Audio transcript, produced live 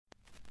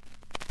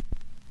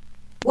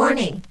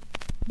Warning!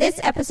 This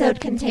episode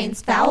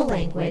contains foul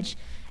language,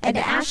 and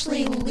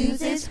Ashley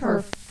loses her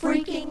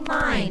freaking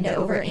mind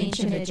over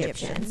ancient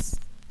Egyptians.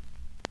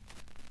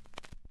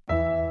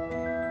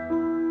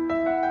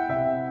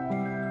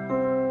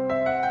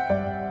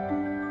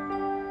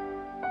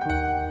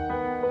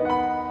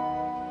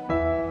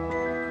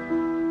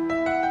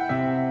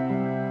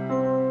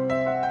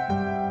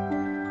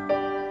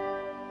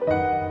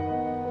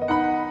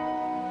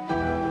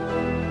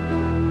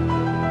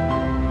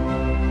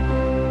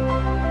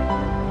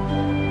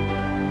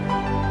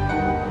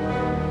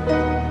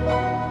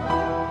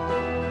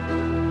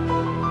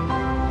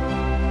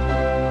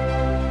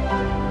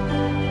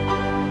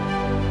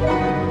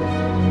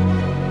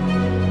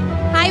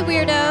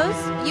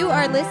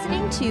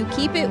 Listening to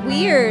Keep It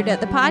Weird,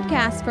 the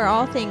podcast for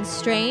all things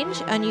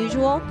strange,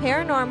 unusual,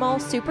 paranormal,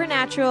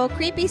 supernatural,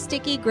 creepy,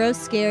 sticky, gross,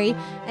 scary,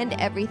 and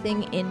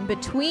everything in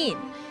between.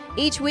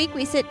 Each week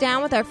we sit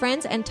down with our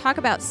friends and talk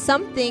about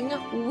something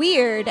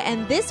weird,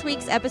 and this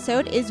week's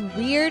episode is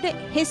Weird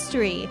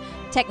History,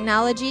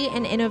 Technology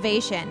and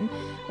Innovation.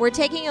 We're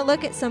taking a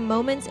look at some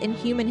moments in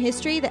human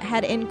history that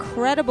had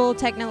incredible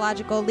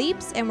technological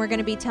leaps, and we're going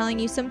to be telling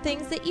you some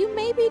things that you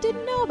maybe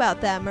didn't know about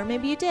them, or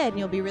maybe you did, and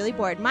you'll be really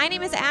bored. My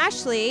name is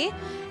Ashley,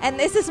 and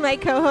this is my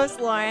co-host,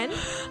 Lauren.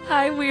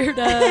 Hi,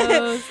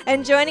 weirdos.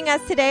 And joining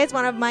us today is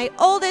one of my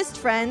oldest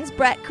friends,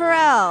 Brett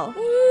Carell.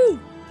 Woo!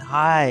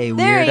 Hi, weirdos.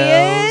 There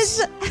he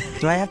is.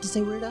 Do I have to say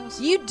weirdos?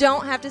 You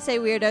don't have to say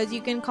weirdos. You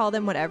can call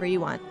them whatever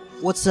you want.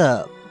 What's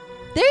up?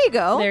 There you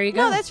go. There you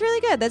go. No, that's really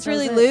good. That's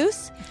really it.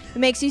 loose. It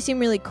makes you seem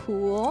really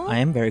cool. I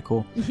am very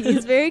cool.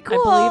 He's very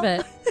cool. I believe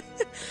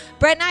it.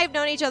 Brett and I have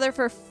known each other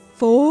for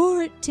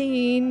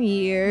 14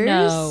 years.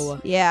 No.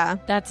 Yeah.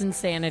 That's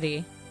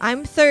insanity.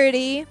 I'm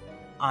 30,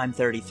 I'm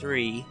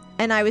 33.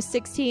 and I was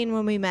 16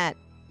 when we met.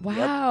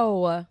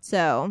 Wow.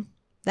 So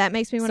that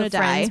makes me want So to die.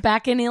 friends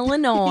back in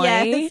Illinois.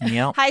 Yes.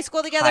 Yep. High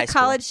school together, High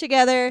school. college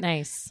together,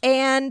 Nice.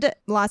 and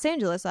Los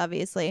Angeles,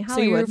 obviously. So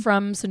Hollywood. you're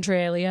from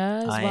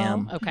Centralia as I well?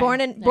 am. Okay. born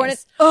in.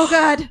 Nice. Oh,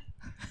 God.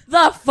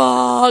 The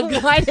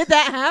fog. Why did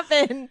that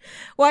happen?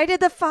 Why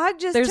did the fog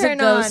just There's turn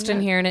a ghost on?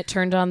 in here and it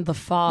turned on the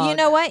fog. You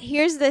know what?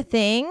 Here's the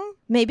thing.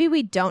 Maybe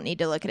we don't need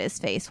to look at his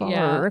face while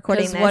we're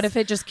recording 'cause this. what if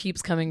it just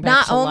keeps coming back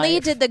Not to only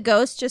life? did the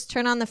ghost just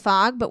turn on the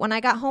fog, but when I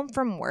got home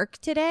from work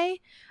today,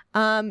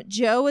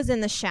 Joe was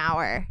in the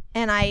shower,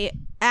 and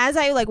as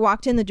I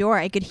walked in the door,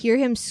 I could hear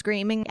him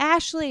screaming,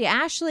 "Ashley,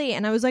 Ashley!"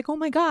 And I was like, "Oh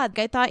my God!"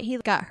 I thought he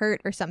got hurt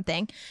or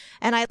something.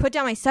 And I put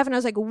down my stuff, and I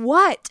was like,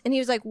 "What?" And he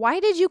was like, "Why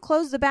did you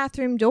close the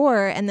bathroom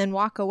door and then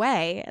walk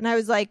away?" And I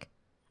was like,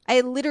 "I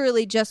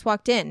literally just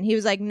walked in." He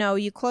was like, "No,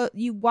 you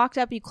walked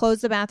up, you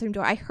closed the bathroom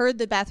door. I heard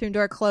the bathroom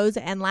door close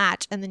and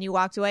latch, and then you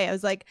walked away." I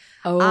was like,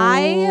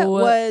 I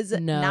was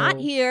not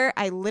here.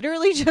 I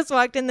literally just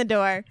walked in the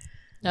door.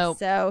 Nope.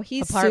 So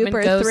he's Apartment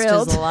super ghost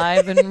thrilled. is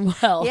alive and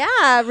well.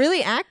 Yeah,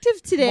 really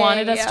active today.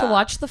 Wanted us to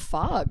watch The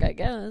Fog, I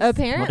guess.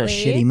 Apparently. What a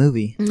shitty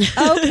movie.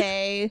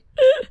 Okay.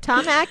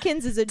 Tom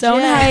Atkins is a Don't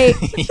jet.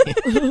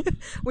 hate.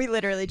 We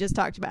literally just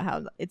talked about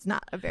how it's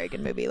not a very good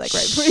movie. Right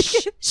before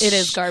you It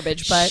is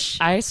garbage, but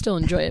I still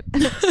enjoy it.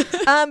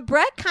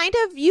 Brett,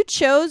 you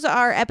chose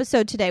our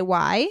episode today.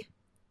 Why?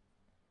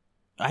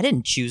 I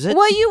didn't choose it.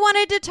 Well, you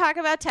wanted to talk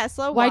about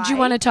Tesla. Why'd you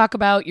want to talk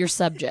about your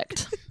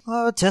subject?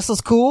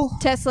 Tesla's cool.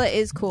 Tesla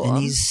is cool. And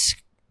he's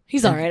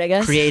He's all right, I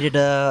guess. created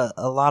a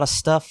lot of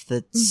stuff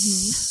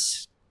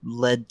that's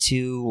led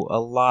to a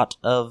lot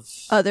of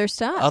other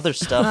stuff.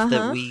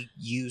 that we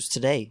use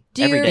today.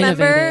 Do you every day.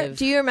 remember? Innovative.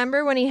 Do you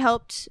remember when he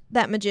helped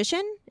that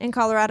magician in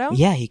Colorado?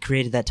 Yeah, he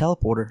created that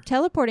teleporter.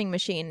 Teleporting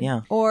machine.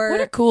 Yeah. Or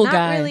What a cool not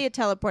guy. really a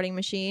teleporting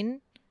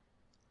machine.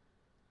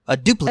 A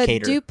duplicator. A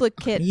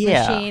duplicate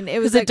Yeah. machine. It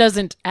was Because it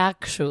doesn't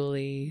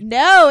actually.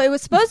 No, it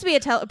was supposed to be a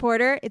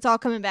teleporter. It's all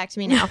coming back to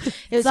me now.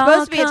 It was all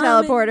supposed to be a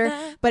coming teleporter,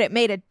 back. but it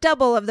made a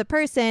double of the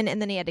person, and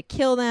then he had to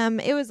kill them.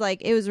 It was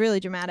really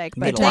dramatic.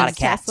 He But made a lot thanks, of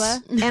cats.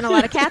 Tesla, and a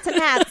lot of cats and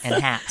hats. and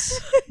hats.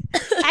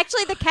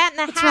 Actually, the cat in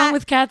the What's wrong hat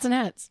with cats and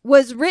hats?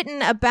 was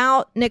written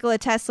about Nikola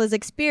Tesla's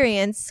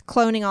experience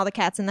cloning all the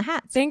cats in the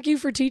hats. Thank you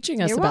for teaching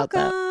us You're about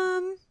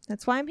welcome.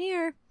 That's why I'm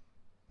here.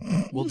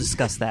 We'll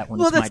discuss that when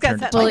We'll it's my discuss turn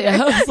that to that. talk. Well,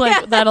 yeah, I was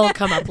like, that'll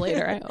come up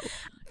later, I hope.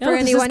 For No,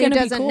 this is anyone who gonna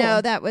be doesn't cool. know,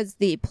 that was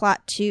the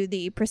plot to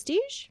The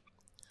Prestige,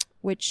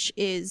 which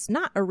is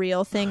not a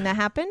real thing that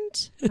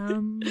happened.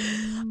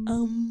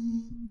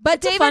 But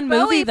It's a David fun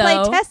Bowie movie, played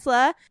though.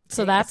 Tesla.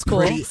 So that's cool.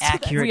 Pretty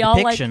accurate we all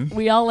depiction.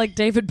 we all like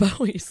David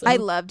Bowie. So. I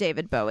love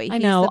David Bowie. I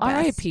He's know. the best.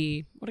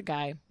 R.I.P. What a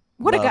guy.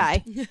 What a Loved.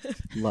 guy.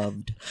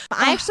 Loved.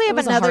 I actually have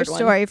that was a another hard one.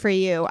 story for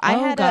you.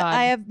 Oh, God.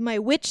 I have my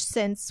witch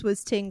sense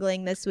was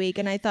tingling this week,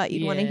 and I thought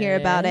you'd want to hear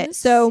about it. Yes.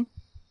 So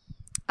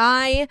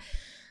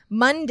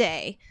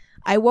Monday,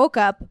 I woke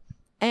up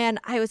and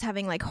I was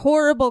having like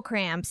horrible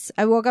cramps.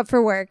 I woke up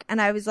for work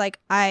and I was like,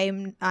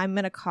 I'm going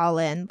to call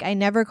in. I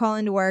never call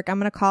into work. I'm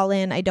going to call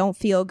in. I don't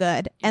feel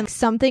good. And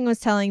something was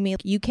telling me,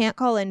 you can't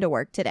call into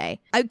work today.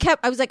 I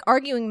was like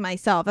arguing with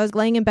myself. I was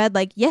laying in bed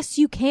like, yes,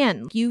 you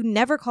can. You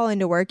never call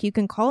into work. You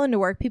can call into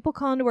work. People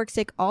call into work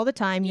sick all the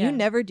time. Yeah. You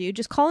never do.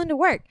 Just call into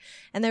work.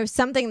 And there was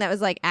something that was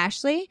like,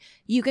 Ashley,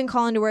 you can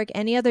call into work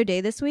any other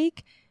day this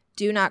week.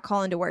 Do not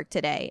call into work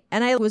today.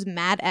 And I was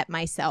mad at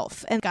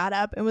myself and got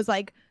up and was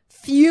like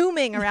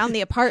fuming around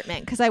the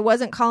apartment because I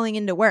wasn't calling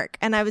into work.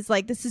 And I was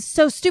like, this is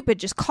so stupid.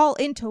 Just call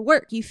into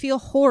work. You feel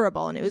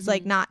horrible. And it was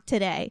like, not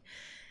today.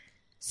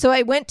 So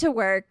I went to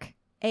work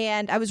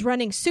and I was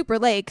running super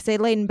late because I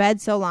laid in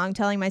bed so long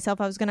telling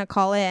myself I was going to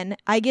call in.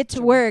 I get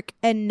to work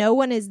and no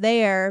one is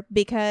there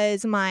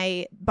because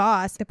my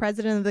boss, the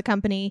president of the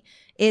company,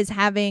 is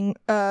having,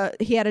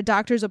 he had a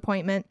doctor's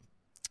appointment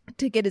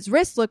to get his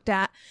wrist looked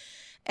at.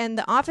 And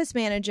the office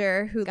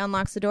manager who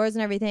unlocks the doors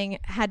and everything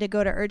had to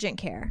go to urgent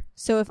care.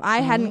 So if I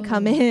hadn't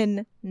come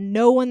in,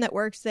 no one that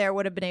works there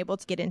would have been able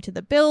to get into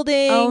the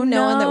building. Oh,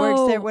 no one that works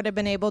no. there would have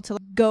been able to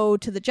go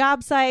to the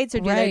job sites or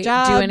do their Right.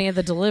 job. Do any of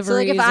the deliveries. So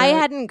like if I or-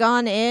 hadn't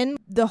gone in,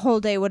 the whole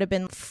day would have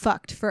been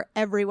fucked for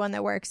everyone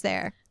that works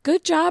there.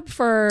 Good job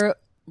for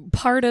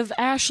part of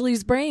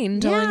Ashley's brain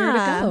telling her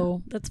Yeah. to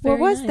go. That's very What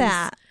was nice.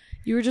 that?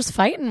 You were just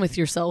fighting with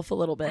yourself a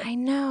little bit. I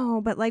know,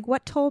 but like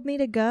what told me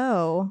to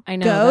go? I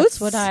know. Ghosts?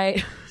 That's what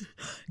I...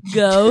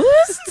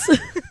 Ghosts?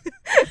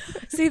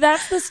 See,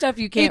 that's the stuff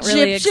you can't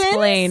really Egyptians?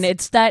 explain.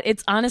 It's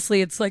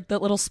honestly, it's like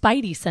that little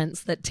spidey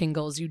sense that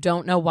tingles. You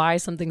don't know why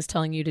something's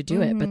telling you to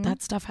do it, but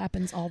that stuff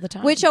happens all the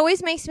time. Which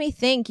always makes me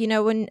think, you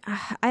know, when,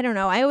 I don't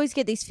know, I always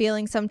get these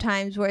feelings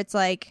sometimes where it's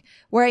like,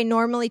 where I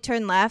normally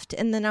turn left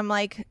and then I'm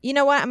like, you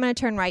know what, I'm going to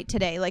turn right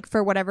today, like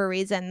for whatever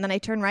reason. And then I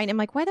turn right and I'm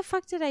like, why the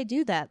fuck did I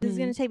do that? This is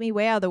going to take me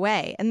way out of the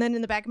way. And then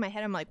in the back of my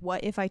head, I'm like,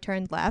 what if I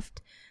turned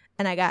left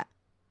and I got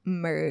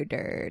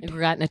murdered? you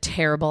got in a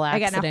terrible I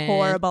accident. got in a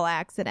horrible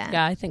accident.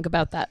 Yeah, I think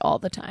about that all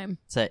the time.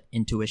 Is that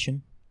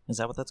intuition? Is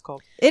that what that's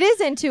called? It is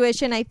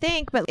intuition, I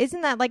think, but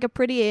isn't that like a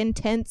pretty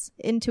intense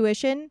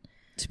intuition?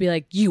 To be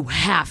like, you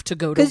have to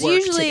go to work Because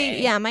usually,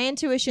 today. yeah, my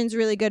intuition's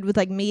really good with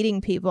like meeting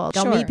people. I'll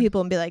Sure. meet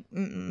people and be like,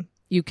 mm-mm,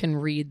 You can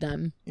read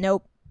them.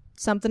 nope,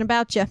 something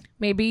about you.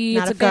 Maybe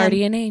Not it's a a fan.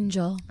 guardian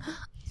angel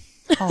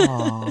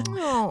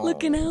Aww.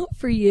 looking out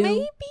for you.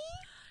 Maybe.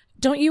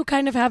 Don't you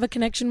kind of have a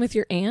connection with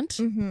your aunt?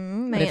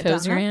 Mm-hmm. What if it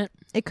was your aunt?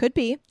 It could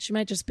be. She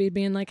might just be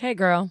being like, hey,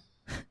 girl,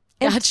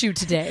 got you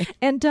today.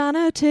 And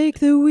Donna, take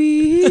the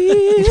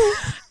wheel.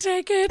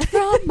 Take it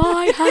from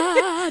my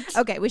heart.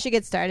 Okay, we should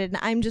get started.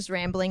 I'm just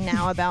rambling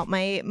now about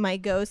my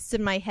ghosts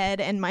in my head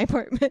and my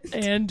apartment.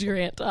 And your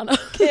Aunt Donna.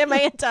 And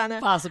my Aunt Donna.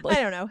 Possibly.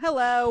 I don't know.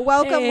 Hello.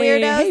 Welcome, Hey,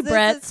 weirdos. hey, This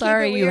Brett. is Keep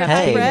Sorry It you Weird.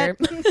 have to be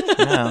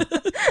Brett.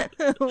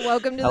 Yeah.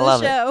 Welcome to I the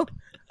love it. show.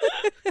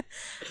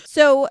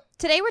 So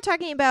today we're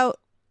talking about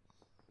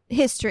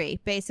history,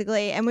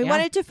 basically, and we Yeah.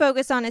 wanted to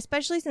focus on,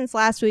 especially since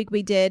last week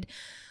we did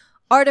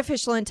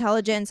artificial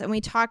intelligence and we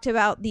talked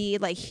about the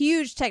like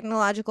huge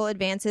technological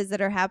advances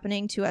that are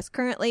happening to us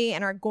currently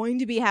and are going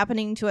to be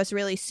happening to us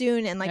really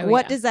soon, and like Oh,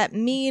 what yeah. does that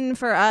mean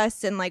for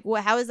us, and like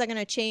how is that going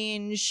to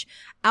change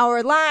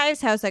our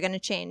lives, how is that going to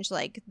change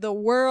like the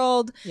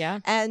world. Yeah.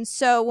 And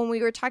so when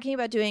we were talking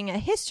about doing a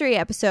history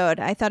episode,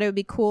 I thought it would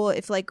be cool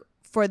if like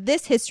for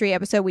this history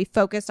episode we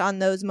focused on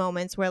those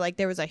moments where like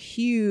there was a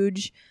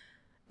huge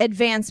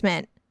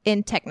advancement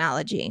in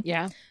technology.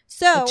 Yeah.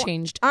 So It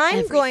changed I'm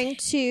everything. going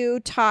to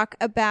talk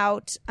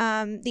about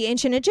the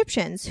ancient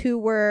Egyptians, who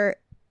were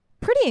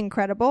pretty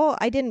incredible.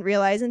 I didn't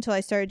realize until I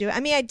started doing it. I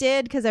mean, I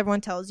did because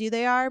everyone tells you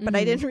they are, but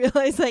I didn't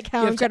realize like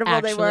how You have to incredible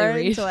they actually were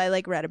read. until I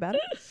like read about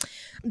it.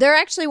 They're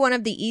actually one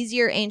of the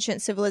easier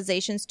ancient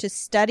civilizations to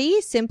study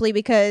simply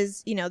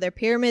because, you know, their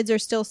pyramids are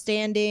still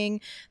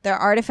standing, their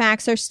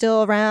artifacts are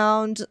still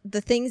around,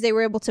 the things they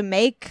were able to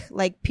make,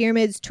 like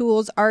pyramids,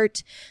 tools,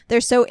 art,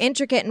 they're so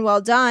intricate and well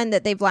done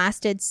that they've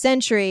lasted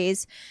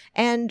centuries,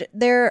 and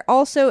they're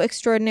also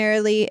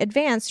extraordinarily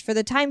advanced for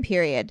the time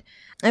period.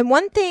 And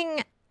one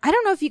thing, I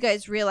don't know if you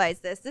guys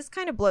realize this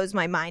kind of blows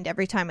my mind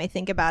every time I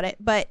think about it,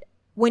 but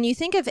when you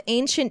think of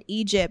ancient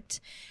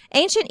Egypt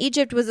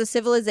was a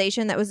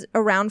civilization that was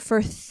around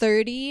for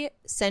 30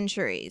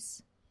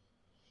 centuries.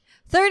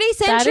 30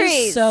 centuries! That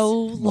is so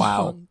long.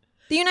 Wow.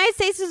 The United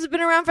States has been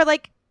around for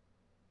like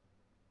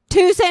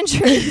 2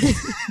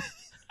 centuries.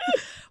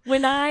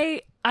 When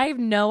I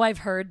know I've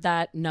heard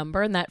that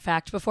number and that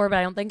fact before, but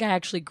I don't think I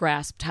actually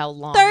grasped how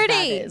long 30.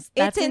 that is. It's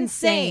That's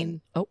insane.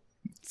 Oh,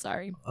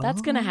 sorry.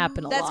 That's going to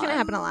happen a lot. That's going to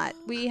happen a lot.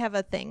 We have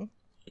a thing.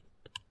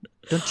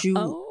 Don't you?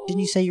 Oh. Didn't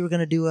you say you were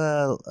gonna do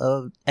a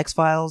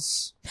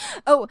X-Files?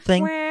 Oh,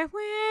 Thing.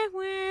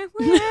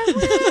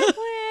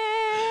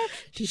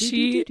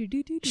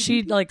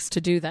 She likes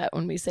to do that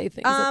when we say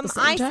things at the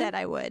same I time. said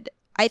I would.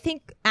 I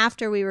think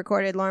after we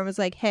recorded, Lauren was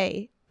like,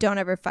 "Hey, don't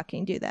ever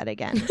fucking do that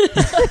again."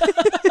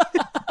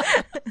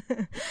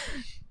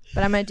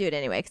 But I'm gonna do it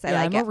anyway because I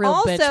Yeah, like I'm a it. real bitch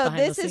Also, behind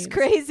the this is scenes.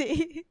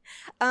 crazy.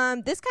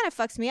 This kind of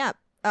fucks me up.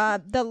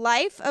 the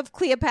life of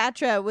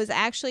Cleopatra was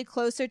actually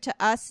closer to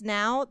us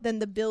now than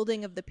the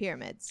building of the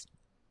pyramids.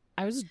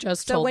 I was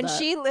just So told when that.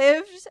 she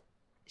lived,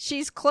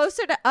 she's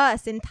closer to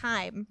us in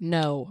time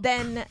No.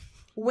 than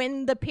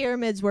when the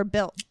pyramids were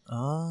built.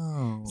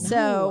 Oh.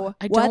 So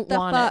I what don't the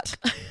want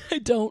fuck? it. I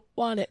don't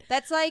want it.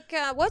 That's like,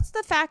 what's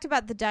the fact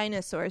about the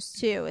dinosaurs,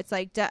 too? It's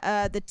like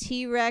the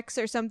T-Rex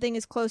or something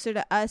is closer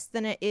to us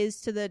than it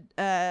is to the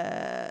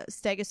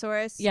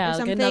Stegosaurus. Yeah, or like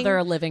something.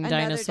 another living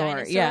Another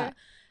dinosaur. Yeah.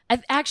 I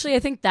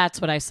think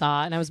that's what I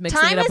saw, and I was mixing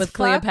Time it up is with fucked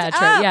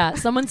Cleopatra. up. Yeah,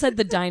 someone said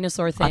the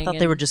dinosaur thing. I thought they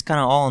and were just kind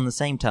of all in the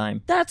same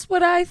time. That's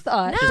what I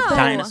thought. No.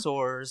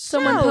 Dinosaurs.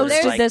 Someone No,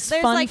 posted there's- this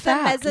there's fun like the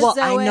fact. Mesozoic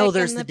Well, I know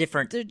there's and the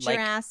different the like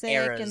Jurassic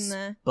eras, and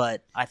the...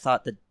 but I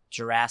thought the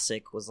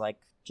Jurassic was like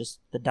just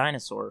the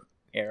dinosaur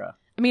era.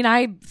 I mean,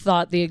 I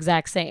thought the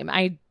exact same.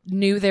 I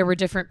knew there were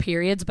different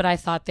periods, but I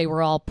thought they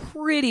were all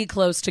pretty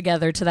close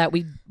together to that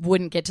we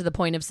wouldn't get to the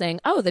point of saying,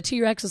 oh, the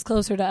T-Rex is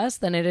closer to us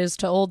than it is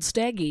to old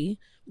Steggy.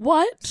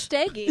 What?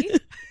 Steggy.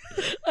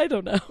 I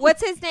don't know.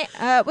 What's his name?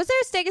 Was there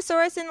a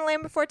Stegosaurus in the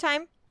Land Before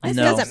Time? This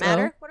No. doesn't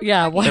matter. What are we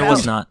Yeah, talking wow. There about?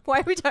 was not. Why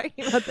are we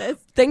talking about this?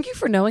 Thank you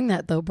for knowing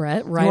that, though,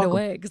 Brett, right welcome.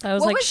 away. Because I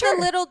was What like, was sure.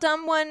 the little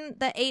dumb one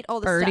that ate all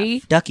the Birdie?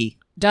 stuff? Ducky.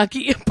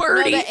 Ducky. No,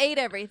 Birdie. that ate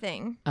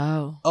everything.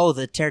 Oh. Oh,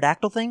 the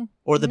pterodactyl thing,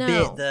 or the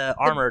No. the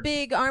armored? The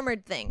big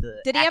armored thing.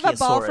 the Did he have a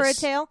ball for a Achiosaurus.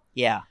 tail?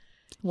 Yeah,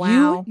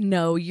 You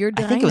know you're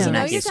I think it was an No,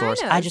 dino. you're Achiosaurus.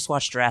 dinos. I just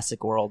watched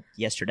Jurassic World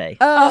yesterday.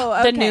 Oh,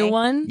 okay. The new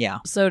one? Yeah.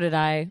 So did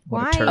I.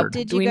 What a Why turd.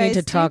 did Do you we guys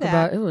need to do talk that?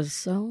 about it? Was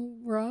so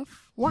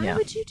rough. Why Yeah.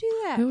 would you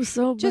do that? It was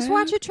so Just bad.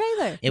 watch a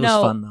trailer. It was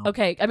no, fun though.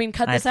 Okay, I mean,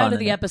 cut I had this out fun of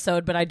the in it.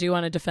 episode, but I do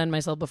want to defend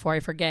myself before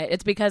I forget.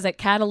 It's because at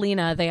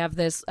Catalina, they have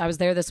this. I was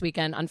there this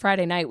weekend. On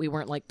Friday night, we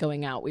weren't like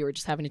going out. We were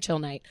just having a chill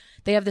night.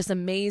 They have this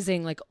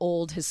amazing, like,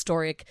 old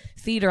historic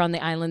theater on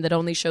the island that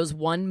only shows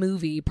one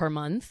movie per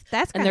month.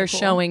 That's And kinda they're cool.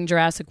 showing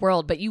Jurassic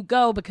World, but you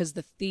go because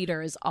the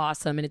theater is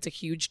awesome and it's a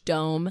huge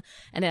dome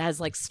and it has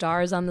like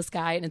stars on the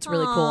sky and it's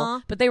really Aw.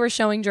 cool. But they were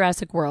showing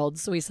Jurassic World,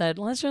 so we said,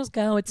 let's just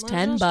go. It's Let's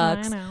 $10.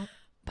 just try it out.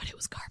 But it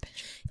was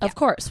garbage. Of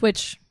course,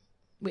 which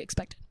we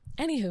expected.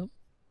 Anywho.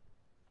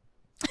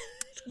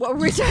 What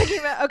were we talking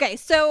about? Okay,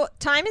 so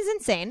time is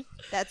insane.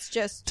 That's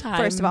just Time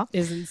first of all.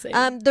 is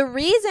insane. The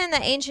reason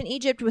that ancient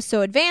Egypt was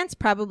so advanced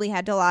probably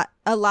had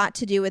a lot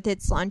to do with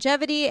its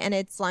longevity, and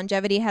its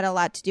longevity had a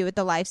lot to do with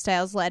the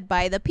lifestyles led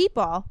by the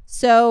people.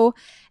 So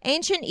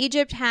ancient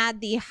Egypt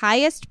had the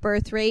highest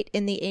birth rate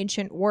in the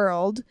ancient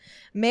world.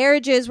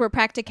 Marriages were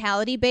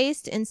practicality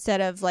based instead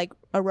of like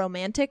a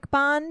romantic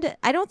bond.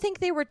 I don't think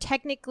they were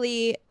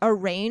technically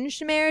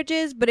arranged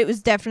marriages, but it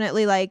was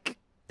definitely like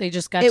they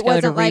just got it to go to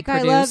wasn't like I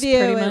reproduce, love you.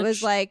 pretty much. It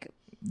was like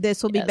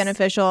this will be Yes.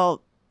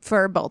 beneficial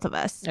for both of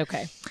us.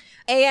 Okay.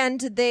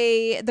 And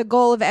the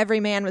goal of every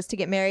man was to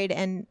get married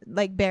and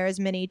like bear as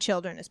many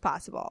children as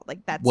possible.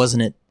 Like that's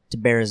Wasn't it to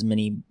bear as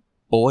many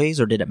boys,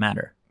 or did it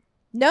matter?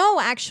 No,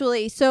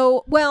 actually.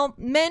 So, well,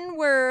 men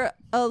were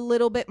a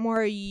little bit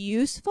more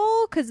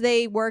useful because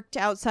they worked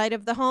outside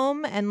of the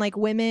home, and like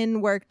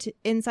women worked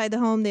inside the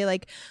home. They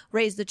like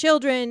raised the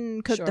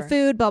children, cooked the Sure.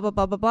 food, blah blah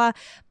blah blah blah.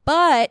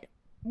 But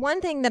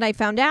one thing that I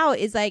found out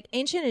is like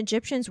ancient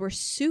Egyptians were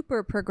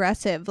super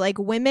progressive. Like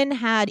women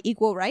had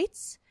equal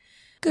rights.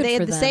 Good They for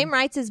had the them. same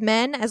rights as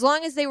men as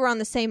long as they were on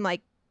the same like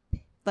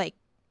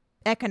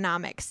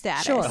economic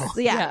status. Sure.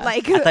 Yeah, Yeah.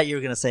 like I thought you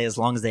were gonna say as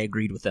long as they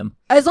agreed with them.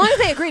 as long as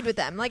they agreed with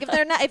them. Like if they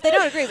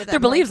don't agree with them, Their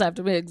like- beliefs have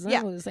to be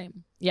exactly the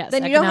same. Yes.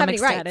 Then you don't have any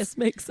economic rights. status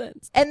makes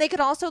sense. And they could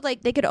also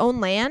like they could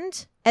own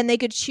land and they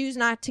could choose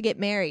not to get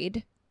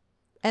married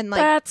and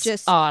like That's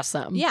just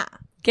awesome. yeah.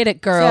 Get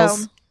it,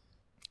 girls. So,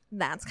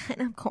 that's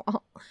kind of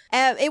cool.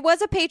 It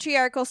was a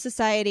patriarchal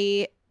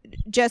society,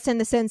 just in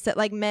the sense that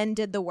like men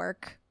did the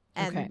work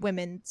and Okay.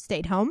 women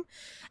stayed home.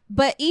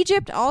 But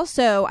Egypt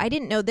also, I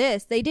didn't know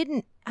this. They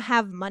didn't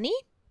have money.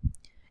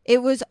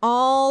 It was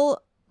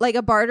all like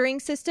a bartering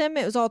system.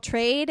 It was all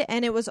trade,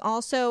 and it was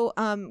also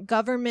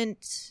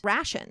government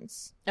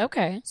rations.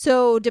 Okay.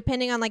 So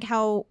depending on like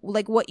how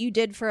like what you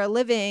did for a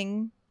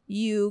living,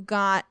 you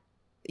got,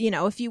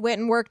 if you went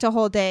and worked a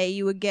whole day,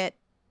 you would get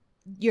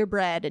your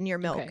bread and your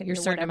milk Okay. and Your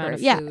certain whatever. amount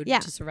of food yeah,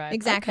 to survive.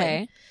 exactly.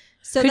 Okay.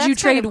 So Could you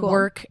that's kind trade of cool.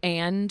 work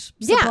and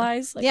Yeah.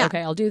 supplies? Like, Yeah.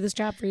 okay, I'll do this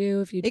job for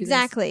you if you do this.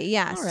 Exactly.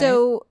 Yeah. All right.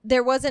 So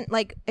there wasn't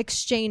like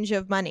exchange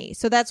of money.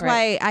 So that's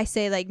Right. why I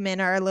say like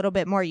men are a little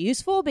bit more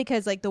useful,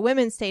 because like the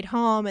women stayed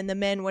home and the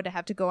men would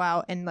have to go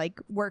out and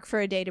like work for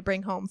a day to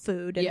bring home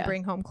food and Yeah.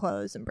 bring home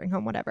clothes and bring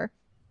home whatever.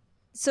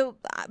 So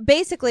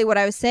basically what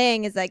I was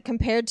saying is like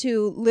compared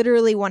to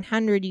literally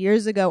 100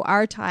 years ago,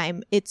 our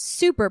time, it's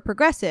super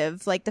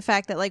progressive. Like the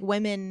fact that like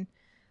women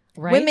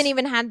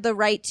even had the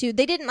right to,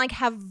 they didn't like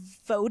have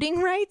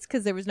voting rights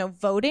because there was no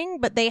voting,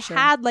 but they Sure.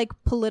 had like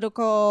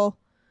political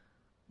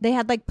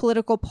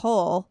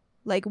pull.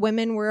 Like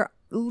women were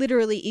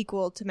literally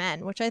equal to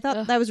men, which I thought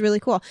Ugh. that was really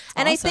cool.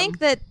 And awesome.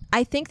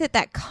 I think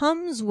that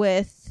comes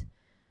with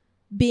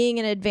being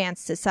an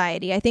advanced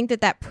society. I think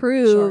that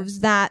proves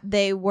that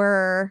they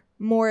were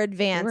more They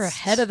advanced. were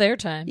ahead of their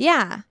time.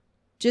 Yeah.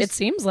 It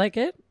seems like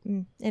it.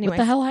 Anyway. What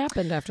the hell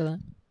happened after that?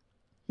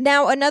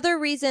 Now, another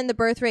reason the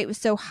birth rate was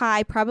so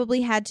high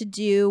probably had to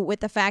do with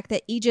the fact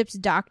that Egypt's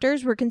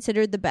doctors were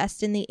considered the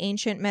best in the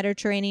ancient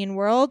Mediterranean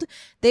world.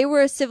 They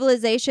were a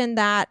civilization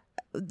that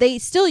they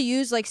still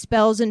used like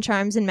spells and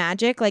charms and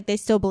magic. Like they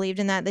still believed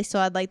in that. They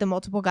still had like the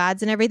multiple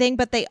gods and everything,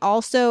 but they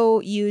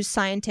also used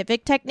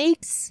scientific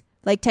techniques,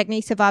 like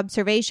techniques of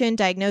observation,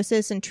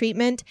 diagnosis, and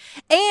treatment.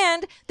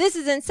 And this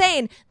is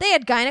insane. They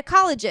had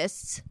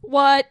gynecologists.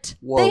 What?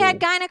 Whoa. They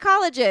had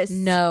gynecologists.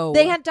 No.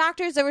 They had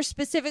doctors that were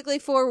specifically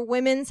for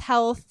women's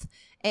health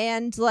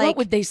and like What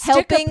would they stick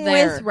helping up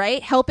there? with,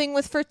 right? Helping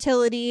with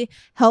fertility,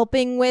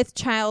 helping with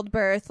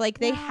childbirth. Like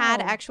they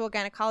had Wow. actual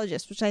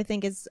gynecologists, which I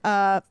think is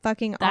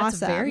fucking That's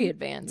awesome. very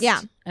advanced.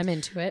 Yeah. I'm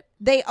into it.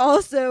 They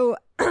also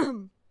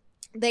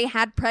they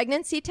had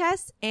pregnancy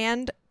tests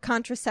and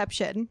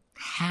contraception.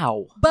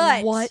 How?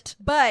 But What?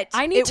 But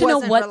I need it to know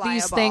wasn't what reliable.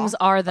 these things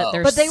are that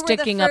they're But they were the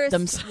sticking up first-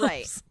 themselves.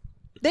 right.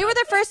 They were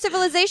the first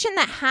civilization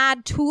that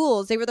had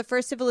tools. They were the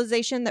first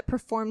civilization that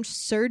performed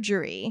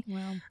surgery.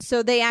 Wow.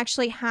 So they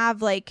actually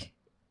have like,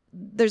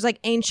 there's like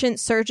ancient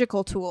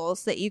surgical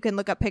tools that you can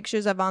look up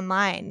pictures of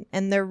online,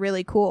 and they're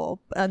really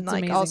cool and That's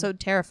like amazing. also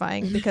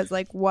terrifying because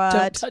like Don't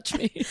what? touch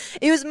me.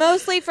 It was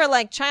mostly for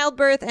like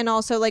childbirth and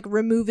also like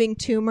removing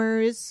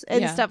tumors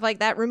and Yeah. stuff like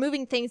that,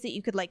 removing things that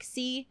you could like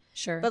see,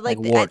 Sure. but Like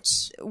like,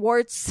 warts.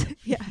 warts.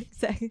 Yeah,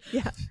 exactly.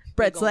 Yeah,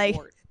 Brett's ol' like,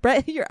 wart.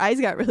 Brett, your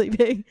eyes got really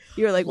big.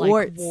 You were like,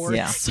 warts.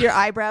 Yeah. Your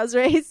eyebrows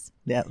raised.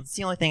 Yeah, that's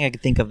the only thing I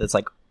could think of that's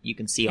like you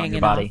can see on Hanging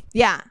your body.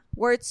 Yeah,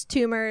 warts,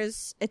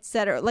 tumors,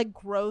 etc. Like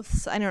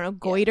growths. I don't know,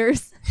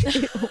 goiters,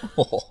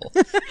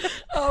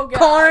 Oh, God.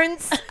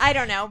 corns. I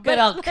don't know. Good But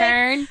old like,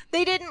 Kern.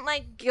 they didn't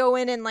like go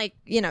in and like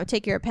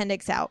take your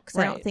appendix out because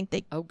I don't Right. think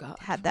they Oh, God.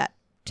 had that.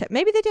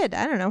 Maybe they did.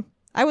 I don't know.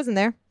 I wasn't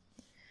there.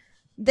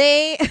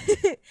 They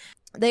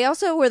they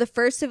also were the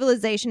first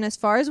civilization, as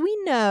far as we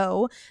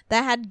know,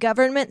 that had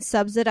government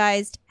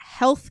subsidized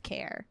health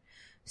care.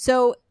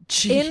 So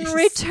in Jeez.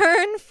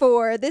 return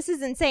for, this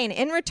is insane,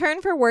 in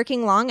return for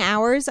working long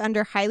hours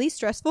under highly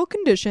stressful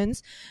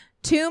conditions,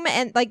 Tomb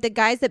and like the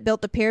guys that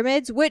built the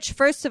pyramids, which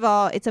first of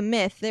all, it's a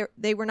myth.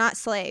 They were not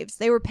slaves.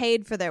 They were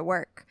paid for their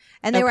work.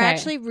 And they were Okay.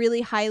 actually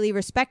really highly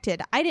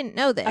respected. I didn't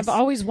know this. I've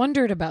always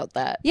wondered about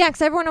that. Yeah,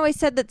 because everyone always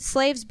said that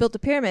slaves built the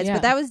pyramids, Yeah.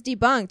 but that was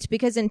debunked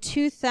because in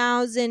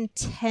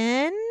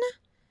 2010,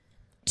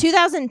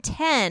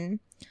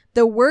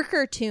 the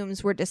worker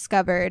tombs were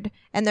discovered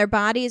and their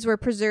bodies were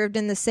preserved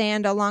in the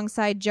sand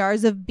alongside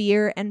jars of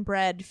beer and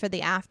bread for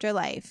the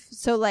afterlife.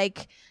 So,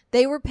 like,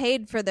 they were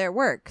paid for their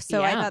work.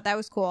 So I Yeah. thought that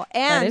was cool.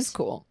 And That is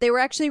cool. they were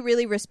actually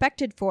really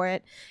respected for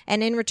it.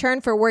 And in return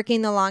for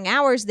working the long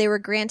hours, they were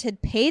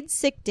granted paid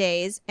sick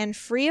days and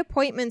free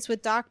appointments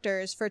with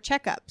doctors for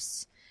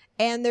checkups.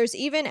 And there's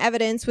even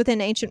evidence within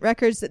ancient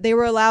records that they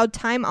were allowed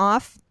time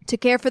off to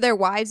care for their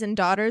wives and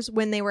daughters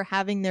when they were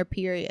having their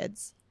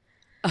periods.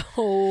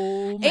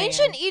 Oh, man.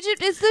 Ancient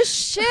Egypt is the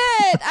shit.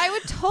 I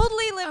would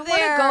totally live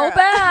there. I want to go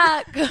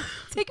back.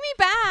 Take me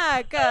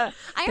back. I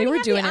They already were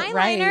have doing the it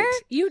eyeliner.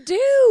 right. You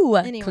do.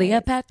 Anyways.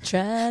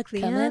 Cleopatra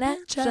coming at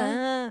ya.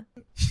 Cleopatra.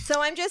 So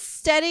I'm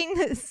just setting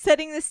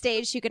the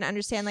stage so you can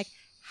understand like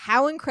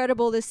how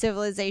incredible this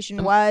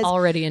civilization was.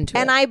 Already into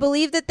And it. I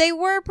believe that they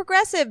were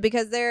progressive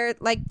because their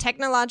like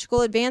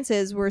technological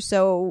advances were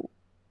so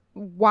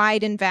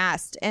wide and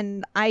vast.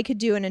 And I could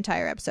do an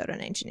entire episode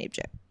on ancient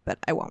Egypt, but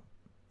I won't.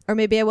 Or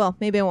maybe I will.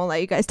 Maybe I won't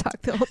let you guys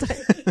talk the whole time.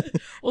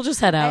 We'll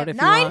just head I out have if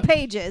you 9 want.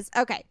 pages.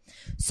 Okay.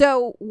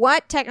 So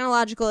what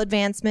technological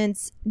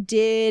advancements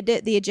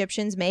did the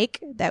Egyptians make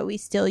that we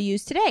still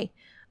use today?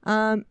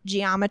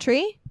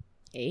 Geometry.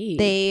 Hey.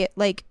 They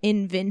like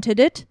invented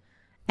it,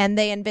 and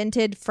they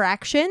invented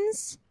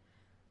fractions.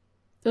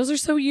 Those are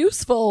so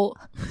useful.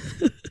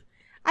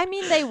 I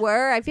mean, they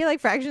were. I feel like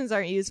fractions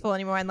aren't useful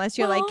anymore unless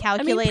you're like Well,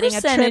 calculating a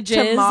trip percentages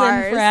to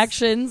Mars. and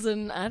fractions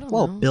and I don't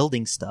Well, know.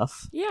 building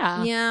stuff.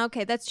 Yeah. Yeah,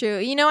 okay, that's true.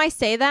 You know, I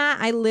say that.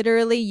 I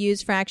literally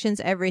use fractions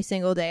every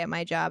single day at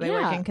my job. I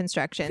work Yeah. in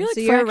construction. I feel like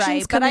so you're fractions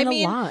right. come But I in a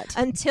mean, lot.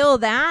 until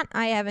that,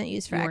 I haven't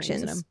used You weren't using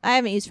fractions. them. I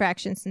haven't used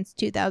fractions since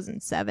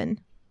 2007.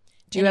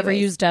 Do you ever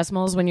Anyways. use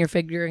decimals when you're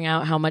figuring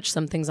out how much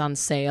something's on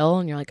sale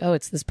and you're like, oh,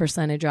 it's this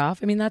percentage off?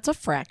 I mean, that's a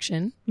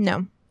fraction.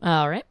 No.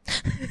 All right.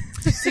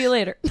 See you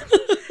later.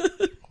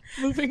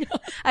 Moving on.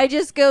 I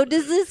just go,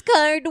 does this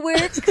card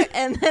work?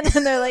 and then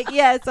they're like,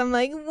 yes. I'm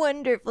like,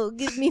 wonderful.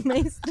 Give me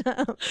my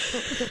stuff.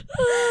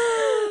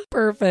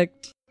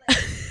 Perfect.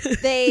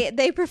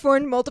 They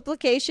performed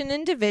multiplication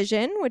and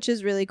division, which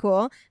is really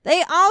cool.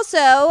 They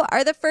also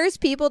are the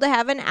first people to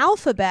have an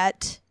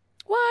alphabet.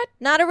 What?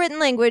 Not a written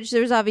language.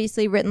 There's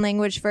obviously written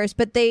language first,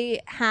 but they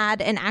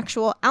had an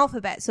actual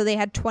alphabet. So they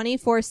had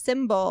 24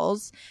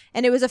 symbols,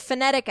 and it was a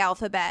phonetic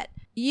alphabet.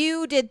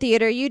 You did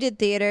theater.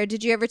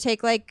 Did you ever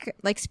take like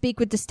speak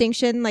with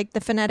distinction, like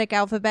the phonetic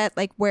alphabet,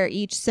 like where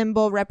each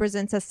symbol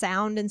represents a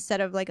sound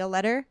instead of like a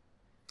letter?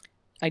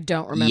 I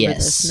don't remember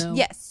Yes. this. No.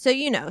 Yes. So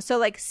you know. So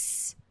like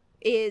s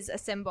is a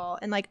symbol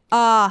and like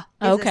ah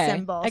is Okay. a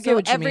symbol. I get so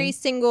what you every mean.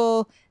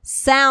 single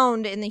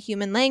sound in the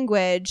human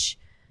language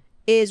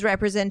is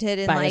represented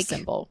in By a like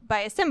symbol. by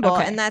a symbol,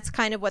 Okay. and that's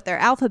kind of what their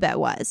alphabet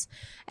was.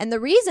 And the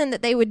reason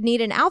that they would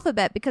need an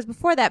alphabet, because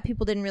before that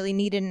people didn't really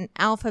need an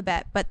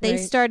alphabet, but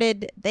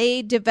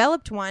they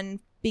developed one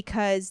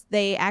because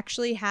they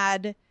actually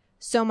had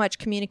so much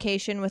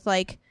communication with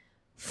like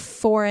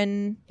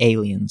foreign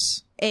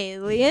Aliens.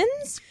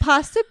 aliens,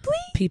 possibly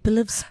People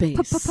of space.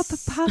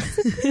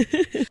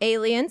 possibly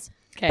aliens.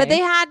 Okay. But they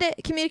had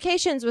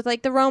communications with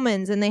like the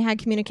Romans, and they had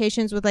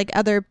communications with like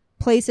other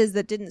places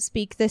that didn't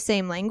speak the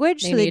same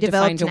language. They so they need to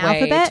developed find an a way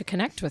alphabet to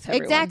connect with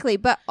everyone. Exactly.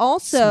 But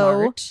also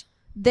Smart.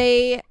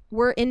 they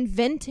were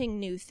inventing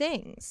new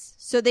things.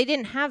 So they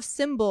didn't have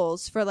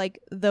symbols for like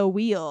the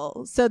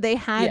wheel. So they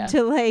had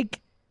to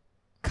like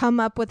come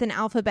up with an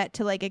alphabet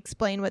to like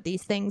explain what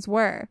these things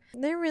were.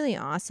 They're really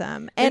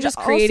awesome. They're And just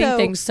creating also-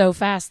 things so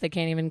fast they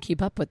can't even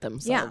keep up with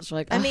themselves. Yeah. You're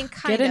like, I "Ugh, mean,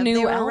 kind get a of. new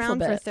They were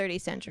alphabet. around for 30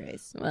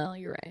 centuries. Well,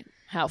 you're right.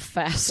 How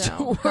fast?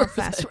 So how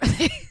fast were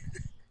they?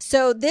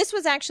 So this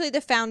was actually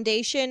the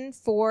foundation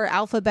for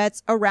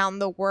alphabets around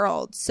the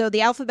world. So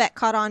the alphabet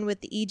caught on with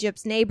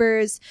Egypt's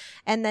neighbors,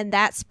 and then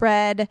that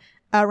spread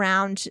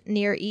around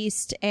Near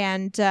East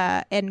and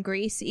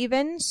Greece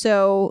even.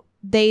 So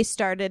they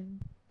started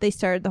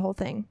the whole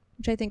thing,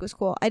 which I think was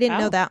cool. I didn't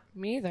know that.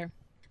 Me either.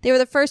 They were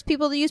the first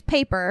people to use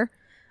paper,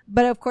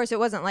 but of course it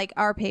wasn't like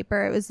our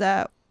paper. It was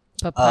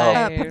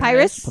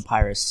Papyrus.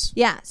 Papyrus.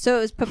 Yeah, so it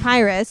was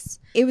papyrus.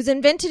 It was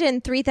invented in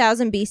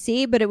 3000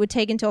 BC, but it would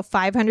take until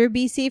 500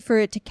 BC for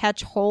it to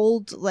catch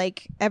hold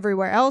like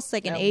everywhere else,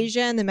 like in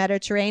Asia and the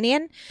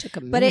Mediterranean. Took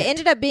a minute. But it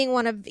ended up being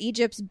one of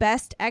Egypt's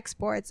best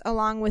exports,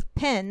 along with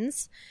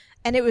pens.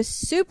 And it was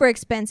super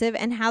expensive,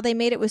 and how they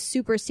made it was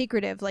super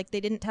secretive. Like,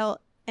 they didn't tell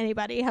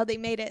anybody how they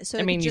made it, so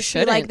it mean, could you just be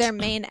like shouldn't. their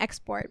main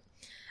export.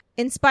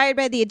 Inspired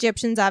by the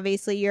Egyptians,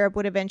 obviously, Europe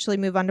would eventually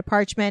move on to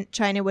parchment.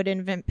 China would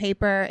invent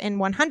paper in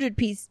 100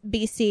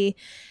 BC.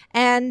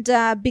 And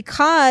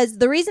because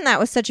the reason that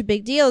was such a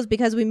big deal is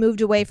because we moved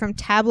away from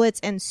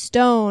tablets and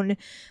stone,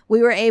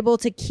 we were able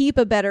to keep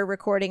a better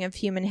recording of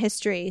human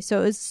history. So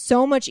it was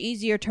so much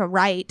easier to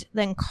write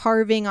than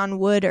carving on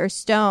wood or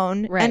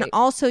stone. Right. And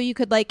also you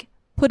could like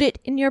put it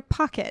in your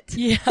pocket.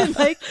 Yeah. And,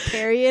 like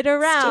carry it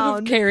Instead around.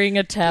 of carrying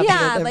a tablet.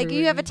 Yeah, like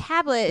you have a everywhere.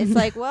 tablet. It's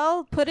like,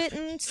 well, put it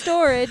in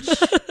storage.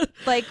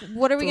 Like,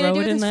 what are we going to Throw do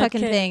it with in this that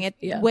fucking cave. thing? It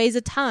Yeah. weighs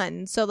a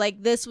ton. So,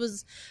 like, this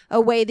was a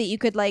way that you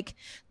could, like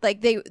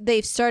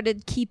they've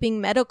started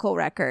keeping medical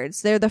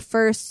records. They're the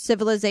first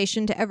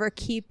civilization to ever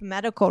keep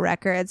medical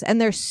records.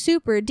 And they're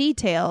super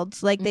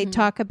detailed. Like, they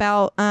talk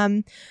about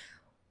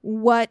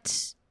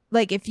what...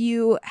 Like, if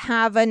you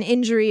have an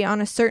injury on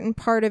a certain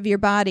part of your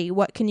body,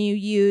 what can you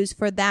use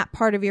for that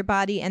part of your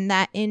body and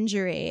that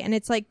injury? And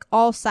it's like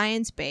all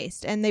science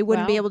based, and they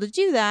wouldn't be Wow. able to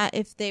do that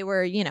if they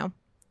were,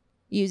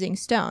 using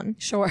stone.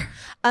 Sure.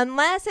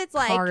 Unless it's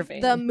like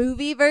Carving. the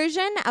movie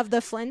version of the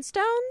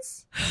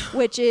Flintstones,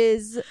 which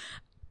is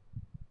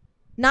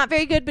not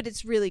very good, but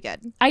it's really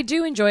good. I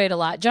do enjoy it a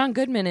lot. John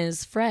Goodman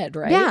is Fred,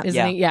 right? Yeah. Isn't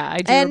Yeah. he? Yeah, I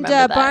do And remember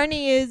that.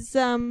 Barney is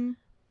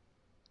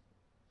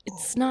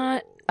It's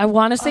not... I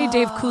want to say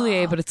Dave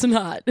Coulier, but it's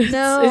not. It's,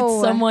 No.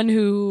 It's someone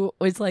who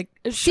is like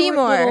a short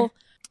Seymour. little-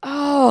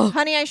 Oh.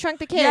 Honey, I Shrunk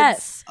the Kids.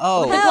 Yes.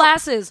 Oh. With the Help.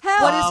 glasses.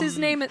 Help. What is his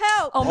name?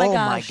 Help. Oh my Oh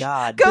gosh. my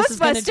god. Go- This is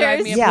gonna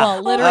drive me up. Ghostbusters. Yeah.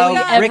 Well, literally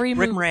Oh, every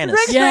Rick movie. Moranis. Rick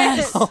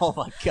Yes. Oh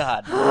my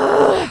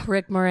god.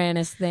 Rick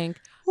Moranis think.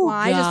 Well,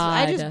 I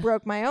God. just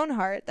broke my own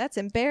heart. That's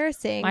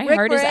embarrassing. My Rick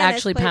heart is Moranis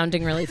actually played-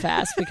 pounding really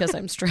fast because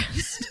I'm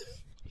stressed.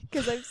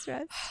 because I'm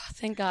stressed.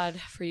 Thank God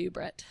for you,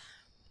 Brett.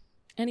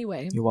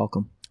 Anyway, You're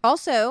welcome.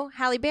 Also,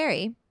 Halle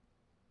Berry.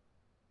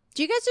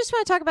 Do you guys just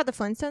want to talk about the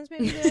Flintstones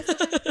movie?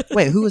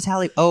 Wait, who was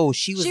Halle? Oh,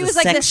 she was She the was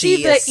like the- sexy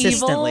she's the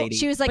assistant evil- lady.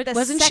 She was like But the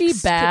wasn't she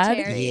bad?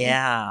 sextitary.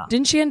 Yeah.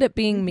 didn't she end up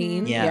being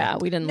mean? Yeah.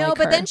 We didn't No, like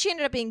but her. then she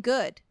ended up being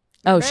good.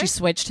 Oh, remember? she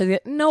switched to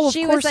the... No, of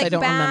She course was, like, I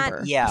don't bad.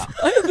 remember. Yeah.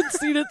 I haven't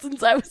seen it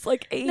since I was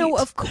like 8. No,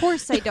 of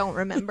course I don't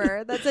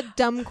remember. That's a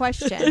dumb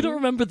question. I don't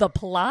remember the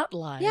plot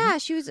line. Yeah,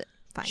 she was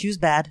fine. She was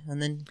bad, and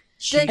then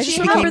she, Then I she just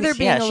helped- remember there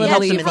being yeah, a she little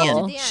helped him evil. at the end.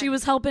 At the end. She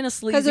was helping a Because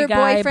sleazy her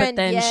guy, boyfriend.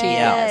 but then yes, she...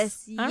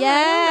 yes, All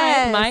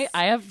right.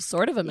 I have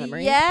sort of a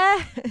memory.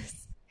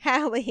 Yes,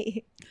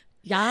 Hallie.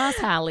 Yes,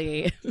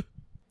 Hallie.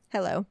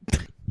 Hello.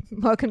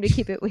 Welcome to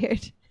Keep It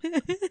Weird.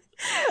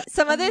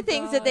 Some other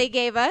things that God. they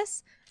gave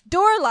us.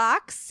 Door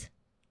locks.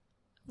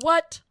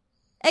 What?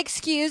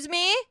 Excuse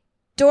me.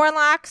 Door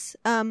locks.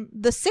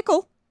 The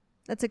sickle.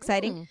 That's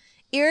exciting.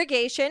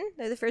 Irrigation.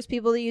 They're the first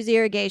people to use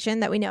irrigation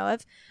that we know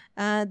of.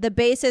 The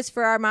basis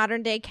for our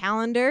modern day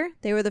calendar.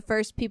 They were the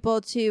first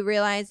people to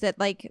realize that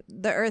like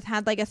the earth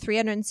had like a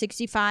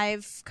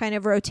 365 kind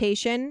of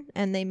rotation,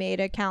 and they made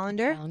a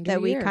calendar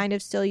that we year. kind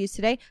of still use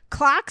today.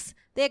 Clocks.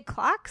 They had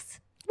clocks.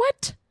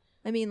 What?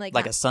 I mean, like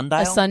like not- a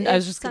sundial. A sun- I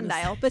was it's just gonna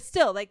sundial, but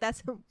still, like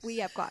that's we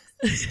have clocks,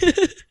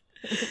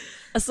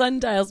 A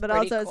sundial's but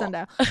pretty also a cool.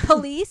 sundial.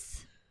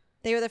 Police,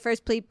 they were the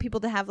first people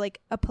to have like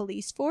a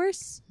police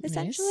force,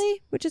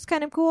 essentially, which is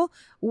kind of cool.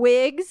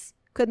 Wigs,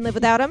 couldn't live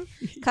without them.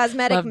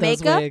 Cosmetic Love those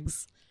makeup,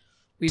 wigs.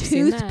 We've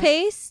seen that.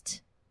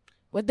 toothpaste.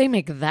 What'd they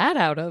make that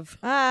out of?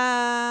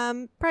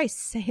 Probably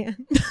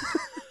sand.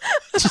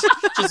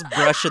 just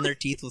brushing their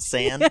teeth with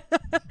sand.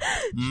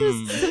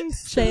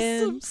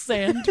 Some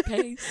sand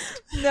paste.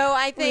 No,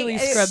 I think Really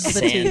scrubs the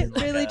Sand, teeth.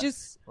 like really a-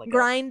 just like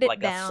grind a, it like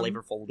down. a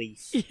flavorful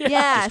leaf.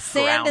 Yeah, Just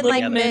sand and ground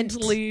like together. mint.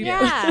 Mint leaf.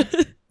 Yeah.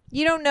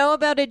 You don't know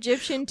about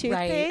Egyptian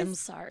toothpaste? Right, I'm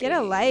sorry. Get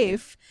a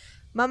life.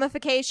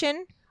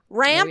 Mummification.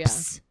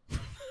 Ramps.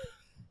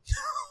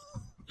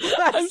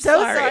 I'm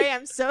so sorry.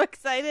 I'm so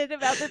excited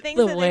about the things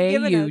The that way they've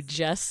given you us.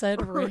 just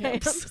said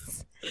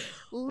ramps.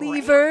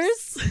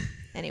 Levers.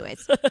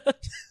 Anyways.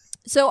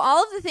 So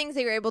all of the things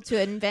they were able to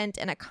invent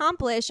and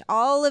accomplish,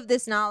 all of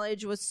this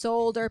knowledge was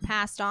sold or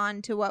passed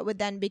on to what would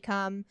then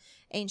become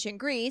ancient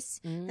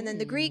Greece. And then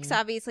the Greeks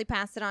obviously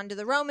passed it on to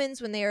the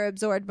Romans when they were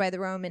absorbed by the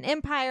Roman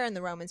Empire, and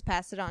the Romans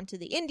passed it on to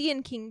the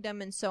Indian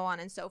kingdom, and so on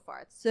and so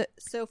forth.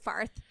 So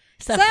forth.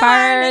 So on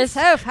and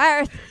forth. so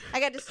forth. I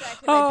got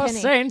distracted by Oh, Penny.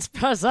 saints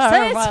preserve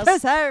Saints us.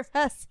 preserve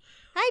us.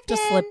 Hi,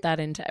 Just Pen. slip that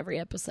into every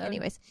episode.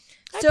 Anyways,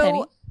 Hi, so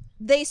Penny.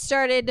 they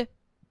started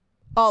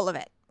all of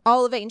it.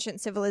 All of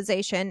ancient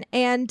civilization.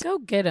 And Go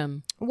get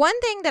him. one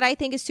thing that I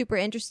think is super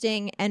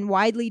interesting and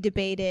widely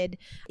debated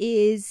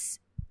is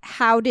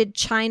how did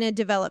China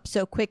develop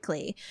so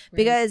quickly?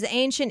 Because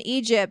ancient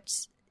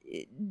Egypt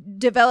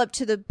developed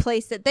to the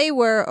place that they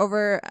were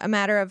over a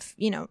matter of,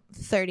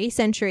 30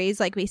 centuries,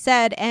 like we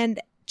said. And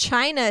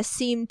China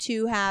seemed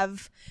to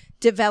have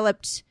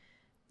developed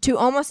to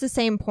almost the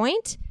same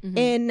point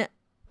in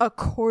a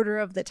quarter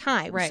of the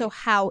time. Right. So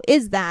how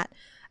is that?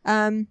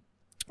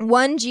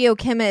 One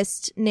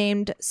geochemist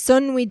named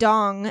Sun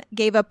Weidong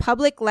gave a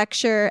public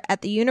lecture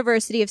at the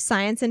University of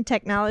Science and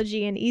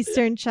Technology in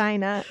Eastern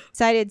China,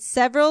 cited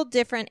several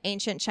different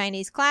ancient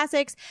Chinese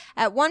classics,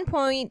 at one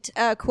point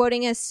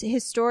quoting a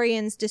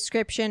historian's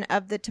description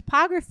of the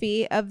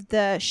topography of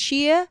the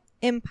Xia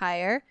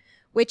Empire,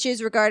 which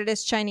is regarded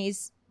as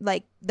Chinese,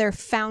 like their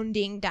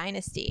founding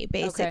dynasty,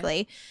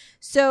 basically.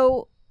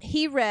 So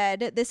he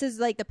read, this is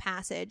like the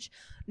passage,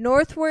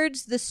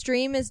 northwards the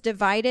stream is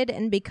divided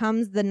and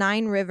becomes the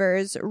 9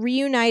 rivers.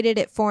 Reunited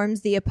it forms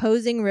the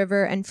opposing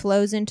river and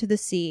flows into the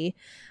sea.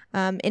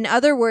 In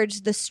other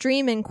words, the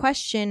stream in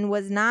question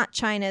was not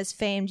China's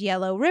famed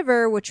Yellow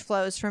River, which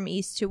flows from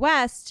east to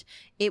west.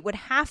 It would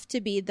have to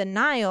be the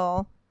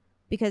Nile,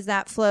 because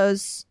that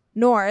flows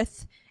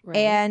north. Right.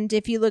 And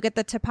if you look at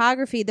the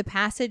topography, the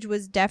passage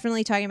was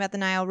definitely talking about the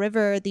Nile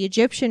River, the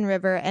Egyptian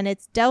river, and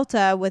its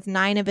delta with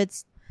 9 of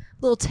its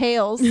little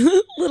tails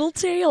Little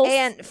tails.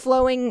 and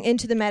flowing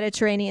into the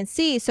Mediterranean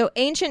Sea. So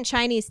ancient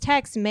Chinese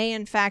texts may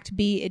in fact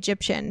be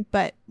Egyptian,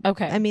 but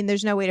Okay. I mean,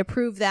 there's no way to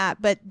prove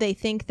that, but they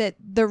think that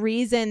the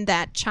reason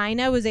that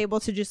China was able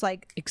to just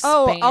like,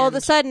 all of a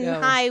Expand. sudden, Go.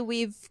 hi,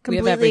 we've We have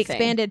completely everything.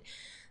 expanded,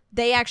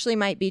 they actually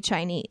might be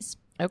Chinese.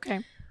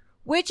 Okay.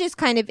 Which is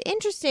kind of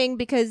interesting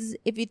because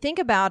if you think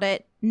about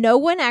it, no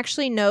one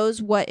actually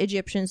knows what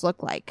Egyptians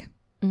look like.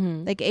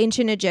 Mm-hmm. Like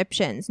ancient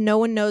Egyptians, no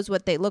one knows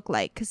what they look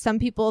like because some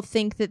people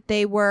think that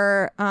they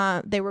were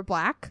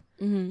black,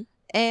 Mm-hmm.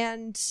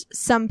 and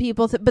some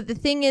people. But the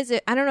thing is,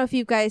 I don't know if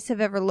you guys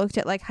have ever looked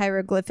at like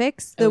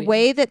hieroglyphics. The Oh, yeah.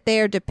 way that they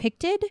are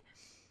depicted,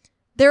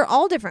 they're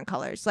all different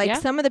colors. Like Yeah.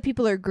 some of the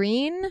people are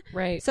green,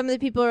 Right. some of the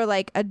people are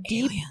like a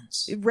deep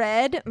Aliens.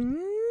 red.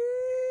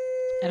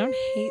 I don't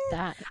hate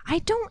that. I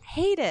don't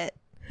hate it.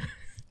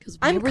 Because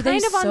I'm were they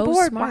kind of on so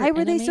board. smart Why were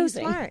and they so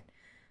amazing? smart?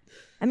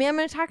 I mean, I'm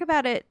going to talk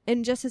about it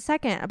in just a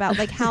second about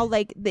like how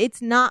like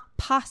it's not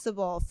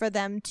possible for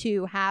them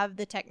to have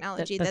the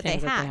technology The that they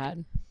things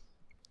had.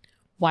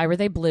 Why were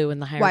they blue in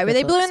the hieroglyphics? Why were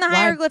they blue in the Why?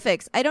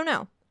 hieroglyphics? I don't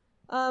know.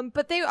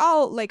 But they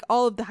all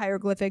of the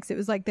hieroglyphics, it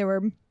was like there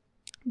were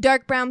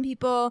dark brown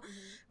people,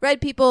 red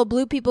people,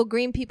 blue people,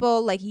 green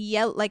people, like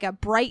yellow, like a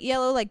bright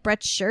yellow, like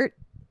Brett's shirt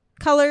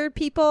color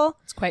people.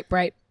 It's quite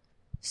bright.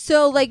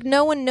 So like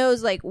no one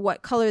knows like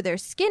what color their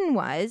skin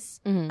was.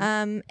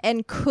 Mhm.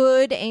 And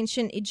could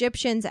ancient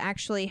Egyptians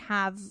actually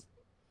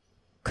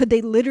could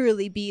they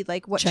literally be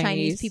like what Chinese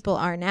Chinese. people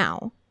are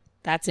now?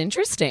 That's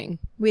interesting.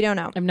 We don't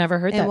know. I've never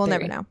heard And that. we'll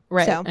theory. never know.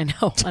 Right. So- I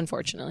know,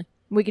 unfortunately.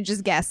 We could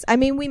just guess. I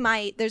mean, we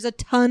might. There's a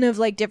ton of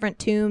like different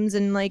tombs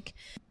and like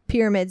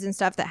pyramids and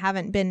stuff that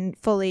haven't been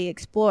fully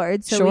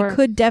explored. So Sure. we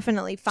could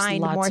definitely There's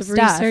find lots more of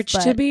stuff. research to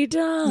but be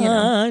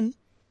done.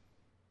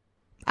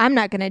 I'm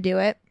not going to do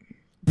it.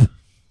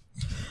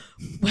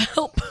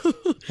 Well,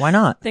 Why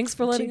not? thanks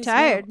for letting Too us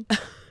tired. know.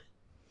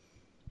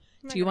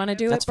 Do you want to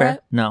do That's it, Brett?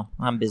 fair. No,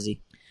 I'm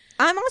busy.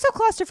 I'm also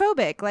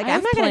claustrophobic. Like I I'm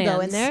have not going to go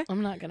in plans. there.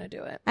 I'm not going to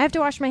do it. I have to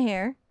wash my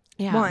hair.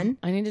 Yeah. One.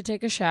 I need to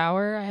take a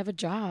shower. I have a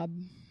job.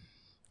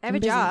 I have I'm a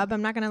busy. job.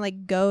 I'm not going to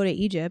like go to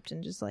Egypt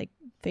and just like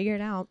figure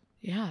it out.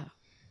 Yeah.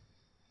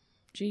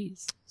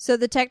 Jeez. So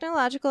the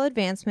technological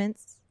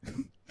advancements.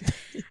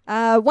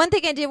 One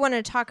thing I did want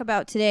to talk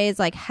about today is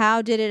like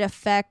how did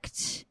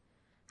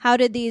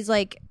these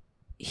like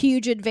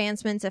huge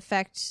advancements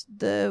affect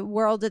the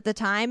world at the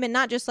time, and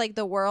not just like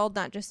the world,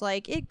 not just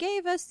like it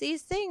gave us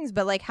these things,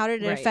 but like how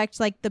did it Right. affect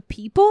like the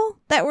people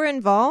that were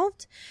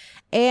involved?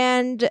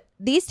 And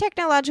these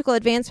technological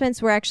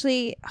advancements were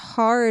actually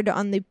hard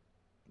on the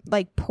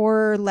like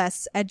poorer,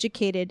 less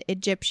educated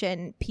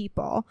Egyptian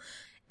people.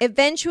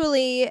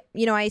 eventually,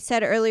 I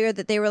said earlier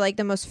that they were like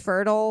the most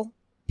fertile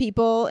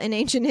people in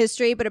ancient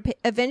history, but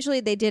eventually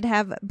they did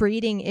have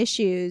breeding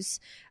issues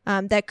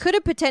that could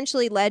have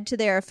potentially led to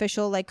their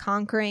official like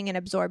conquering and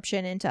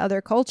absorption into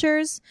other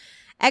cultures.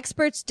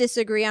 Experts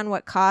disagree on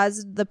what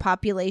caused the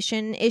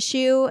population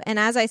issue. And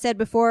as I said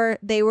before,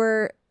 they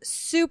were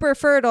super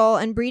fertile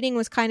and breeding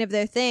was kind of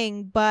their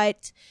thing,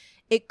 but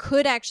it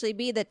could actually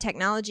be that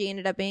technology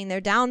ended up being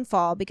their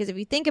downfall, because if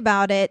you think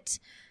about it,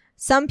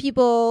 some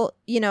people,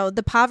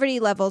 the poverty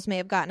levels may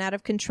have gotten out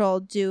of control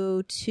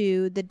due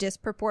to the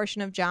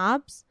disproportion of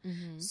jobs.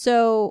 Mm-hmm.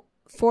 So,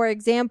 for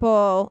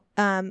example,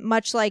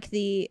 much like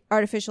the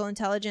artificial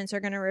intelligence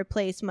are going to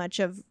replace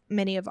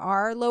many of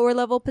our lower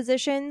level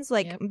positions,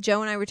 like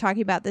Joe and I were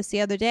talking about this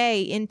the other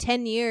day, in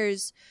 10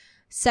 years,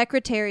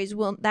 secretaries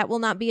will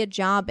not be a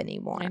job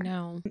anymore. I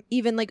know.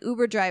 Even like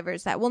Uber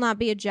drivers, that will not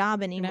be a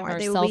job anymore.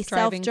 They will be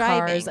self-driving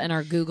cars and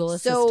our Google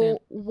Assistant.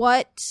 So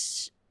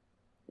what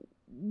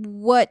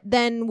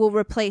then will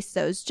replace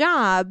those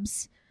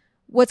jobs?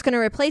 What's going to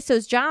replace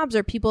those jobs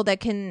are people that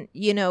can,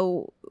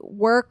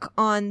 work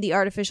on the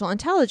artificial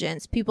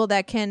intelligence, people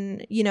that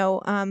can,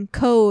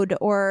 code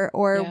or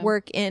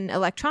work in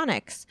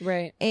electronics.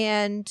 Right.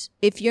 And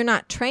if you're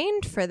not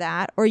trained for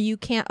that, or you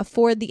can't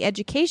afford the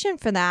education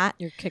for that,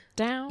 you're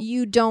kicked out.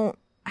 You don't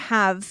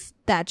have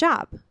that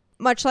job.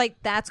 Much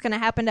like that's going to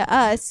happen to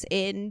us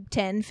in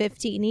 10,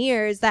 15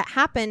 years. That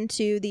happened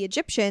to the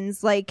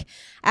Egyptians. Like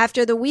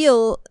after the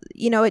wheel,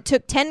 it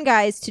took 10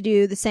 guys to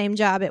do the same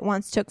job. It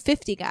once took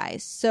 50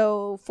 guys.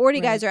 So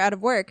 40 guys are out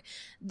of work.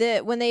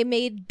 When they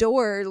made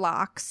door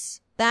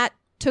locks, that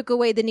took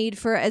away the need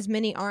for as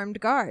many armed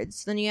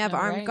guards. Then you have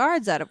armed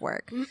guards out of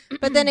work.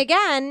 But then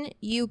again,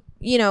 you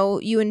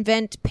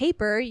invent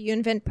paper, you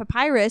invent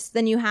papyrus,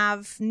 then you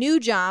have new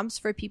jobs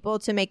for people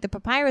to make the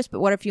papyrus.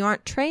 But what if you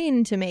aren't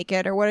trained to make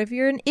it? Or what if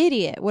you're an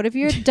idiot? What if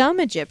you're a dumb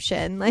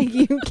Egyptian? Like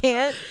you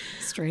can't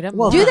straight up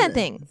do that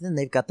thing. Then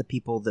they've got the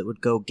people that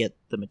would go get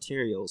the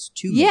materials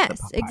to make the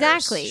papyrus.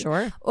 Exactly.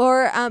 Sure.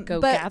 Or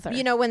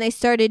gather. When they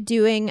started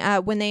doing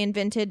when they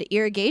invented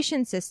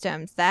irrigation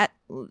systems, that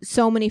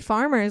so many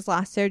farmers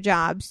lost their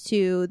jobs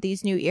to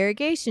these new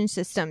irrigation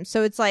systems.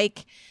 So it's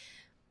like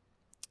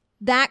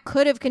that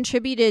could have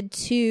contributed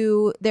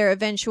to their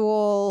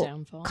eventual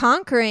downfall,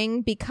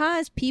 conquering,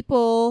 because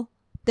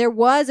there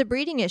was a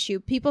breeding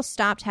issue. People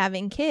stopped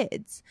having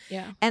kids.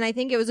 Yeah. And I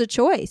think it was a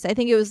choice. I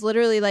think it was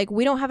literally like,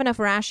 we don't have enough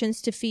rations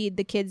to feed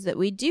the kids that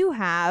we do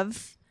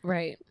have.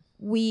 Right.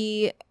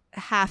 We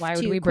have Why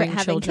to would we quit bring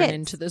having children kids.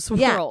 into this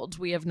world?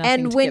 We have nothing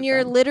and to when give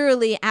you're them.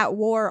 literally at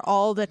war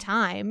all the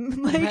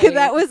time, like Right.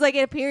 that was like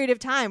a period of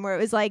time where it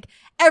was like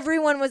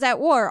everyone was at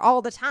war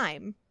all the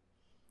time.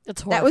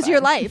 It's that was your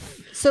horrifying.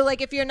 life. So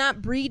like if you're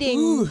not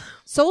breeding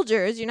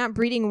soldiers, you're not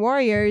breeding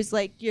warriors,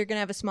 like you're gonna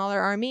have a smaller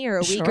army or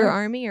a weaker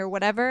army or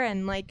whatever,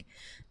 and like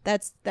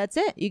that's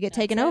it. You get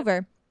taken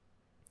over.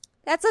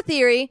 That's a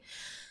theory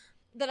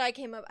that I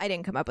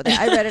didn't come up with it.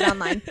 I read it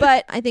online,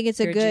 but I think it's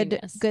a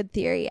good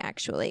theory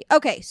actually.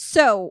 Okay,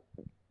 so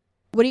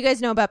what do you guys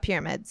know about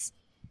pyramids?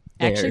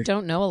 I actually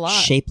don't know a lot.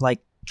 Shaped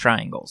like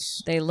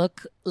triangles. They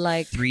look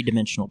like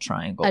 3-dimensional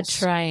triangles. a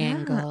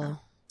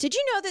triangle. Did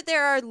you know that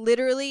there are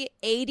literally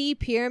 80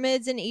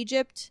 pyramids in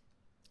Egypt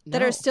that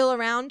No. are still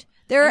around?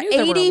 There I are knew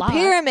there were a 80 lot.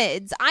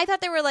 pyramids. I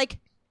thought there were like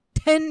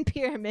 10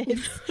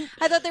 pyramids.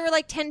 I thought there were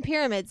like 10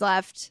 pyramids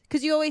left,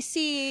 because you always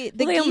see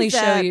the Well, they only Giza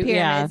show you-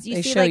 pyramids. yeah, You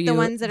they see show like the you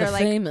ones that the are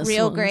like famous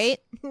real ones. great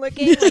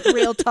looking, like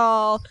real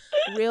tall,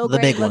 real The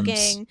great big ones.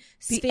 looking.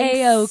 The Sphinx.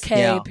 AOK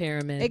Yeah.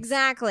 pyramid.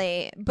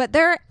 Exactly. But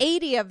there are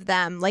 80 of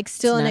them, like,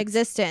 still in nuts.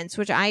 existence,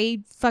 which I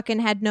fucking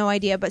had no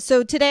idea. But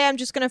so today I'm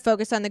just going to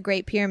focus on the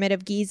Great Pyramid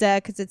of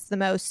Giza, because it's the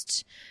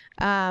most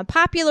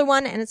popular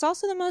one, and it's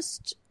also the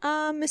most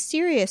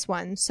mysterious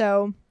one.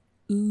 So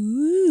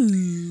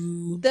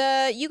Ooh.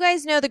 you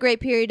guys know the Great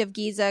Pyramid of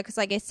Giza, because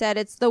like I said,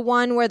 it's the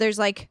one where there's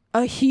like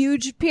a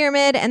huge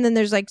pyramid, and then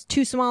there's like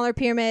 2 smaller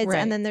pyramids, Right.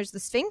 and then there's the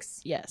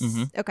Sphinx. Yes.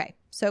 Mhm. Okay,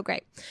 so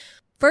great.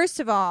 First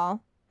of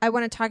all, I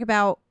want to talk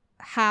about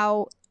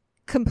how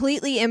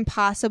completely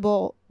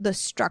impossible the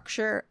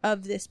structure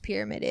of this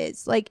pyramid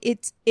is. Like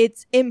it's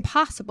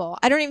impossible.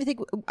 I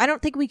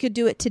don't think we could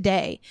do it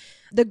today.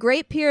 The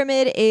Great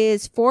Pyramid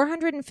is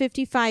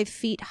 455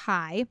 feet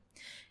high.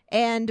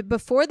 And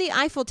before the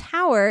Eiffel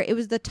Tower, it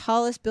was the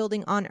tallest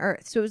building on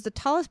Earth. So it was the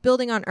tallest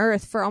building on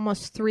Earth for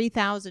almost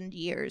 3,000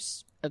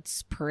 years.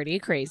 It's pretty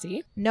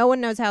crazy. No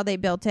one knows how they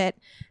built it.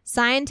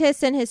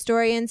 Scientists and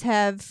historians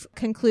have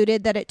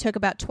concluded that it took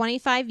about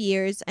 25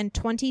 years and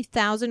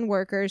 20,000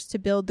 workers to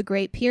build the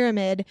Great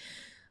Pyramid.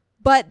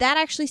 But that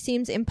actually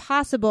seems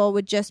impossible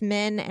with just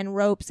men and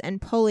ropes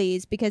and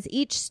pulleys, because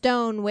each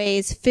stone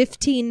weighs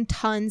 15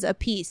 tons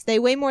apiece. They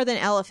weigh more than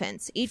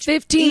elephants.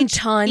 15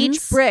 tons?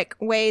 Each brick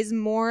weighs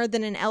more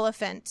than an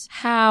elephant.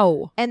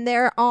 How? And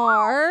there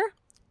are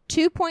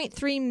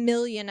 2.3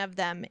 million of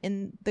them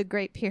in the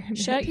Great Pyramid.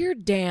 Shut your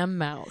damn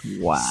mouth.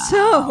 Wow.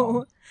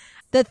 So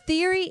the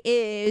theory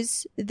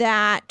is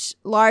that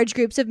large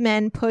groups of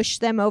men push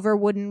them over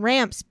wooden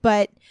ramps,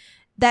 but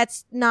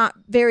that's not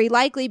very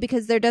likely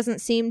because there doesn't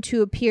seem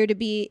to appear to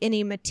be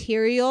any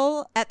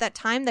material at that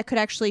time that could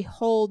actually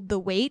hold the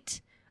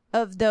weight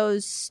of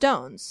those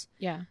stones.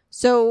 Yeah.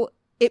 So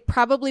it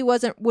probably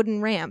wasn't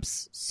wooden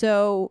ramps.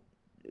 So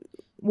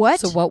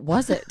what? So what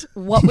was it?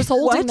 What was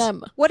holding What?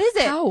 them? What is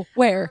it? How?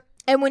 Where?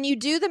 And when you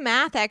do the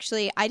math,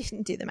 actually, I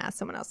didn't do the math.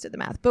 Someone else did the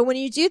math. But when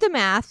you do the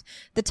math,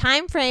 the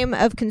time frame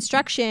of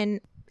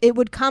construction, it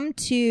would come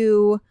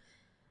to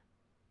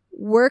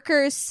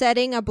workers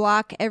setting a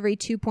block every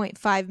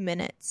 2.5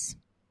 minutes.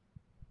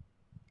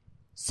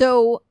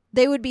 So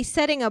they would be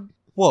setting a...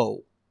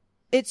 Whoa.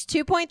 It's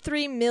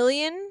 2.3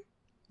 million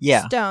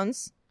Yeah.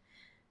 stones,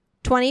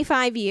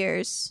 25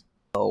 years.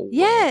 Oh,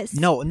 Yes.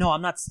 No,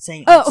 I'm not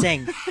saying. Oh. I'm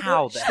saying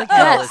how the hell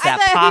Yes. is that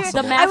I thought you-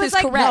 possible? The math I was is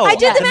like, correct. No, I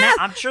did the math.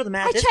 I'm sure the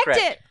math I is checked correct.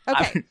 it.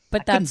 Okay.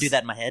 But I couldn't that's do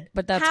that in my head.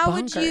 But that's How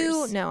bonkers. would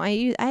you... No,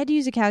 I had to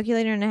use a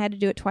calculator and I had to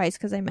do it twice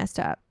because I messed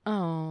up.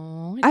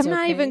 Oh, I'm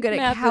not even good at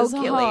Math is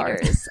hard.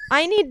 calculators.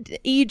 I need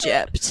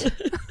Egypt.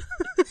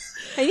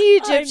 I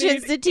need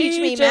Egyptians to teach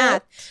me Egypt.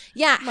 math.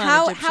 Yeah, Come on,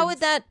 how Egyptians. would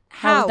that...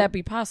 How would that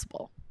be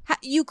possible?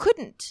 You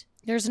couldn't.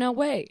 There's no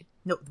way.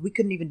 No, we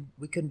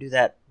couldn't do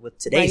that with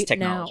today's Right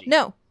technology.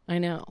 No, I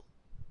know.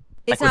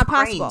 it's Like not with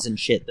possible. cranes and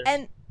shit.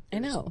 And I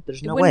know.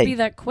 There's It no wouldn't way. be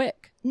that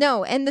quick.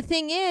 no, and the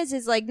thing is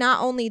like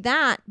not only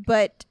that,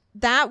 but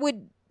that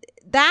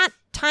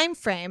time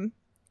frame.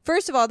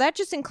 First of all, that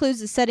just includes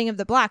the setting of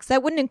the blocks.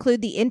 That wouldn't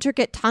include the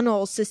intricate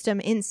tunnel system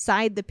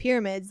inside the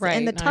pyramids. Right,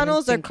 And the not even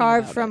tunnels are thinking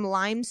carved about from it.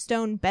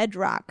 limestone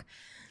bedrock.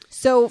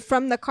 So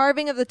from the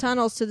carving of the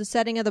tunnels to the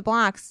setting of the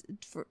blocks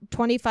for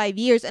 25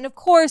 years. And of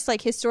course,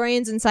 like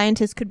historians and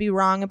scientists could be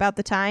wrong about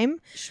the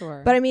time.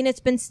 Sure. But I mean, it's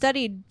been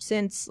studied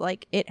since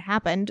like it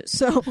happened.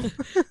 So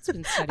It's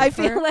been studied I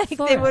feel for like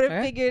they would have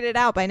forever. figured it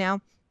out by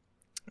now.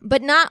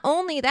 But not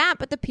only that,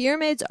 but the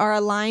pyramids are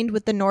aligned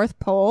with the North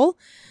Pole.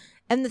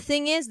 And the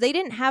thing is, they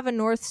didn't have a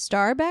North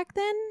Star back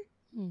then.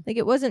 Like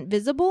it wasn't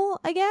visible,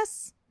 I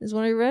guess, is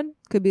what I read.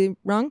 Could be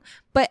wrong.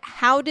 But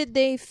how did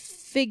they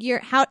figure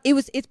how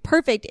it's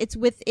perfect. It's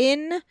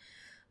within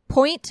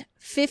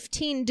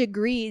 0.15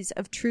 degrees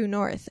of true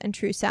north and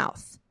true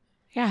south.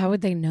 Yeah, how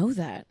would they know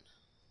that?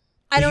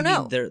 I You don't mean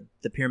know.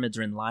 The pyramids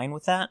are in line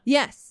with that.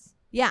 Yes.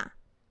 Yeah.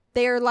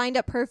 They are lined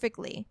up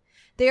perfectly.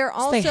 They are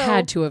also They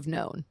had to have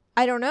known.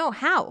 I don't know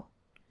how.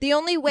 The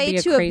only way Be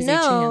a to have crazy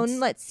known, chance.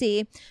 let's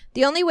see,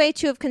 the only way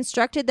to have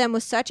constructed them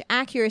with such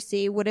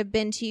accuracy would have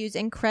been to use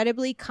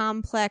incredibly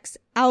complex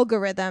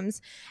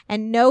algorithms,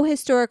 and no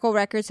historical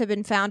records have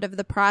been found of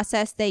the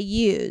process they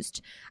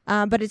used.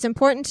 But it's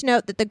important to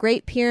note that the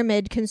Great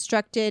Pyramid,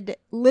 constructed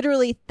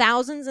literally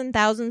thousands and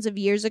thousands of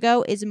years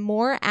ago, is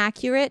more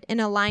accurate in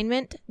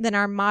alignment than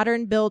our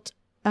modern built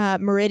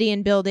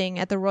Meridian building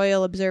at the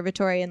Royal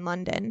Observatory in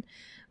London,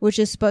 which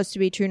is supposed to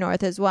be true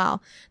north as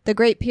well. The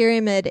Great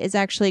Pyramid is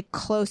actually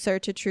closer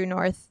to true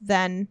north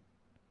than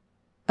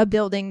a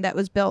building that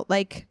was built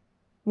like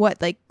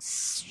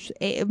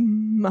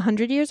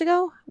 100 years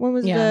ago? When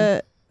was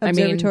the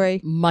observatory?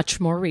 I mean, much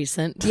more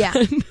recent. Yeah.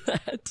 than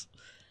that.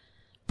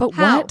 But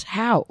How? what?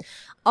 How?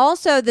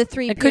 Also, the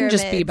three It pyramids. couldn't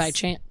just be by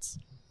chance.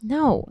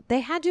 No, they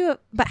had to.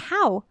 But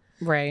how?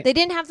 Right. They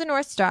didn't have the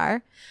North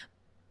Star.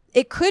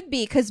 It could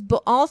be because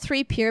all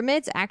three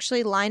pyramids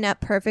actually line up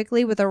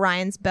perfectly with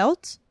Orion's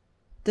belt,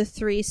 the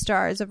three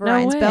stars of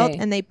Orion's belt, way.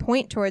 and they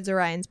point towards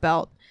Orion's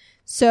belt.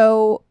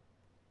 So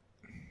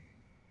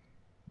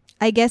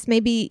I guess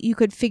maybe you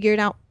could figure it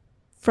out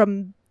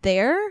from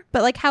there.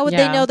 But like, how would they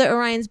Yeah. know that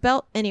Oriion's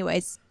belt?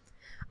 Anyways,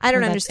 I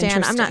don't Well, that's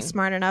understand. I'm not interesting.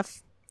 smart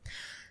enough.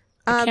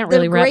 I can't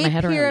really the wrap my Great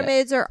head around it.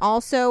 Pyramids are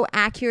also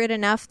accurate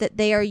enough that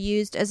they are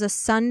used as a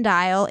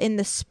sundial. In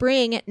the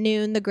spring at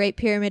noon, the Great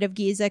Pyramid of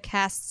Giza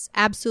casts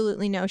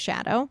absolutely no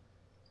shadow.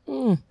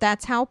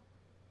 That's how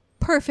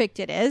perfect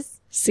it is.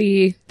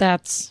 See,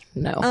 that's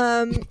no.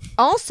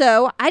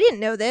 Also, I didn't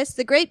know this.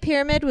 The Great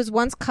Pyramid was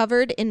once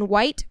covered in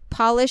white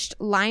polished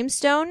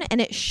limestone, and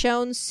it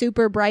shone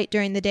super bright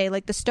during the day.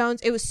 Like the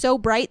stones, it was so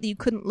bright that you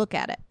couldn't look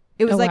at it.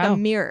 It was Oh, like wow. a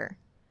mirror.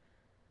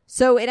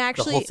 So it The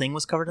actually whole thing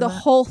was covered in the that?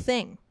 whole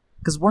thing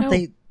Because weren't No.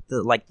 they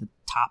the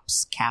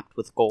tops capped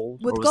with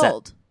gold? with Or was that-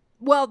 gold.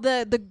 Well,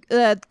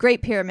 the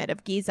Great Pyramid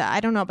of Giza. I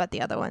don't know about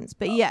the other ones,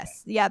 but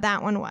yes, yeah,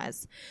 that one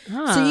was.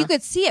 So you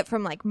could see it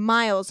from like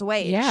miles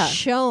away. Yeah. It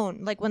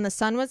shone like when the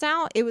sun was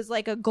out. It was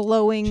like a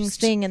glowing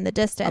thing in the a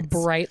distance.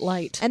 bright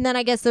light And then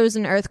I guess there was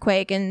an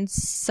earthquake in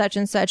such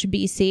and such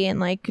BC, and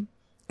like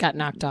got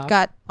knocked off.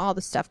 got all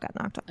the stuff got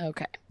knocked off,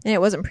 Okay. and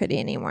it wasn't pretty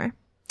anymore.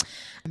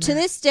 To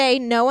this day,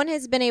 no one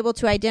has been able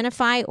to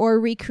identify or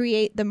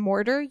recreate the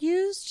mortar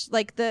used,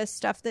 like the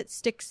stuff that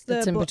sticks the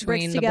That's in bricks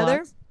between the together.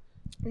 blocks.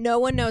 No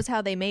one knows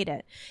how they made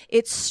it.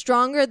 It's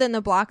stronger than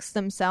the blocks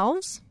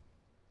themselves,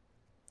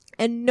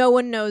 and no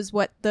one knows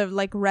what the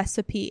like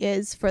recipe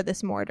is for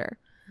this mortar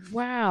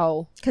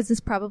Wow. because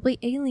it's probably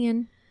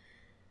alien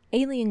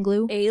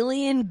glue.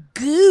 Alien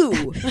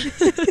goo.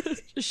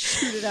 Just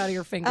shoot it out of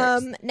your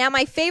fingers. Now,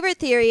 my favorite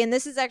theory, and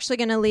this is actually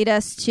going to lead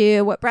us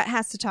to what Brett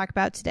has to talk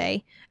about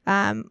today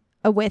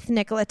with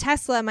Nikola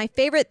Tesla. My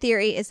favorite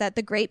theory is that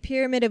the Great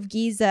Pyramid of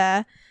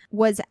Giza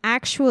was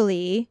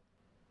actually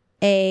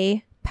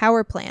a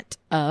power plant,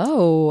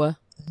 Oh.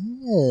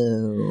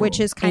 which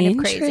is kind of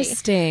crazy.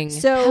 Interesting.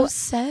 So, How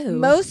so?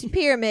 most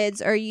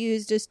pyramids are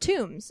used as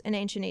tombs in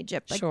ancient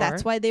Egypt. Like Sure.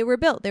 that's why they were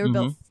built. They were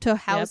built to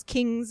house Yep.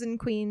 kings and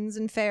queens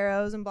and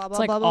pharaohs and blah blah it's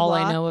like blah blah all blah.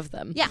 I know of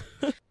them. Yeah,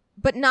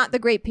 but not the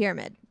Great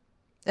Pyramid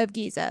of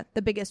Giza,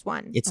 the biggest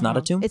one. It's not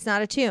a tomb? It's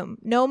not a tomb.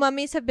 No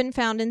mummies have been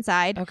found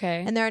inside.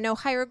 Okay. And there are no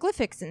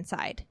hieroglyphics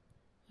inside.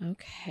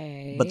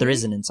 Okay. But there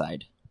is an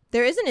inside.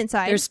 There is an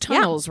inside. There's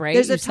tunnels, right?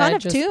 There's You a ton said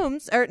of just-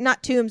 tombs, or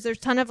not tombs. There's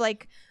a ton of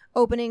like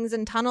openings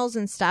and tunnels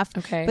and stuff.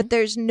 Okay. But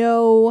there's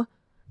no.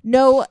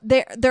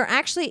 There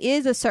actually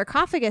is a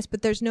sarcophagus,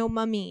 but there's no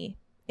mummy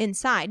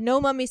inside. No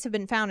mummies have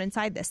been found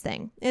inside this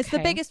thing. It's the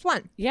Okay. biggest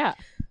one. Yeah.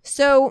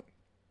 So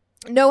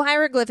no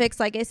hieroglyphics,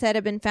 like I said,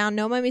 have been found.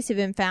 No mummies have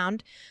been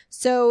found.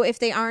 So if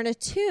they aren't a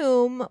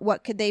tomb,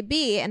 what could they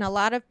be? And a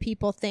lot of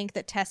people think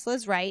that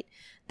Tesla's right,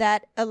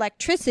 that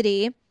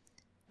electricity,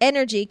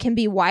 energy can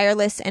be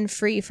wireless and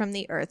free from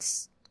the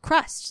Earth's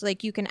crust.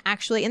 Like you can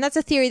actually, and that's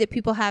a theory that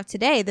people have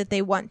today that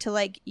they want to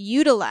like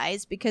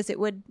utilize because it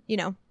would,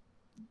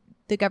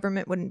 the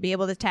government wouldn't be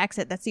able to tax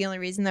it. That's the only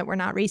reason that we're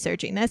not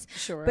researching this.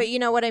 Sure. But you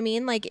know what I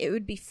mean? Like it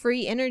would be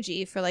free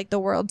energy for like the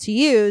world to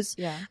use.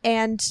 Yeah.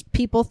 And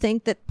people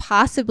think that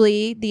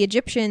possibly the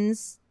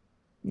Egyptians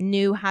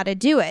knew how to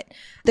do it.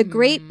 The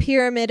Great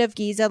Pyramid of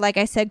Giza, like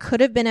I said, could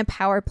have been a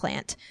power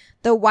plant.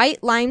 The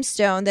white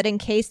limestone that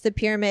encased the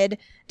pyramid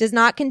does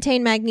not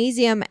contain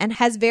magnesium and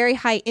has very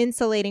high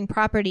insulating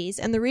properties.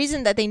 And the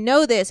reason that they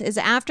know this is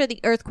after the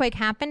earthquake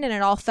happened and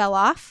it all fell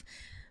off,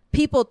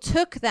 people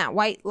took that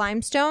white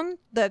limestone,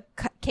 the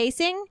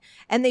casing,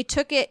 and they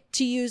took it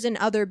to use in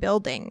other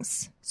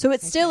buildings. So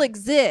it still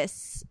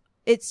exists.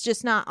 It's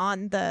just not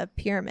on the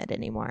pyramid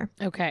anymore.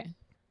 Okay.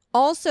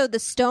 Also, the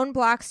stone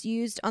blocks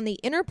used on the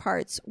inner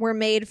parts were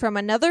made from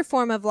another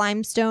form of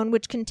limestone,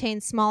 which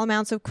contains small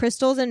amounts of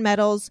crystals and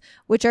metals,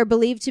 which are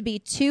believed to be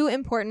two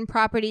important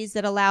properties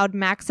that allowed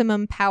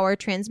maximum power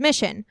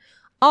transmission.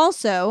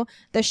 Also,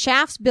 the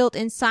shafts built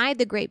inside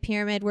the Great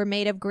Pyramid were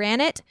made of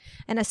granite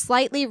and a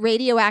slightly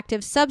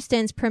radioactive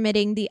substance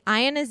permitting the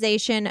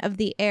ionization of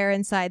the air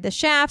inside the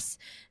shafts.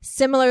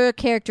 Similar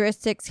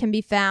characteristics can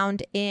be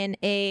found in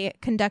a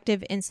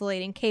conductive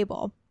insulating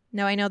cable.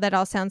 Now, I know that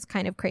all sounds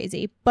kind of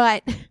crazy,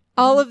 but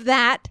all of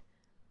that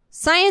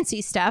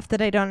science-y stuff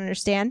that I don't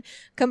understand,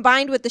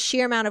 combined with the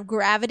sheer amount of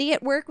gravity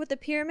at work with the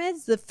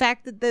pyramids, the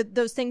fact that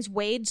those things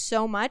weighed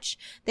so much,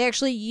 they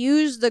actually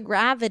used the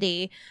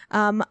gravity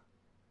and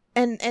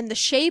the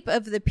shape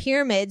of the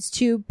pyramids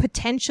to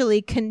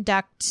potentially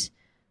conduct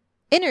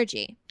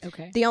energy.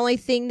 Okay. The only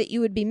thing that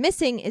you would be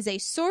missing is a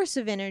source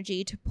of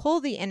energy to pull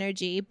the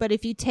energy. But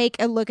if you take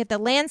a look at the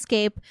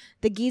landscape,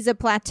 the Giza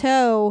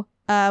Plateau,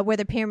 where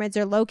the pyramids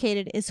are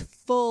located, is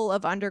full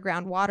of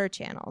underground water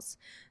channels.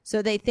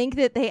 So they think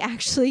that they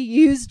actually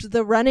used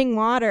the running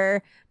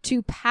water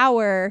to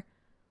power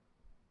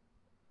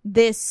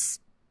this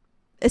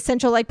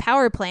essential like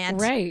power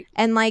plant. Right.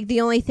 And like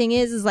the only thing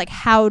is like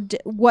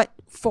what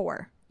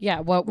for? Yeah.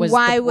 What was?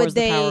 Why the, would was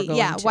the power they? going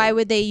Yeah. to? Why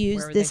would they use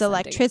Where were this they sending?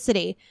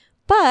 electricity?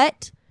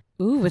 But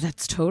Ooh,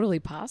 that's totally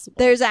possible.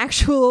 there's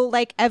actual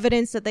like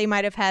evidence that they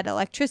might have had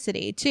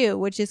electricity too,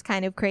 which is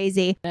kind of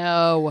crazy.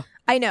 No.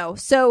 I know.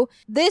 So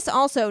this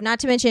also, not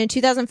to mention in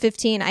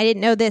 2015, I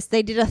didn't know this,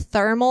 they did a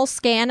thermal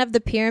scan of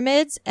the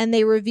pyramids and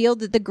they revealed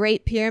that the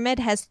Great Pyramid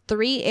has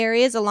 3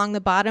 areas along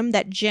the bottom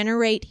that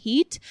generate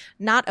heat,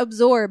 not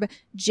absorb.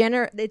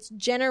 It's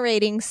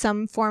generating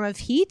some form of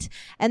heat.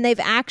 And they've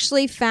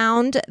actually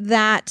found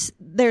that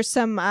there's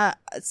some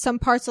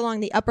parts along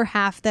the upper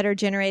half that are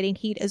generating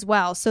heat as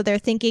well. So they're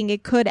thinking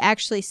it could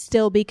actually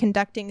still be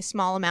conducting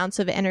small amounts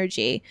of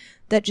energy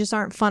that just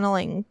aren't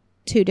funneling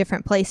to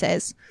different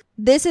places.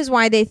 This is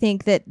why they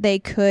think that they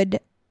could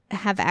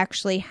have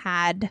actually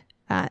had,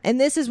 and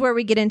this is where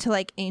we get into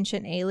like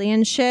ancient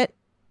alien shit,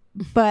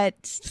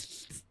 but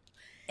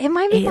it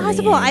might be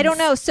possible. I don't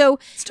know. So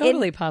It's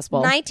totally in possible.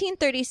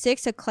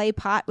 1936, a clay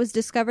pot was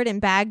discovered in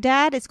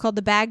Baghdad. It's called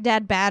the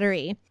Baghdad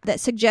Battery, that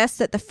suggests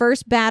that the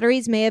first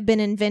batteries may have been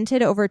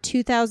invented over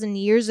 2,000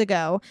 years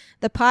ago.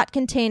 The pot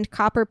contained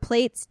copper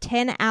plates,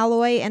 tin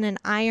alloy, and an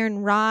iron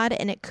rod,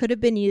 and it could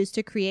have been used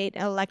to create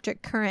an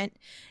electric current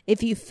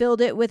if you filled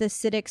it with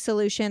acidic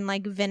solution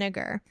like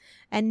vinegar.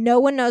 And no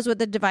one knows what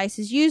the device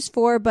is used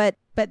for, but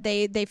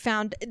they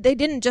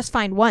didn't just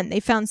find one. They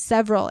found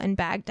several in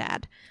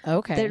Baghdad.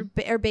 Okay.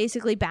 They're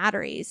basically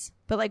batteries.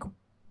 But like,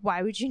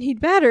 why would you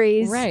need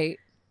batteries Right.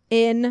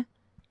 in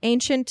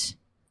ancient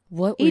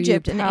What were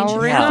Egypt you and ancient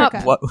powering Yeah, up?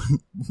 Africa? what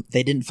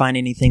they didn't find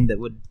anything that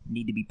would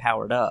need to be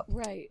powered up.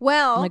 Right.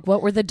 Well, Like,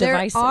 what were the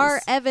devices? there are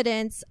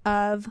evidence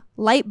of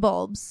light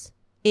bulbs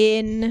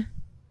in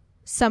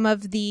some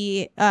of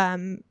the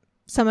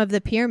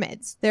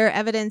pyramids. There are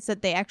evidence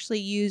that they actually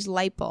use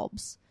light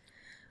bulbs.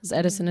 Was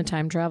Edison a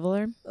time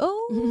traveler?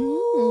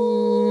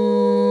 Oh,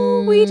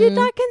 we did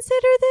not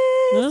consider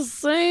this. Just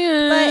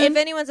saying. But if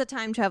anyone's a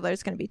time traveler,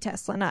 it's going to be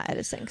Tesla, not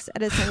Edison. Because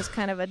Edison was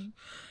kind of a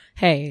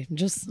hey,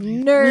 just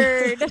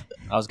nerd.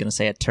 I was gonna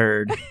say a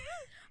turd.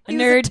 A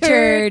nerd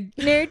turd.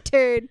 Nerd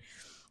turd.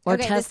 Or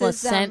Okay, this Tesla is,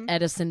 sent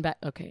Edison back.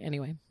 Okay,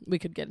 anyway, we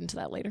could get into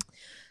that later.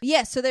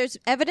 Yes, so there's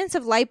evidence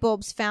of light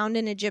bulbs found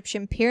in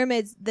Egyptian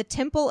pyramids. The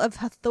Temple of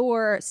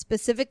Hathor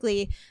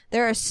specifically,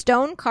 there are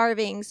stone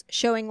carvings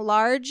showing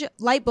large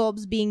light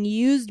bulbs being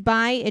used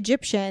by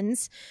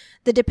Egyptians.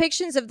 The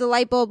depictions of the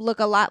light bulb look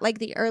a lot like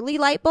the early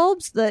light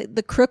bulbs,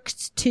 the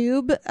Crookes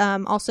tube,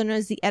 also known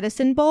as the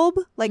Edison bulb,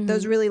 like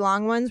those really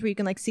long ones where you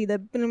can like see the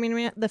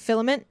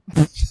filament.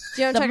 Do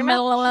you know what I'm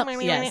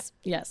talking about?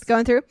 Yes.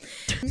 Going through.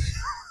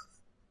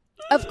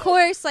 Of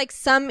course, like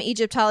some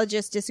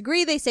Egyptologists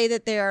disagree. They say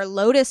that there are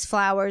lotus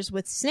flowers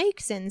with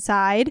snakes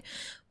inside,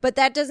 but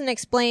that doesn't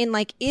explain,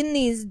 like, in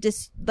these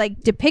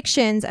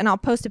depictions, and I'll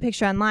post a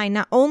picture online,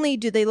 not only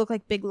do they look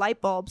like big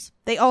light bulbs,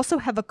 they also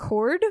have a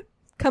cord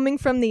coming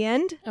from the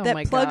end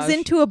that plugs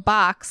into a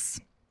box.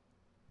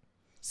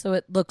 So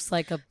it looks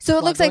like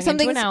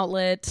something's an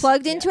outlet.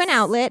 Plugged into an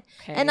outlet.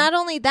 Okay. And not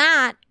only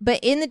that,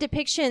 but in the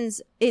depictions,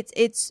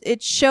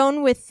 it's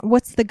shown with,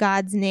 what's the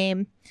god's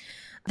name?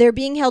 They're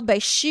being held by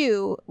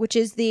Shu, which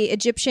is the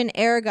Egyptian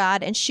air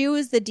god, and Shu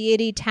is the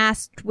deity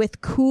tasked with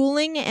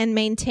cooling and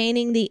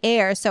maintaining the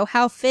air. So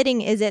how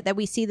fitting is it that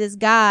we see this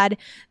god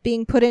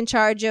being put in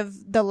charge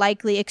of the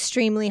likely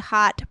extremely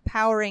hot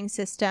powering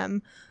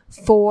system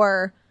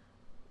for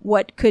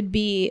what could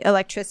be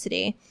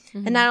electricity?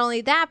 Mm-hmm. And not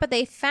only that, but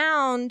they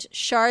found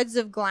shards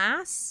of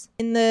glass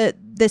in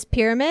this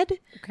pyramid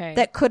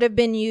that could have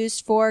been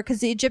used for, because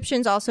the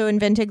Egyptians also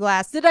invented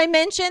glass. Did I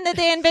mention that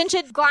they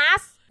invented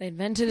glass? They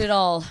invented it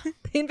all.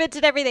 They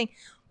invented everything.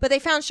 But they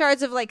found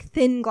shards of like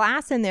thin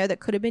glass in there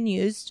that could have been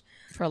used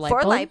for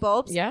light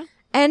bulbs. Yeah.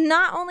 And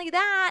not only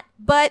that,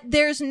 but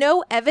there's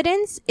no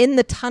evidence in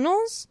the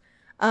tunnels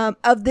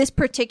of this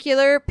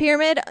particular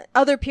pyramid.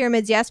 Other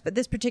pyramids, yes, but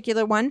this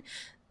particular one,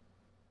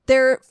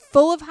 they're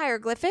full of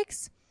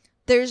hieroglyphics.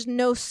 There's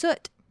no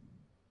soot.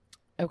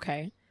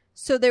 Okay.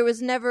 So there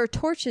was never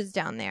torches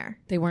down there.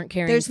 They weren't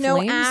carrying There's no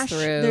flames ash.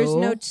 through. There's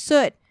no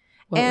soot.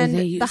 What and were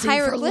they the using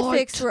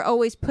hieroglyphics for light? were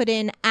always put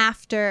in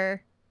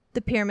after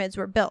the pyramids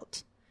were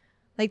built.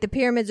 Like the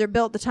pyramids are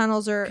built, the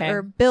tunnels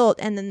are built,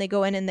 and then they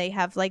go in and they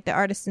have like the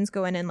artisans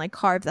go in and like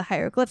carve the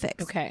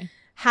hieroglyphics. Okay.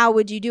 How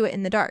would you do it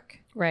in the dark?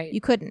 Right.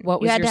 You couldn't.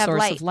 What was you had your to have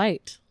source of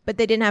light? But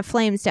they didn't have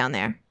flames down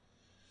there.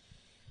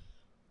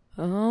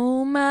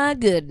 Oh my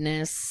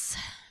goodness.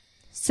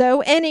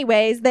 So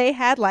anyways, they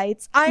had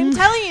lights. I'm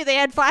telling you, they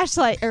had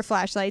flashlights.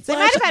 They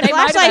might have had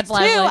flashlights too.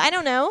 I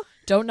don't know.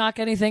 Don't knock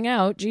anything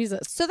out.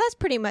 Jesus. So that's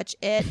pretty much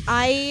it.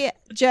 I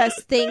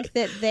just think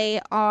that they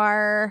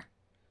are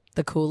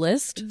the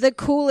coolest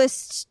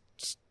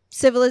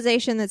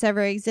civilization that's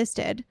ever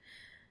existed.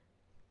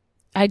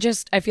 I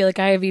feel like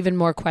I have even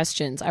more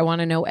questions. I want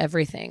to know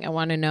everything. I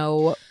want to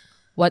know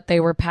what they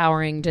were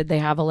powering. Did they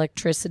have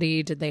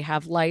electricity? Did they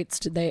have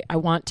lights? I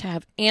want to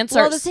have answers.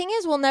 Well, the thing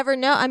is, we'll never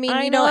know. I mean,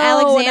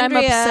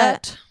 Alexandria,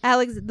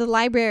 the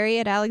library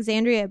at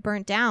Alexandria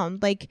burnt down.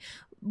 Like,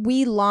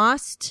 we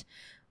lost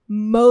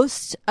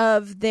most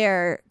of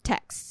their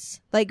texts.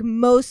 Like,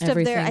 most of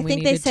their, I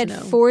think they said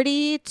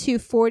 40 to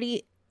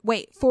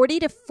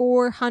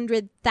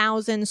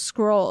 400,000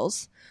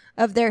 scrolls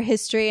of their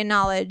history and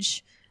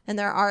knowledge and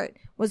their art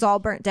was all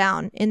burnt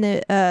down in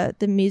the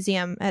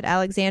museum at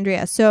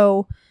Alexandria.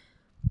 So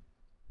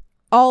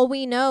all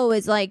we know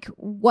is like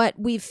what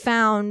we've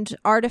found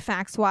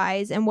artifacts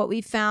wise and what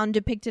we've found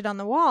depicted on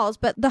the walls.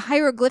 But the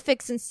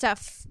hieroglyphics and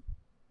stuff,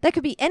 that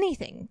could be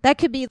anything. That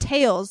could be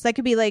tales. That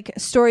could be like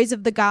stories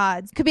of the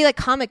gods. It could be like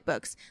comic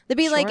books. That'd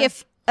be like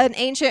if an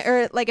ancient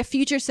or like a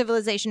future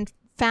civilization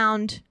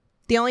found,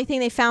 the only thing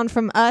they found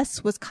from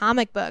us was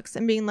comic books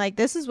and being like,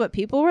 this is what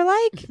people were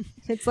like.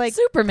 It's like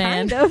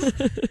Superman. Kind of.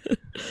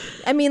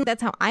 I mean,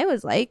 that's how I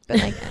was like, but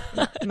like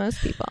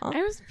most people.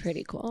 I was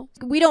pretty cool.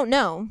 We don't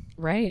know.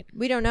 Right.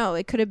 We don't know.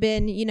 It could have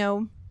been,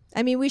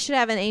 I mean, we should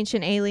have an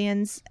Ancient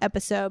Aliens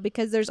episode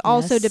because there's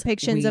also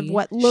depictions of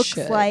what looks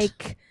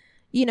like,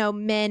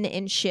 men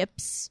in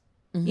ships.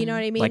 Mm-hmm. You know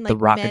what I mean? Like the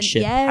rocket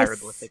ship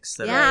hieroglyphics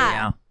that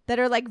are, that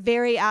are like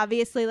very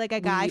obviously like a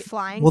guy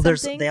flying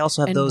something. They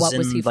also have those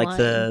in like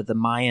the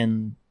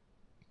Mayan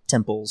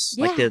temples,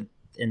 like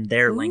in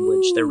their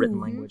language, their written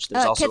language.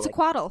 There's also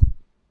Quetzalcoatl.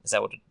 Is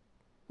that what?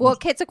 Well,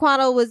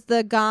 Quetzalcoatl was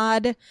the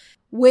god.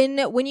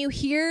 When you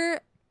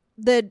hear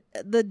the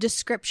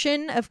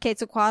description of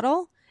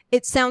Quetzalcoatl,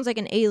 it sounds like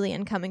an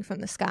alien coming from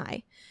the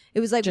sky. It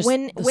was like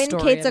when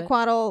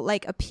Quetzalcoatl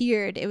like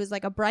appeared, it was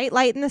like a bright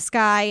light in the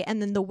sky, and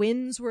then the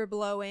winds were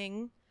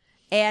blowing,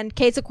 and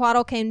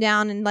Quetzalcoatl came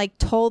down and like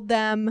told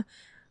them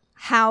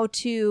how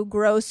to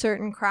grow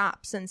certain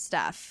crops and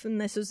stuff,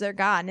 and this was their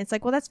god. And it's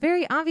like, well, that's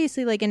very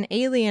obviously like an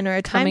alien or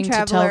a time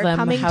traveler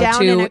coming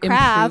down in a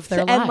craft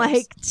and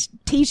like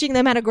teaching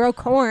them how to grow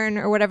corn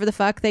or whatever the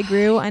fuck they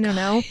grew. I don't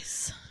know.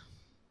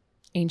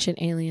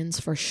 Ancient aliens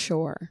for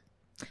sure.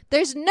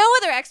 There's no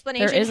other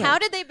explanation. How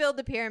did they build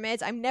the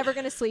pyramids? I'm never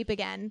going to sleep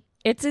again.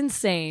 It's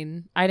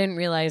insane. I didn't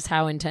realize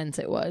how intense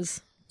it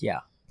was. Yeah.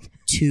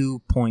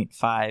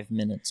 2.5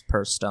 minutes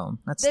per stone.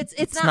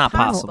 It's not not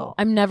possible.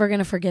 I'm never going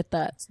to forget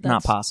that. That's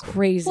not possible.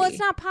 Crazy. Well, it's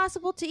not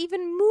possible to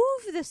even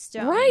move the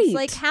stones. Right.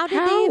 Like, how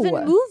did they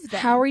even move them?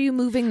 How are you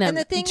moving them? And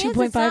the thing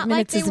 2.5 it's not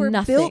minutes like they is were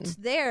nothing. built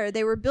there.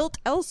 They were built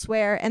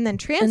elsewhere and then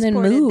transported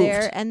moved.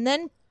 there and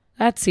then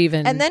That's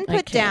even. put I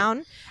can't.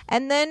 down,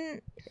 and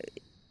then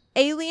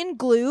alien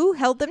glue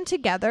held them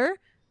together.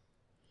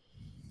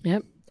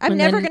 Yep. I'm And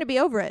never then- going to be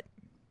over it.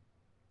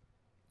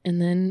 And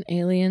then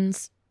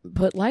aliens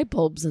put light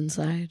bulbs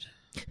inside.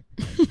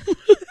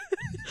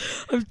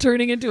 I'm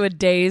turning into a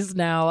daze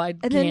now. I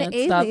And then can't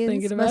stop aliens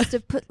thinking about must it.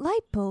 have put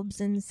light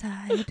bulbs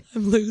inside.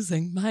 I'm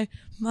losing my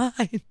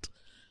mind.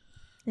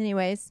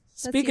 Anyways,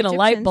 that's the Speaking of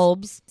light Egyptians.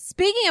 bulbs,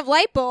 Speaking of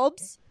light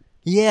bulbs,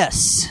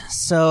 Yes.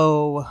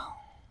 So,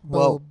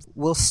 well,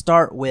 we'll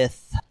start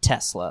with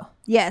Tesla.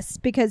 yes,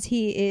 because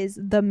he is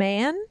the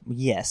man.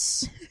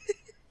 Yes.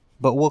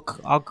 But we'll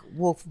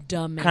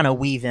dumb man. kind of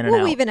weave in and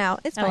We'll out. weave it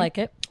out. It's I fine. like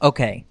it.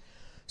 Okay.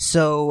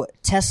 So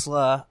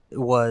Tesla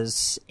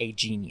was a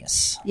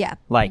genius. Yeah.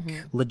 Like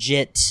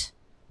legit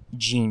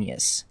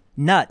genius.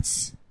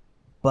 Nuts,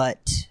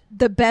 but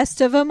The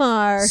best of them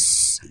are.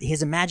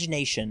 his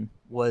imagination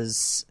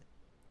was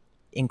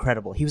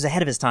incredible. He was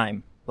ahead of his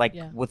time. Like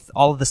Yeah. with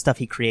all of the stuff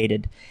he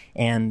created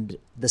and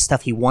the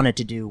stuff he wanted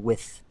to do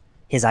with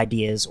his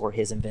ideas or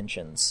his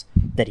inventions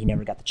that he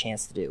never got the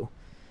chance to do.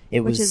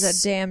 Which is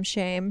a damn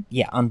shame.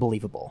 Yeah,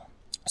 unbelievable.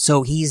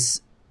 So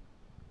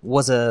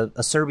was a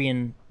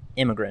Serbian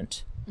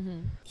immigrant.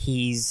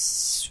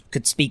 He's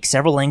could speak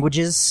several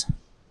languages.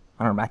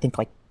 I don't know. I think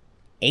like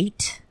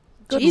 8,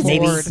 Good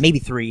maybe Lord. maybe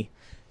 3.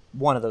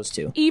 One of those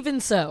 2. Even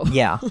so,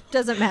 Yeah,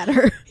 Doesn't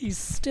matter. he's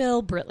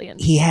still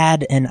brilliant. he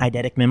had an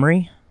eidetic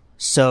memory.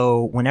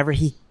 So whenever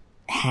he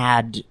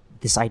had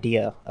this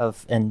idea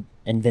of an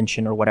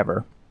invention or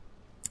whatever,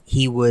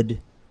 he would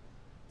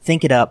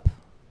think it up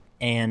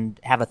and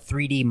have a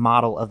 3D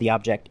model of the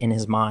object in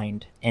his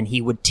mind, and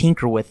he would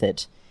tinker with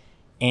it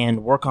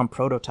and work on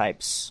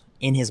prototypes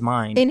in his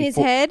mind. In his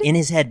head? In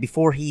his head,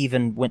 before he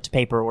even went to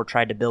paper or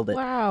tried to build it.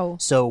 Wow.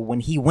 So when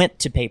he went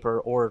to paper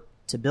or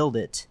to build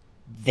it,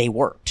 they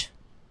worked.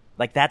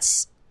 Like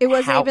that's It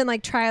wasn't how- even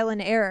like trial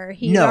and error.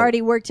 He No.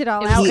 already worked it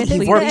all It was out. he, in he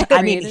his worked. head.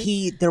 I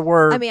mean, there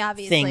were I mean,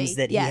 obviously, things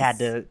that yes. he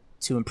had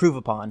to improve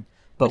upon.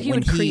 But he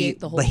when would create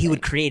the whole but he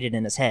would thing. create it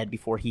in his head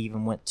before he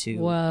even went to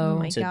Whoa. Oh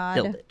my to God.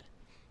 build it.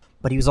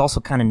 But he was also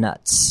kind of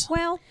nuts,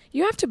 Well,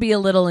 You have to be a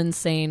little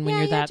insane when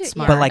Yeah, you're you have that to-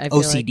 smart. but like I feel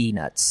OCD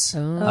nuts.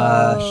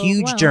 Oh.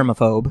 Huge wow.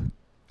 germaphobe.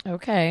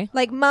 Okay.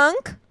 like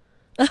Monk.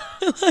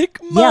 Like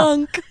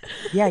Monk.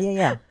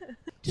 Yeah.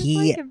 He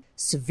like him.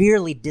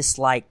 severely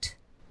disliked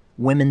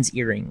women's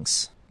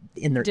earrings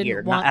in their Didn't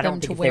ear. want I them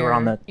don't to think if they were wear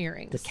on the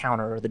earrings.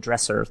 counter or the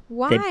dresser.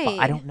 Why?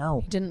 I don't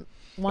know. Didn't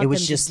want It was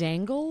them just- to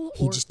dangle?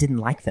 He or just didn't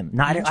like them.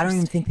 No, I don't even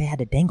Interesting. think they had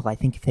to dangle. I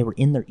think if they were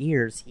in their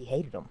ears, he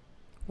hated them.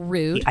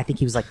 rude. I think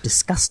he was like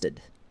disgusted.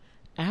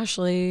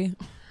 Ashley,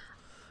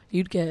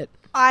 you'd get...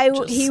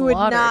 Just He would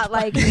slaughtered. not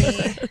like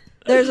me.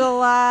 There's a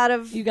lot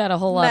of You got a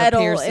whole lot of metal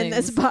piercings. in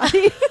this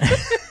body.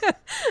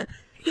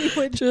 He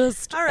would.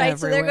 Just All right,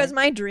 so there everywhere. goes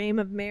my dream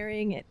of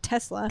marrying a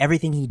Tesla.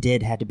 Everything he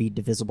did had to be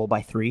divisible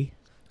by 3.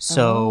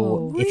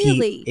 So Oh.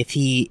 Really? if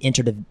he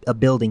entered a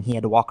building, he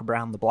had to walk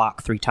around the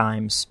block 3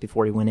 times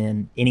before he went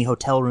in. Any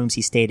hotel rooms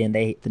he stayed in,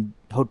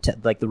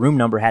 the room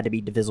number had to be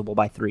divisible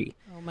by 3.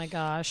 Oh my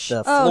gosh.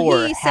 The Oh, floor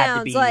he had to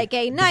sounds be like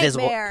a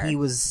divisible. nightmare. He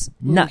was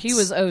Ooh, nuts. he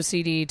was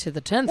OCD to the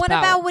 10th What power.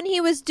 about when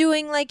he was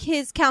doing like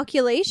his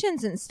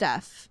calculations and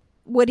stuff?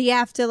 Would he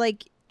have to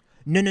like?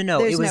 No.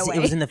 There's It was no it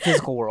was way. in the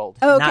physical world.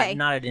 Oh, okay.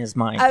 Not in his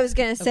mind. I was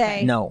gonna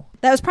say No.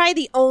 That was probably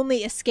the only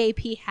escape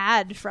he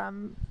had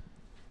from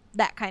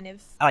that kind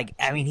of.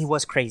 He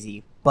was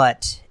crazy,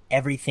 but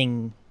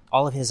everything,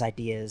 all of his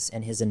ideas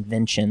and his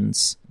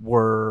inventions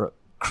were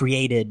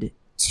created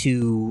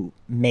to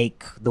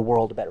make the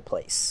world a better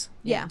place.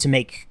 Yeah. To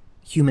make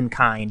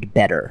humankind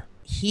better.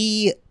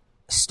 He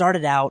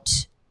started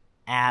out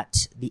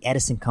at the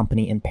Edison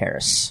Company in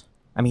Paris.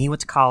 I mean, he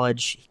went to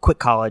college, he quit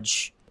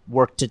college,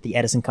 worked at the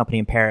Edison Company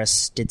in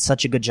Paris, did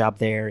such a good job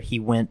there. He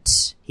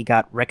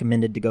got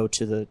recommended to go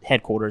to the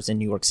headquarters in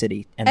New York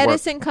City and work.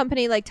 Edison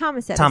Company, like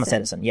Thomas Edison. Thomas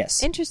Edison,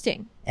 yes.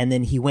 Interesting. And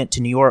then he went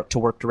to New York to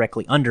work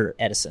directly under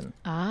Edison.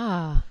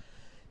 Ah.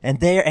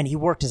 And he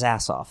worked his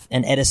ass off.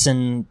 And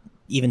Edison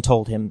even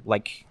told him,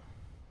 like,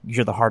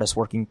 you're the hardest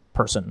working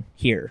person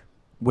here,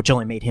 which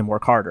only made him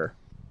work harder.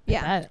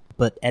 Yeah. That.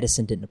 But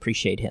Edison didn't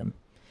appreciate him.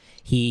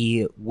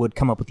 He would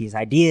come up with these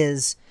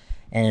ideas,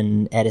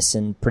 and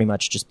Edison pretty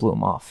much just blew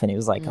him off. And he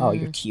was like, oh,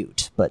 you're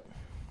cute, but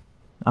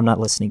I'm not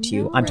listening to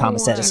you. I'm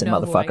Thomas You Edison, know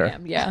who I motherfucker.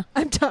 am. Yeah.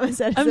 I'm Thomas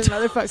Edison, I'm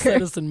Thomas motherfucker.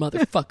 Edison,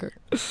 motherfucker.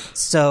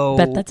 So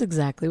Bet that's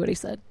exactly what he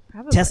said.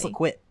 Probably. Tesla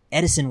quit.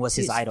 Edison was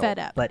his He was idol, fed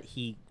up. but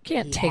he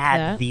Can't take had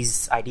that.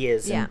 these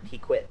ideas Yeah. and he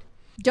quit.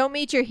 Don't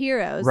meet your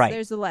heroes. Right.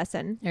 There's a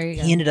lesson. There you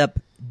go. He ended up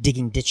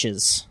digging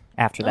ditches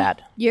after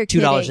that. You're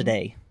 $2 a kidding.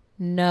 day.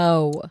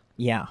 No.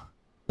 Yeah.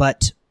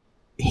 But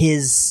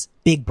his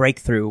big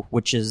breakthrough,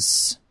 which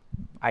is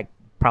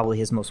probably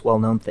his most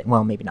well-known thing,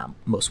 well, maybe not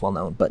most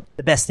well-known, but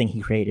the best thing he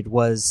created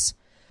was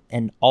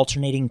an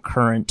alternating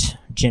current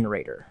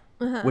generator,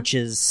 which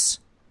is,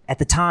 at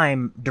the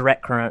time,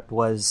 direct current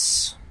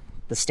was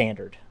the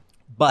standard.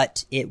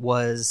 But it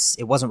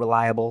wasn't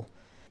reliable.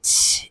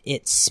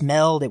 It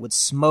smelled, it would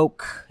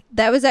smoke.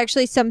 That was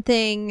actually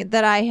something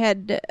that I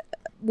had,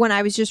 when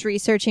I was just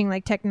researching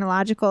like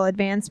technological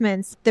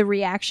advancements, the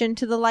reaction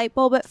to the light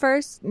bulb at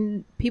first,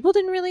 people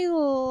didn't really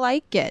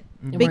like it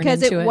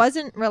because it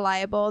wasn't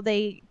reliable.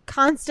 They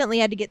constantly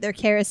had to get their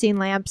kerosene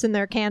lamps and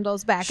their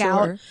candles back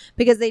out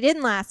because they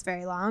didn't last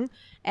very long,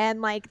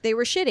 and like they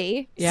were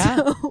shitty. Yeah.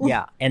 So.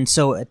 Yeah. And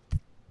so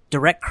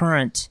direct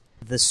current,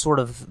 the sort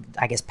of,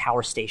 I guess,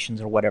 power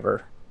stations or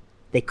whatever,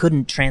 they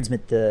couldn't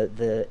transmit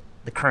the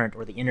current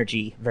or the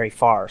energy very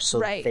far. So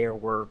there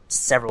were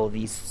several of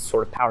these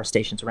sort of power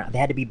stations around. They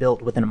had to be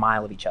built within a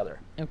mile of each other.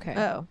 Okay.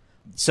 Oh.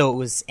 So it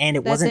was, and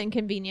it wasn't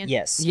inconvenient.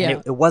 Yes. Yeah.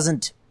 And it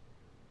wasn't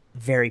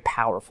very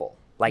powerful.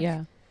 Like,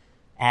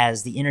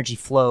 as the energy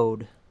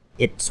flowed,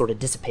 it sort of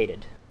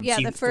dissipated. Yeah,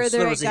 So the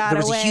further it got there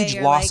was away, a huge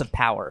you're loss like- of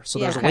power. So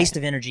there was a Okay. waste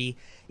of energy.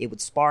 It would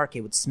spark,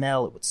 it would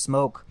smell, it would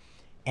smoke,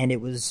 and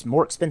it was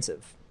more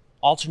expensive.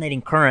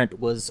 Alternating current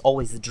was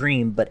always the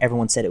dream, but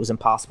everyone said it was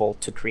impossible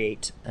to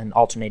create an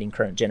alternating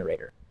current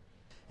generator.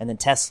 And then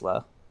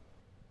Tesla,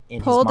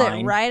 in Pulled his it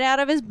mind, right out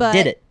of his butt.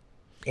 did it.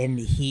 And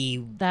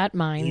That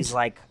mind. he's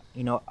like,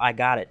 I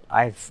got it.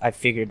 I've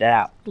figured it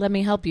out. Let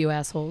me help you,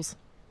 assholes.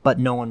 But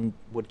no one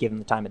would give him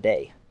the time of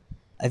day.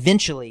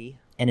 Eventually,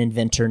 an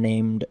inventor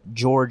named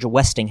George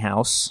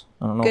Westinghouse.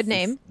 I don't know. Good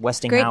name.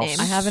 Westinghouse. Great name.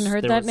 I haven't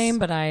heard there that was- name,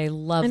 but I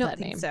love I don't that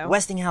think name. so.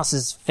 Westinghouse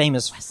is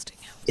famous. Westinghouse.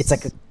 It's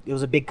like it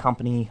was a big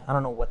company. I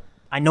don't know what.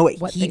 I know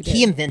it. What He they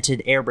did.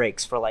 invented air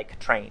brakes for like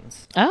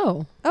trains.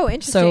 Oh. Oh,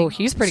 interesting. So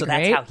he's pretty So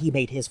great. that's how he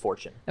made his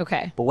fortune.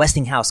 Okay. But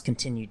Westinghouse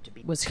continued to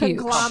be Was huge.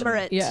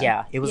 Conglomerate. Yeah.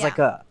 Yeah, it was Yeah. like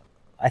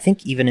I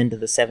think even into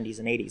the 70s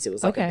and 80s, it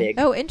was like Okay.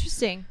 Oh,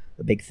 interesting.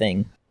 a big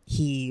thing.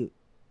 He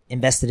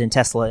invested in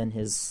Tesla in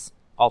his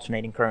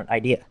alternating current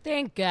idea.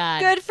 Thank God.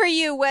 Good for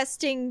you,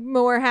 Westing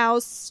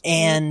Morehouse.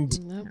 And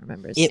I don't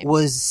remember his it name.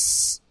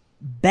 was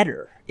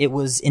better. It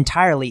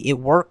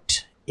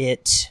worked.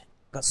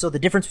 So the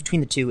difference between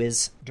the two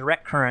is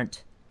direct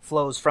current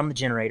flows from the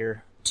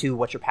generator to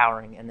what you're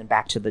powering and then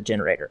back to the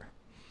generator.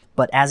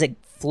 But as it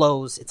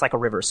flows, it's like a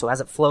river. So as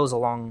it flows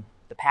along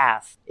the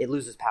path, it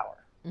loses power.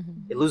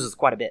 It loses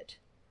quite a bit.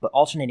 But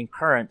alternating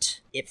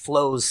current, it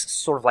flows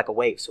sort of like a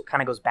wave. So it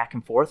kind of goes back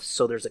and forth.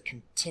 So there's a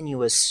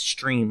continuous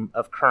stream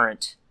of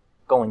current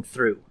going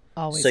through.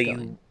 Always so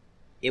going.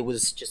 it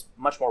was just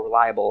much more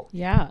reliable.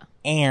 Yeah.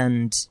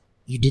 And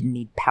you didn't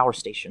need power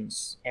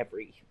stations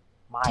every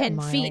mile. 10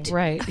 Mile. feet.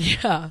 Right.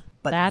 Yeah.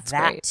 But That's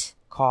that great.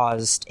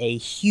 caused a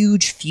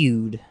huge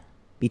feud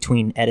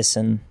between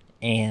Edison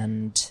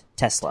and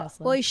Tesla.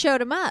 Well, he showed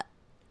him up.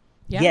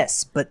 Yeah.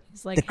 Yes, but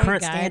He's like, the "Hey,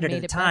 current guy, I standard made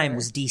at the it time better."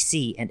 was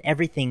DC, and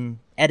everything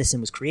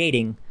Edison was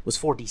creating was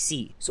for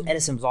DC. So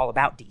Edison was all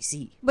about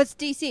DC. What's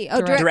DC?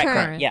 Oh, Direct direct,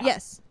 current, current. yeah.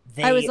 Yes.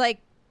 They- I was like,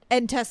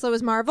 and Tesla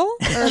was Marvel?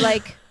 Or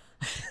like,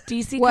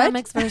 DC What?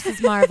 Comics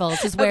versus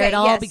Marvels is where okay, it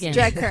all yes, begins.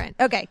 direct current.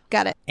 Okay,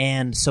 got it.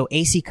 And so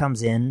AC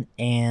comes in,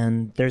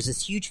 and there's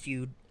this huge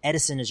feud.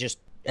 Edison is just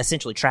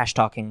essentially trash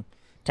talking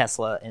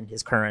Tesla and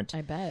his current.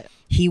 I bet.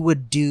 He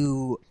would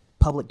do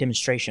public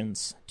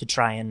demonstrations to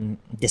try and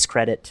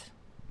discredit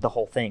the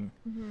whole thing.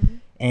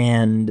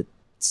 And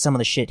some of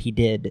the shit he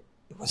did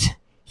was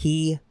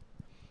he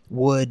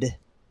would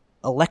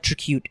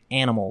electrocute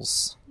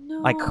animals,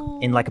 like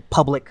in like a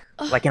public,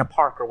 like in a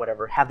park or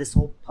whatever. Have this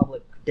whole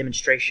public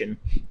demonstration.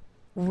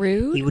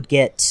 Rude. He would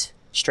get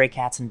stray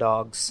cats and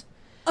dogs,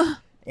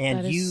 and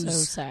That is use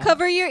so sad.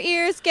 Cover your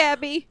ears,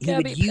 Gabby. he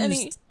Gabby would use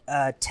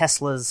Penny.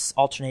 Tesla's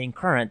alternating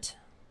current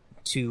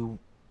to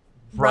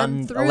Run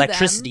run through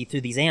electricity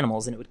through these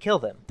animals, and it would kill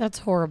them. That's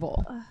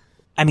horrible.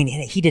 I mean,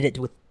 he did it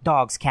with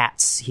dogs,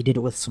 cats. He did it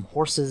with some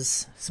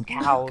horses, some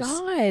cows.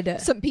 God.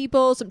 Some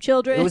people, some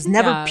children. It was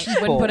never Yeah,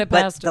 people. wouldn't put it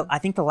but past him. I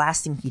think the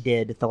last thing he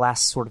did, the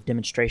last sort of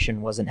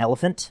demonstration, was an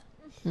elephant.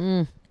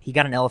 He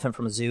got an elephant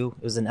from a zoo.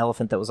 It was an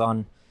elephant that was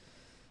on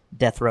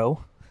death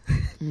row. Oh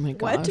my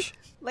What? gosh.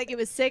 Like it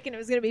was sick and it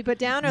was going to be put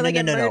down, or No, like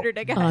no, it no, no. murdered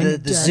a guy? On The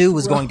death zoo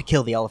was row. going to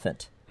kill the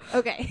elephant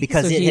Okay.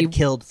 because So it he- had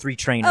killed 3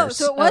 trainers. Oh,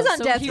 so it was Oh, on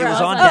so death he row.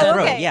 was on oh, death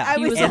row, okay. yeah. I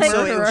He was was and a like,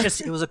 so it murderer. was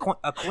just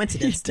a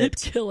coincidence Did that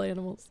kill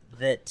animals.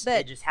 That-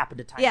 it just happened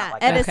to time yeah, out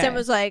like that. Edison Okay.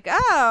 was like, oh,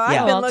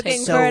 Yeah. I've been I'll looking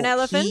take- So for an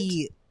elephant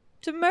he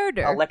to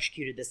murder.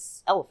 electrocuted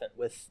this elephant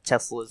with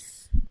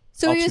Tesla's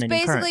So he was alternating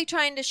basically current.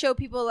 trying to show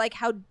people like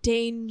how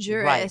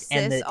dangerous right,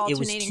 and this that it was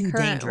alternating too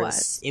current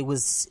dangerous.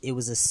 was.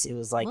 It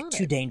was like Love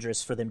too it.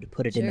 dangerous for them to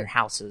put it in Sure. their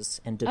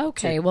houses and to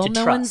Okay, to, well, to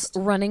no trust.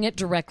 one's running it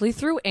directly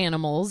through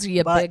animals,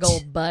 you But- big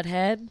old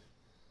butthead.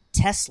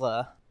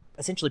 Tesla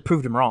essentially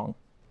proved him wrong.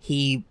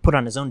 He put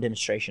on his own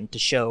demonstration to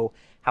show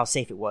how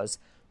safe it was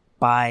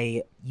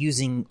by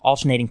using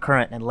alternating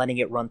current and letting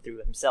it run through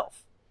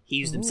himself. He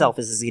used himself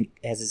as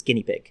his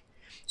guinea pig.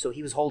 So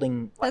he was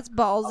holding like, That's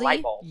ballsy. a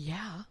light bulb,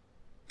 Yeah.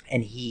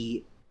 and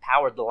he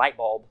powered the light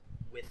bulb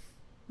with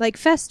Like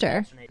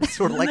Fester.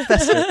 sort of like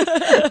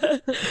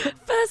Fester.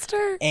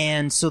 Faster.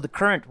 And so the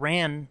current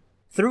ran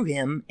through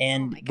him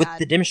and my with God.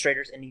 the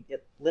demonstrators, and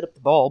it lit up the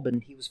bulb,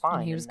 and he was fine.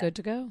 And he was good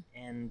to go.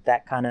 And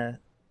that kind of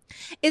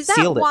Is that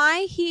sealed it.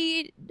 why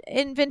he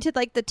invented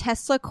like the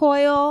Tesla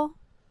coil?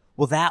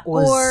 that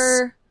was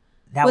Or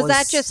that was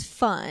that just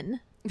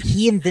fun?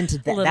 he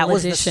invented that. Little That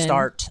was addition. the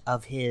start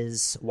of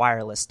his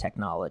wireless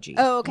technology.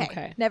 Oh, okay.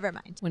 Okay. Never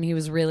mind. When he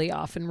was really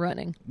off and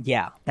running.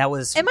 Yeah, that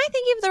was. Am I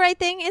thinking of the right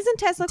thing? Isn't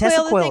Tesla Tesla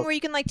coil the coil- thing where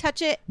you can like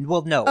touch it?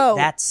 Well, no, Oh,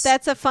 that's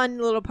a fun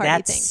little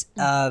party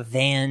thing.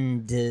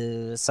 Van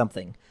de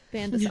something.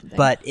 Band of something.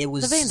 But it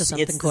was The Van de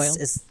something it's, coil.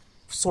 It's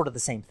sort of the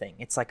same thing.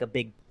 It's like a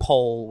big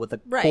pole with a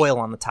Right. coil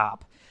on the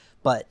top.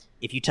 But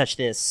if you touch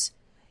this,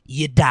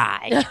 you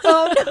die.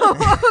 oh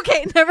no.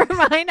 Okay, never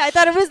mind. I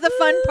thought it was the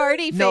fun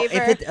party No,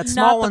 favor. if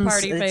small Not the ones,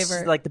 party it's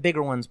favor. like the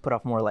bigger ones put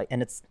off more light,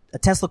 and it's a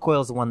Tesla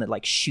coil is the one that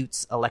like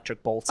shoots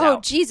electric bolts Oh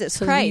out. Jesus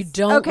So Christ! you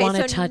don't okay,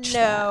 wanna so touch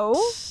no.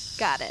 that.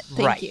 Got it.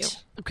 Thank right. you.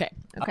 Okay.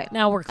 Okay.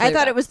 Now we're clear. I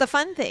thought it was the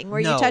fun thing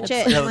where No, you touch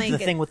it the, and like the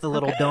thing with the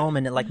little dome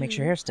and it like makes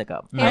your hair stick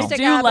up. Hair No. stick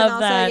I do up and love also,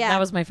 that. yeah. That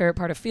was my favorite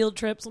part of field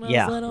trips when I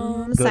Yeah. was little.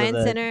 Go to Science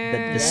the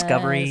Center.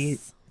 Discovery.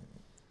 Yes.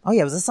 Oh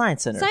yeah, it was a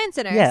science center. Science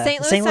Center, Yeah, St.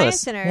 Louis St.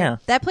 Science Center. Yeah.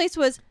 That place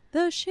was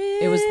the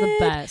shit. It was the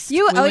best.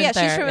 You? We Oh went yeah, she's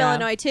there, from yeah.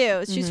 Illinois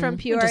too. She's from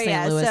Went to St.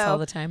 Peoria. Louis so all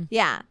the time.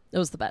 yeah, It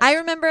was the best. I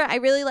remember I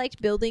really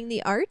liked building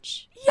the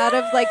arch out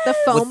of like the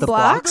foam With the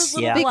blocks,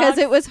 yeah. because blocks.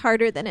 it was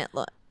harder than it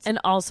looked. And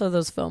also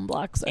those foam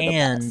blocks are the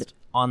And best.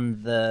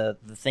 on the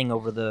thing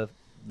over the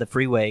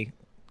freeway,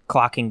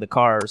 clocking the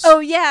cars. Oh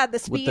yeah, the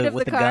speed the- of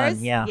with the the gun,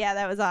 cars. yeah.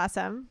 That was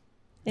awesome.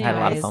 I had a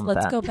lot of Anyways, fun with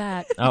Let's that. go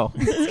back. Oh.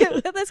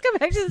 let's go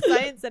back to the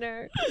Science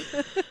Center.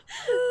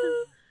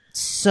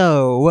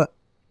 So,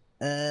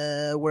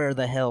 where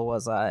the hell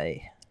was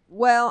I?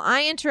 Well,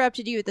 I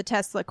interrupted you with the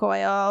Tesla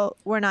coil.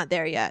 We're not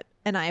there yet,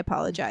 and I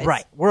apologize.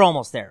 Right, we're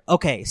almost there.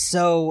 Okay,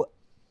 so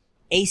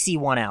AC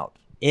won out.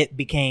 It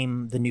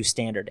became the new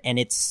standard, and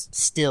it's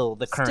still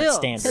the current Still,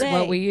 standard today.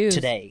 What we use.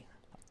 today.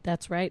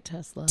 That's right,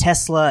 Tesla.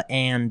 Tesla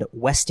and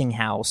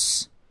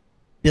Westinghouse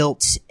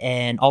built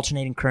an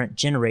alternating current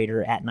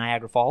generator at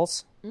Niagara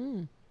Falls,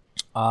 and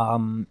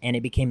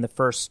it became the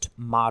first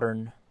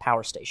modern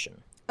power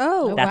station.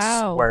 Oh, That's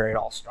wow. where it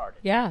all started.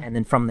 Yeah. And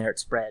then from there it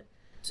spread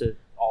to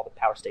all the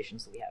power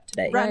stations that we have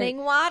today. running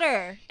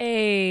water.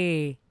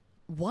 Hey.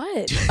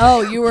 What?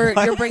 Oh, you're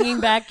bringing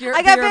back your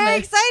I got pyramid. very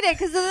excited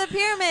because of the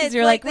pyramids.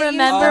 You're like, they use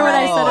remember for what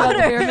I running said about the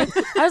water.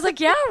 pyramid? I was like,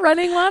 yeah,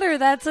 running water,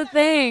 that's a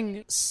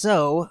thing.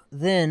 So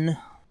then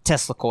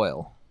Tesla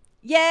coil.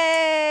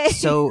 Yay!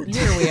 So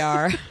Here we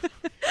are.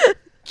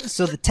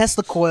 So the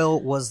Tesla coil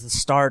was the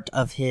start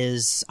of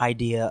his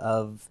idea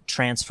of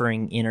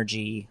transferring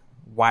energy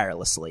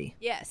wirelessly.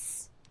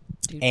 Yes.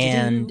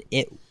 And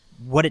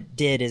what it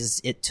did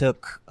is it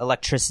took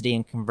electricity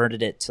and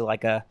converted it to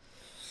like a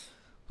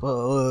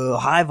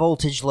high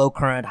voltage, low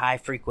current, high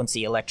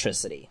frequency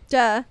electricity.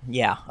 Duh.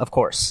 Yeah, of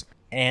course.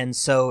 And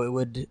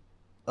so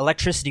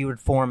electricity would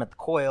form at the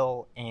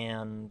coil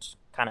and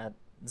kind of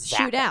zap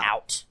Shoot it out.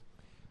 out.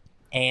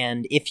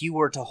 And if you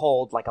were to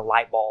hold like a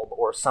light bulb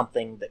or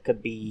something that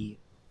could be,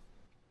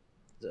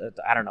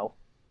 I don't know,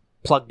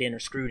 plugged in or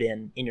screwed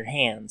in your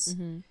hands,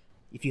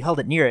 if you held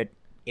it near it,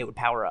 it would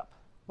power up.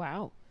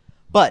 Wow.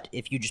 But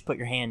if you just put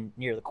your hand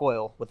near the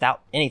coil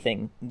without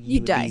anything,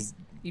 You'd would die.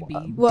 You'd be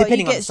Well,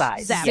 depending you on the get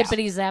size. zapped. Yeah.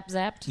 zippity zap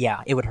zapped.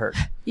 Yeah, it would hurt.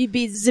 You'd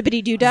be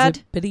zippity doo dud.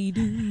 Zippity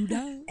doo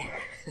dah.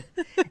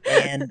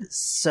 And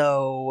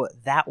so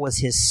that was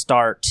his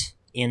start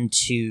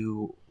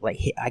into, like,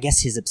 I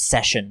guess his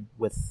obsession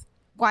with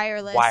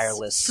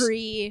Wireless.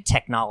 Free.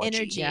 technology.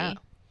 Energy. Yeah.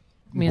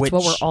 I mean, it's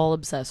what Which- we're all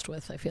obsessed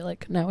with, I feel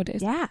like,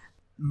 nowadays. Yeah.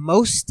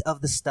 Most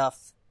of his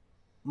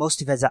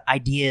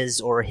ideas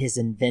or his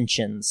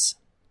inventions,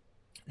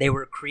 they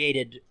were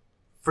created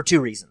for two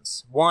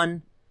reasons.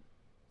 One,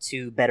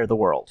 to better the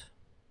world.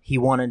 He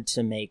wanted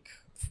to make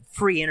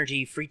free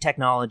energy, free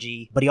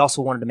technology, but he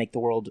also wanted to make the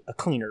world a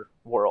cleaner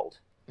world.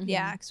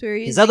 Yeah, because we were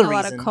His using other a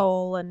lot reason- of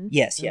coal and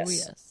Yes, Oh,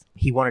 yes. yes.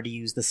 He wanted to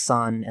use the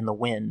sun and the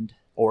wind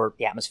or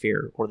the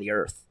atmosphere or the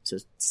earth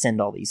to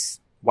send all these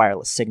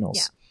wireless signals.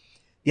 Yeah.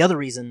 The other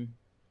reason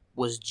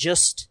was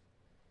just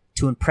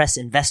to impress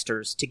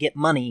investors, to get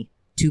money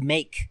to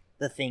make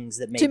the things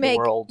that made To the make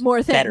world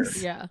more better.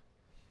 things. Yeah.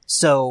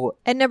 So,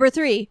 And number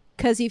 3,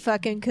 because he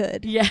fucking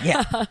could. Yeah.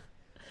 Yeah.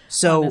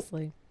 so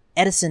Honestly.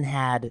 Edison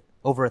had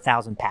over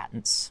 1,000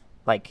 patents,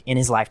 like in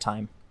his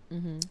lifetime.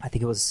 I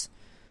think it was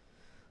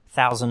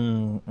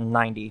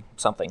 1,090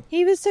 something.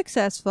 He was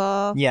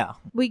successful. Yeah.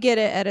 We get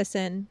it,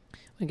 Edison.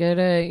 I get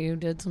it. You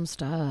did some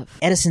stuff.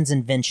 Edison's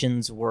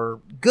inventions were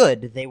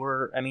good. They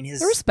were, I mean,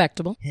 They're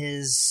respectable.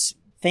 his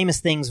famous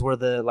things were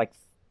the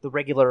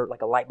regular,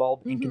 like a light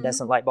bulb,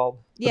 incandescent light bulb.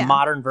 Yeah. The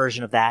modern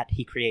version of that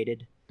he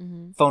created.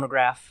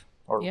 Phonograph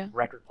or Yeah.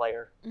 record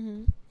player.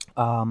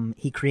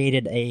 He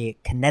created a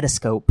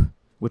kinetoscope,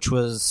 which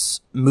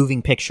was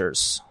moving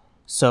pictures.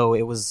 So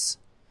it was,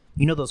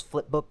 you know, those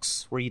flip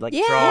books where you like draw.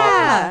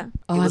 Yeah.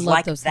 Oh, It I was love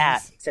like those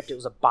that, things. except it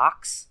was a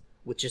box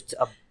with just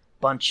a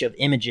bunch of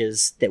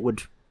images that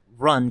would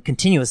run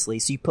continuously.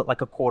 So you put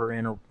like a quarter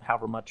in or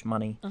however much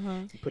money.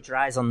 You put your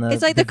eyes on the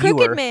It's like the viewer.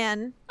 Crooked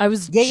Man. I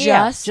was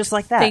just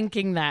like that.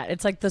 thinking that.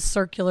 It's like the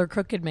circular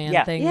Crooked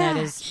Man thing that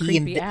is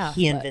creepy AF,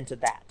 He but-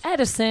 invented that.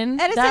 Edison,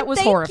 Edison, that was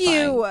thank horrifying.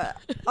 you.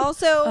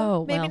 Also,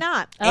 Oh, maybe well.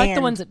 not. I like the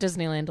And- ones at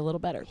Disneyland a little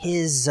better.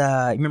 His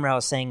remember I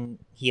was saying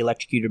he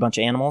electrocuted a bunch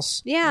of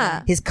animals?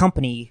 Yeah. His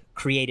company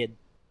created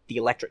the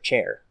electric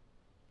chair.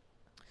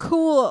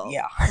 Cool.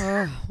 Yeah.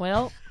 Oh,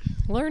 well,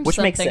 learned Which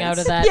makes something out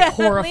sense. of that Yeah, at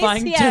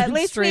horrifying least- yeah, at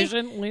least we-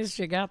 demonstration. At least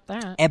you got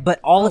that. But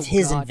all of Oh,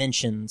 his God.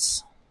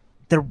 inventions,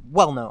 they're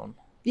well known.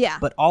 Yeah.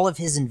 But all of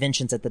his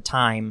inventions at the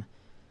time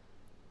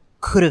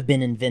could have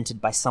been invented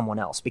by someone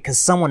else because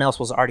someone else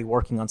was already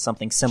working on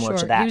something similar Sure,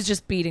 to that. he was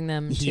just beating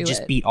them He to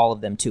just it. beat all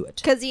of them to it.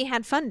 Because he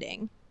had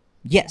funding.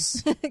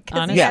 Yes. Because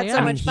Honestly, he had yeah. so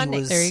I much mean, he funding.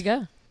 was- There you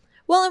go.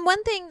 Well, and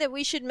one thing that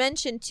we should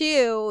mention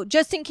too,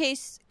 just in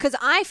case, because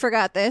I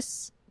forgot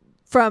this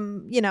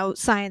from,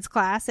 science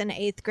class in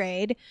 8th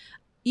grade,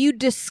 you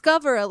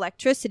discover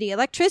electricity.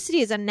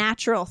 Electricity is a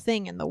natural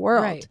thing in the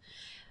world. Right.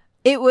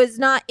 It was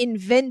not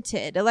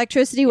invented.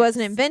 Electricity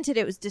wasn't invented.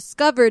 It was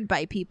discovered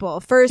by people.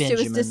 First, it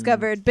was Benjamin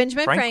discovered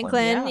Benjamin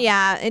Franklin,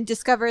 yeah. and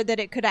discovered that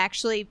it could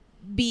actually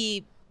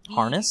be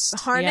Harnessed?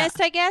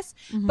 I guess.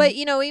 But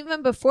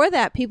even before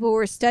that, people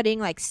were studying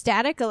like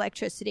static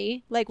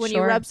electricity, like when you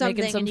Sure, rub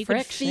making something some and you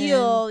friction.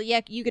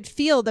 you could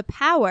feel the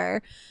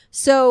power.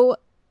 So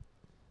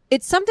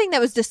it's something that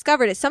was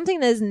discovered. It's something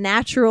that is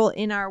natural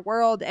in our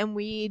world, and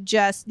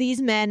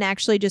these men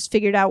actually just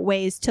figured out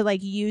ways to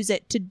like use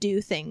it to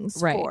do things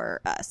Right. for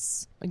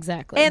us.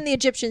 Exactly. And the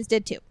Egyptians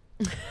did too.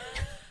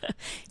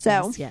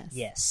 So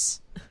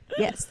yes.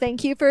 Yes.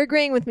 thank you for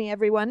agreeing with me,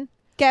 everyone.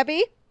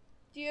 Gabby,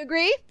 do you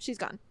agree? She's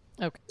gone.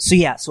 Okay.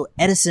 So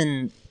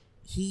Edison,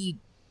 he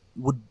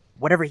would,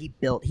 whatever he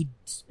built, he'd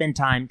spend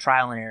time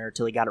trial and error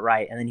till he got it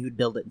right, and then he would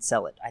build it and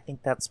sell it. I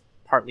think that's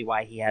partly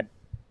why he had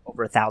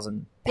over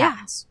 1,000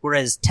 patents.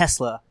 Whereas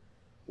Tesla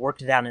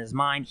worked it out in his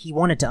mind. He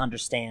wanted to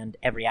understand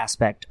every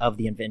aspect of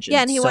the invention.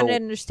 Yeah, and he So wanted to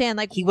understand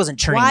like he wasn't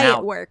churning why them out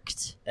it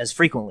worked. as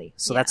frequently.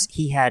 So Yeah.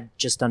 he had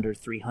just under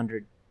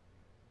 300.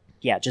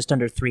 Yeah, just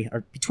under 300,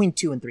 or between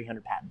 200 and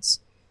 300 patents.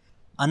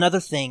 Another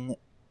thing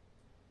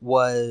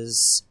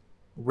was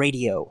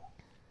radio.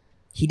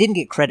 He didn't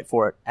get credit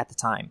for it at the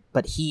time,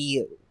 but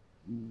he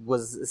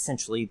was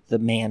essentially the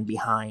man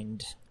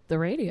behind The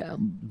radio.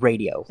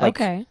 radio.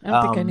 Okay. I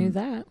don't think I knew um,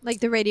 that. Like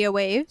the radio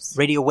waves.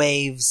 Radio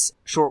waves,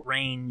 short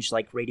range,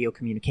 like radio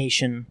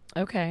communication.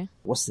 Okay.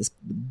 What's this?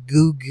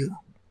 Goog.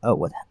 Oh,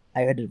 what?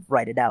 I had to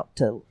write it out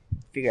to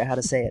figure out how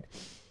to say it.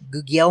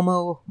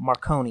 Guglielmo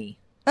Marconi.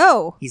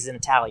 Oh, He's an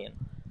Italian.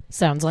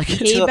 Sounds like it.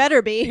 he took-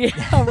 better be.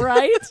 Yeah,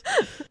 right?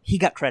 He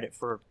got credit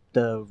for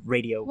the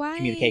radio Why?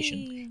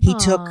 communication. He Aw.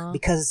 took,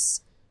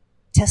 because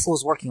Tesla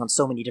was working on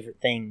so many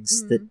different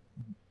things that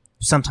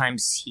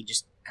sometimes he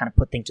just kind of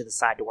put things to the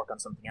side to work on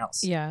something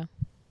else. Yeah.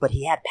 But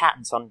he had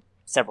patents on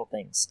several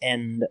things,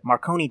 and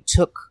Marconi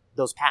took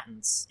those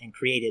patents and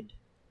created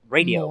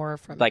radio. More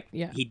from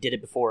He did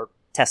it before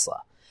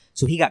Tesla.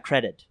 So he got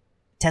credit.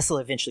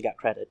 Tesla eventually got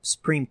credit.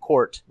 Supreme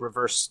Court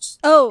reversed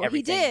Oh,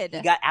 everything. he did.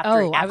 He got after,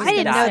 Oh, I after was I he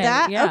didn't gonna know died.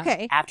 that. Yeah.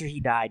 Okay. After he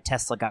died,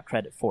 Tesla got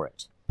credit for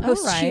it. All right.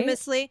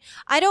 Posthumously.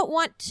 I don't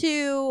want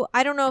to,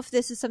 I don't know if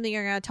this is something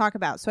you're going to talk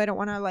about, so I don't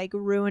want to like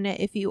ruin it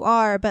if you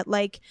are, but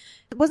like,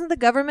 wasn't the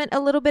government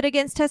a little bit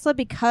against Tesla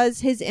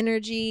because his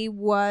energy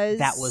was.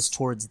 That was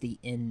towards the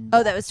end.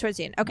 Oh, that was towards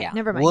the end. Okay, Yeah,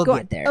 never mind. we'll Go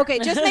get on. there. Okay,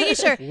 just making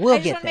sure. We'll I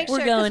just get want to make there. sure. We're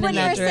 'cause going when in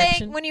you that were direction.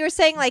 saying when you were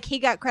saying like he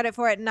got credit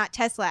for it and not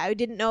Tesla, I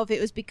didn't know if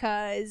it was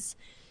because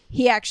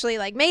he actually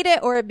like made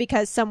it or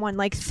because someone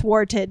like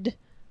thwarted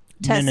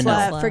No, no,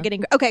 Tesla no. for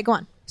getting. Okay, go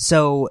on.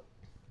 So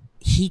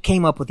he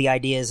came up with the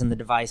ideas and the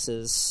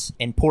devices,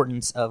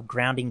 importance of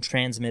grounding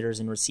transmitters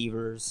and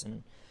receivers,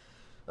 and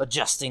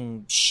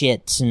adjusting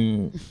shit,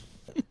 and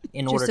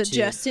in order Just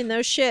adjusting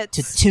those shits.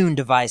 to tune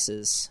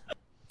devices.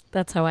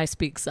 That's how I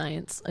speak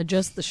science.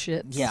 Adjust the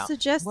shit. Yeah, Just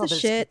adjust the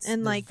there's- shit it's-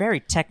 and, there's like, very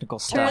technical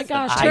stuff. my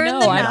gosh, that I turn know.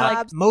 the I knob.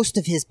 like most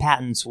of his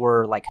patents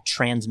were like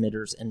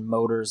transmitters and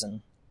motors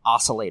and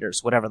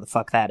oscillators, whatever the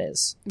fuck that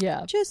is.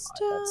 Yeah. Just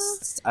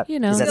You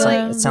know, is that the-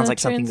 something, it sounds the like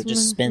something that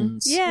just transmitter.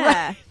 spins.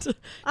 yeah, You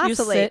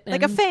oscillate sit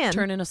like a and fan.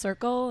 Turn in a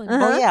circle. And Uh-huh.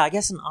 Well, yeah, I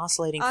guess an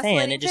oscillating fan.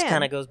 Oscillating It just fan.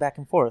 kind of goes back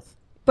and forth.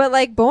 But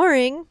like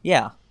boring.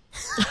 Yeah.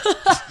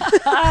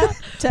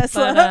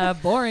 Tesla.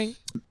 But boring.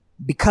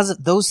 Because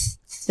of those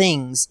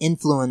things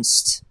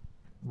influenced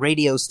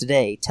radios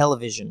today,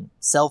 television,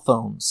 cell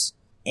phones,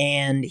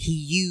 and he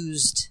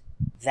used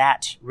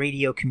that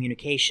radio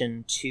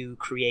communication to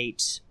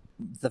create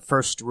the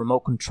first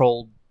remote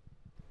controlled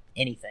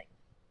anything.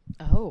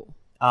 Oh.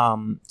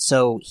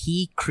 So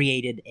he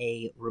created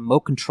a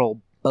remote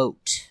control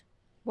boat.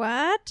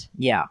 What?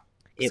 Yeah.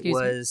 It Excuse me?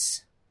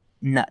 was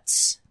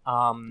nuts.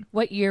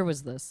 What year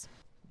was this?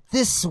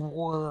 This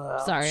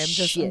was Sorry, I'm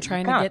shit, trying you to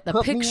kinda get the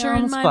put me picture on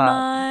in the my spot.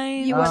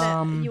 mind. You want to?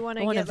 Um, You want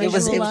I to wanna get It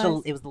was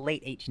visualize. it was the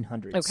late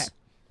 1800s. Okay.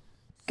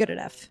 good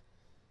enough.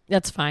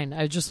 That's fine.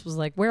 I just was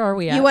like, where are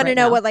we at? You want to right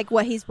know now?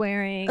 what he's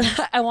wearing?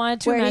 I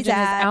wanted to where he's imagine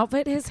his at,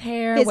 outfit, his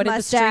hair, his what did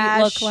the street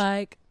mustache. look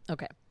like.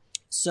 Okay.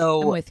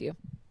 So I'm with you.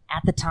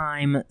 at the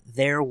time,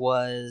 there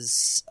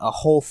was a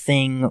whole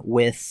thing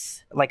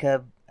with like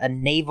a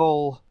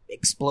naval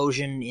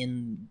explosion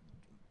in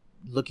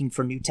looking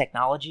for new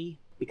technology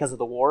because of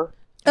the war.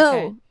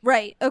 Okay. Oh,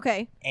 right.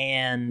 Okay.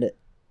 And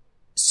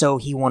so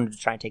he wanted to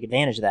try and take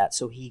advantage of that.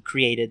 So he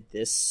created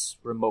this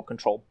remote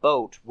control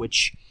boat,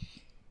 which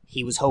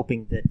he was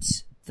hoping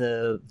that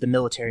the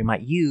military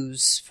might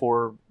use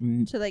for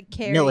To like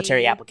carry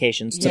military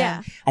applications. To,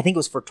 Yeah. I think it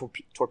was for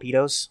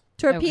torpedoes.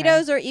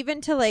 torpedoes, or even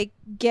to like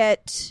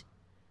get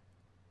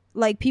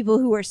like people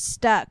who are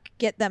stuck,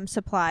 get them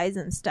supplies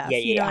and stuff. Yeah,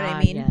 you know yeah, what I Ah,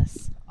 mean?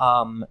 Yes.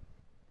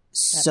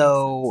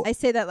 So I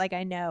say that like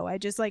I know. I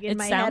just like in It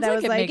my sounds head I like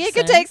was it like, makes it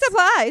could take sense.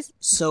 supplies.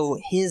 so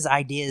his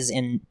ideas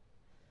and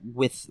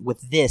with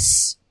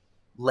this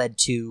led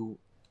to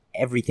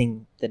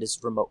everything that is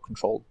remote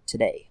controlled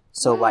today.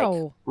 So like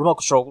Wow. remote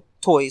control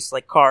toys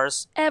like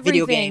cars, video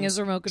Everything games, is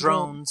remote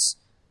controlled. drones,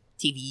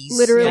 TVs,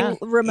 Literal Yeah.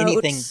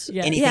 remotes.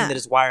 anything Yeah. that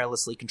is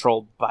wirelessly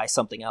controlled by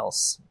something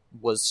else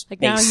was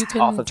Like now based you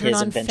can off of turn his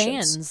on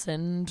inventions. fans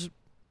and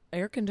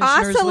air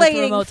conditioners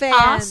Oscillating with remotes.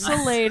 fans.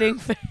 Oscillating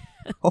fans.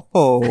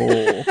 Oh,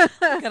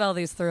 Look at all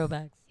these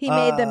throwbacks. He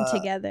made them Uh,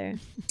 together.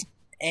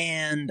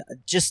 and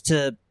just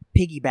to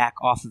piggyback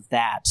off of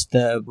that,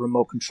 the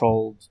remote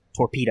controlled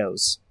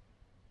torpedoes.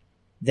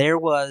 There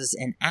was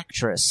an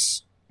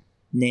actress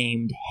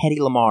named Hedy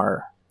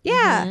Lamarr.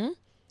 Yeah. Mhm. Heard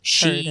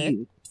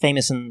She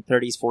famous in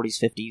 30s, 40s,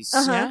 50s.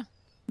 Uh-huh. Yeah.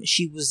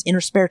 She was in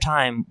her spare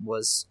time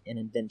was an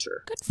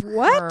inventor. Good for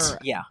What? her.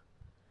 Yeah.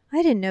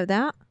 I didn't know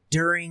that.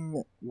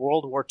 During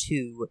World War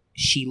II,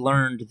 she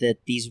learned that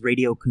these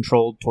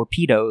radio-controlled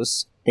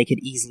torpedoes, they could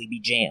easily be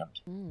jammed.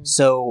 Mm.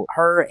 So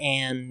her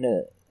and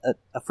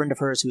a friend of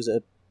hers who's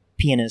a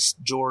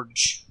pianist,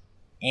 George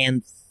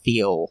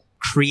Antheil,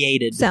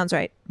 created Sounds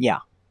right.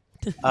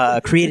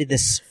 created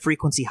this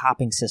frequency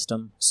hopping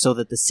system so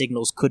that the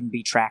signals couldn't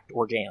be tracked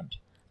or jammed.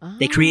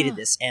 They created Ah.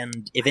 this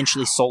and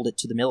eventually sold it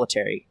to the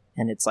military,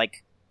 and it's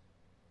like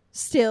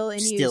Still in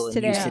still use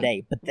in today. use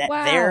today. But that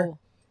Wow.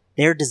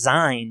 their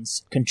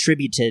designs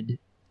contributed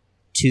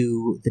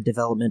to the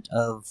development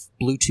of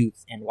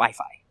Bluetooth and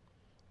Wi-Fi.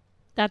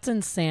 That's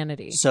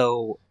insanity.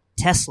 So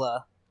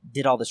Tesla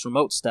did all this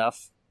remote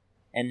stuff,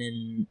 and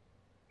then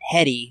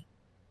Hedy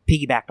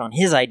piggybacked on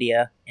his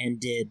idea and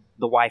did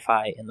the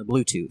Wi-Fi and the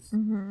Bluetooth.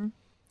 Mm-hmm.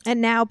 And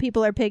now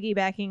people are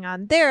piggybacking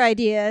on their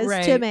ideas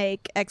Right. to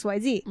make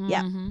XYZ.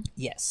 Yeah. Mhm.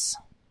 Yes.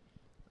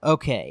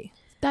 Okay.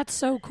 That's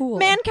so cool.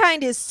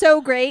 Mankind is so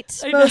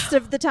great I most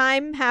of the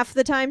time, half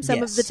the time, some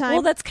of Yes. the time.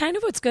 Well, that's kind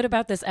of what's good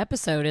about this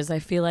episode is I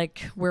feel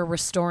like we're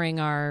restoring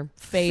our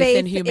faith, Faith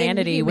in in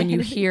humanity when you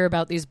humanity. hear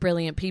about these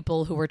brilliant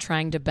people who were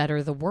trying to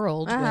better the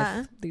world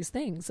Uh-huh. with these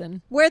things.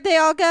 And Where'd they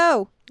all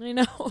go? I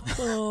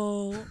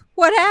know.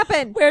 What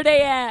happened? Where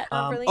they at?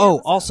 Brilliant Oh,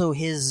 episode. also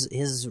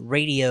his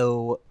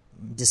radio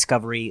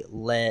discovery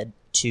led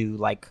to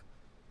like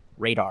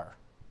radar,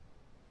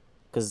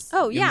 because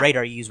Oh, yeah. in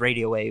radar you use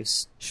radio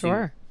waves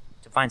Sure.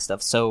 to find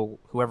stuff. So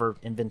whoever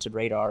invented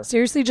radar,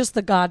 Seriously, just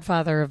the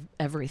godfather of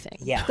everything.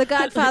 yeah, The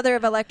godfather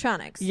of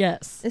electronics.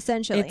 Yes.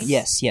 Essentially.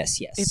 It's- yes.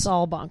 It's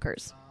all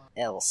bonkers.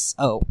 Else,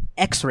 oh,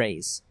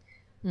 X-rays,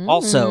 Mm.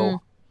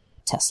 also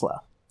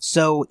Tesla.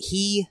 So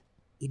he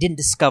didn't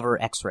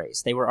discover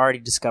X-rays; they were already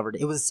discovered.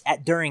 It was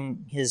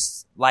during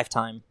his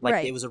lifetime, like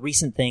Right. it was a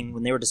recent thing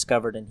when they were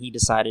discovered, and he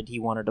decided he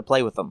wanted to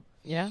play with them.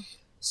 Yeah.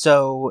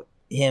 So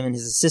him and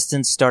his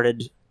assistants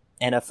started,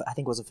 and I think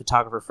it was a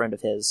photographer friend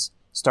of his,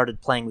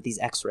 started playing with these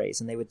X-rays,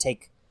 and they would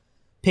take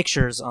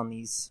pictures on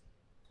these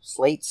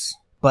slates.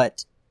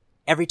 But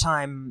every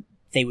time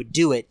they would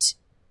do it,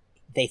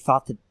 they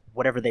thought that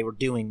whatever they were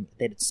doing,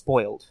 that it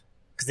spoiled,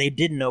 because they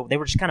didn't know. They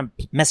were just kind of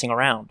messing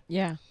around,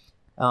 Yeah.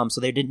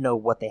 so they didn't know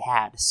what they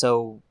had.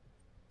 So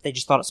they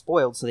just thought it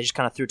spoiled, so they just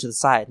kind of threw it to the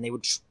side, and they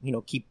would,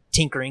 keep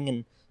tinkering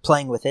and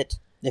playing with it.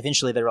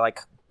 Eventually, they were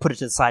like, put it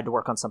to the side to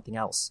work on something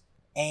else.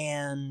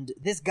 And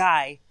this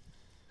guy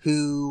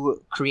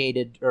who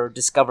created or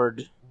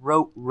discovered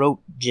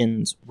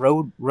Roentgens.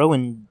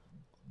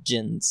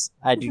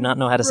 I do not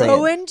know how to say it.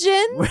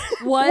 Roentgen?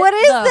 What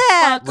is the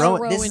that? fuck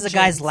are This is a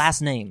guy's Roentgens?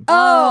 last name.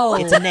 Oh.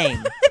 It's a name.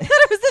 I thought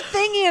it was the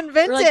thing he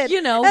invented. Like,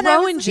 you know, And I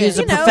was, Roentgens. He's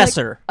a you know,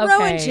 professor. like,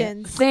 Okay.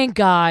 Roentgens. Thank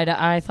God.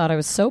 I thought I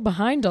was so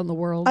behind on the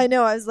world. I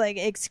know. I was like,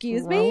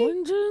 excuse me?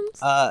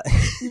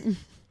 Roentgens?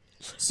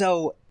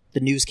 So the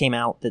news came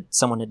out that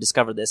someone had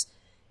discovered this,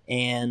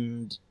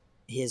 and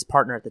his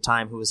partner at the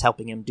time, who was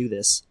helping him do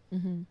this,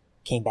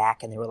 came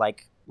back, and they were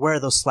like, "Where are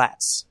those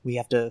slats? We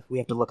have to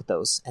look at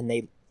those." And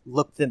they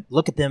look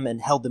at them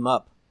and held them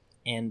up,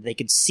 and they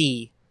could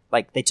see,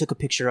 like, they took a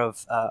picture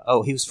of.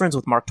 He was friends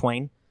with Mark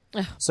Twain,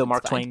 so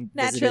Mark Twain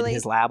visited Naturally.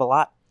 his lab a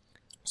lot.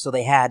 So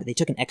they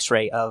took an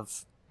X-ray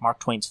of Mark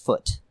Twain's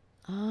foot,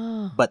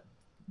 Oh. but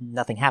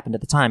nothing happened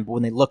at the time. But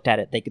when they looked at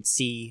it, they could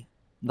see,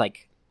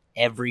 like,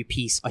 every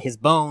piece of his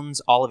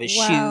bones, all of his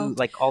Wow. shoe,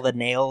 like all the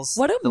nails,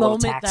 What a the little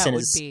moment tacks that in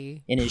would his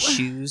be. in his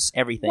shoes,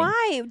 everything.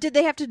 Why? Did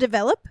they have to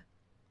develop?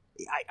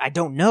 I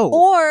don't know.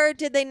 Or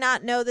did they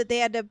not know that they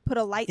had to put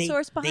a light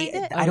source behind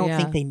it? I don't yeah.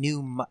 think they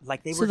knew.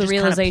 Like they So were the just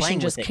realization kind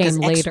of just with it, 'cause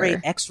came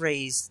later.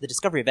 X-rays, the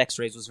discovery of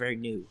X-rays was very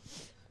new,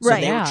 so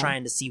Right. they Yeah. were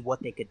trying to see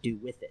what they could do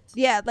with it.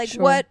 Yeah, like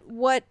Sure.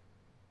 what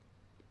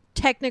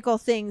technical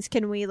things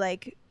can we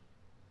like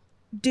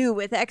do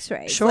with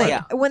X-rays? Sure. Like,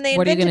 Yeah. when they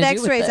What are you invented gonna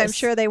do with X-rays, I'm this?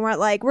 sure they weren't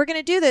like, we're going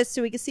to do this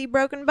so we can see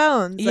broken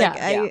bones.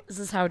 Yeah, Like, this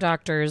is how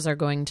doctors are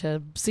going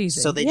to see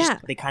things. So they Yeah.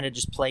 they kind of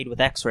just played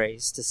with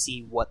X-rays to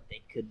see what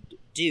they could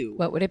do.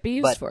 what would it be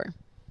used But- for?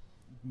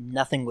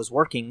 Nothing was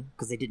working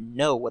because they didn't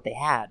know what they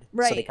had. So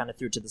Right. they kind of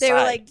threw it to the They side.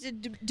 were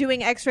like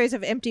doing X-rays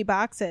of empty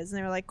boxes, and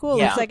they were like, "Cool,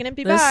 Yeah. looks like an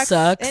empty This box."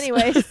 sucks.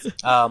 Anyways,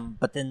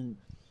 But then,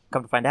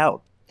 come to find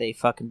out, they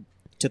fucking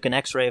took an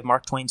X-ray of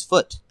Mark Twain's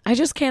foot. I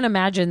just can't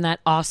imagine that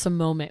awesome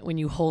moment when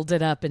you hold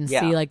it up and Yeah.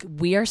 see, like,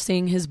 we are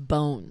seeing his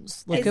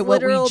bones. Look His at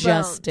what we literal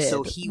just bones. did.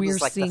 So he we was are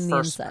like the seeing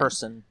first inside.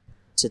 person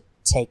to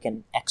take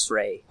an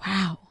X-ray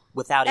Wow.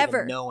 without Ever.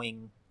 even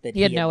knowing that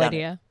He had no done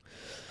idea.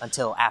 it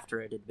until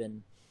after it had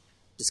been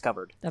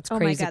discovered. That's oh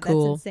crazy my god,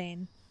 cool. that's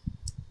insane.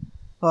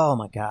 Oh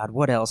my God!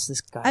 What else?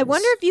 This guy. I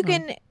wonder if you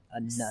can. a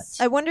nut.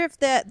 I wonder if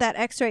that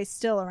X-ray is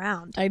still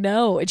around. I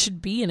know. It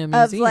should be in a Of,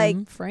 museum,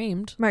 like-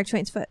 framed. Mark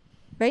Twain's foot,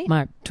 right?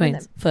 Mark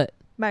Twain's foot.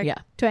 Mark Yeah.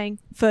 Twain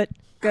foot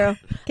girl.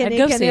 Can I'd you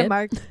go can see you it.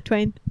 Mark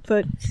Twain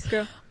foot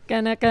girl?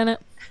 Gonna.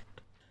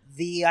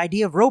 The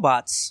idea of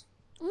robots,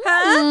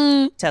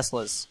 Huh?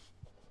 Teslas.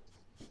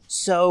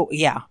 So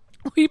yeah.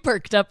 We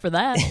perked up for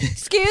that.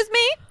 Excuse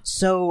me.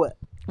 So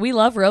We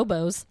love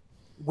robos.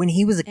 when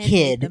he was a And hate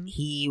kid, them.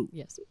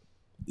 Yes.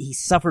 he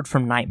suffered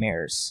from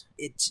nightmares.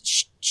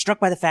 It's struck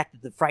by the fact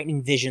that the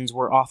frightening visions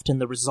were often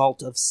the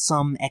result of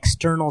some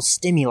external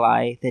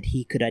stimuli that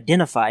he could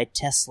identify.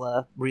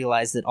 Tesla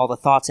realized that all the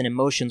thoughts and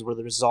emotions were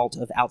the result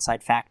of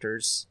outside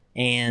factors,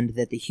 and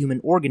that the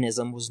human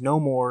organism was no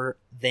more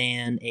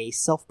than a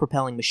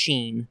self-propelling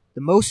machine,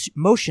 the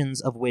motions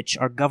of which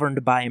are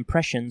governed by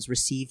impressions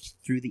received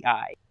through the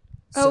eye.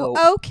 So,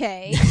 Oh,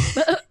 okay.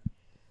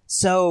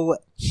 so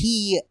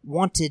he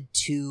wanted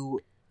to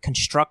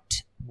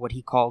construct what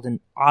he called an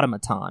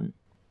automaton.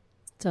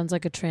 Sounds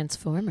like a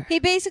transformer. He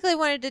basically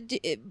wanted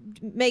to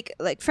make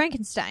like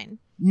Frankenstein.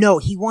 No,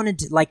 he wanted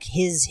to, like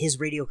his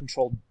radio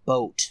controlled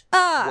boat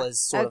Ah, was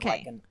sort okay. of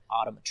like an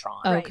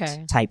automatron Right.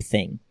 Okay. type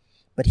thing,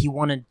 but he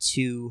wanted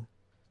to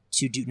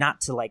do not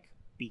to like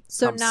become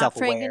So not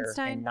self-aware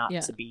Frankenstein? and not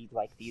Yeah. to be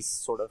like these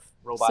sort of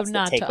robots So that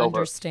not take to over.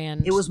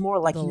 understand. It was more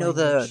like the you know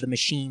language. the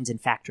machines in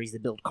factories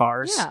that build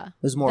cars. Yeah, it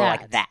was more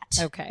like that.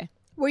 Okay.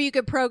 Where you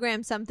could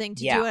program something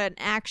to Yeah. do an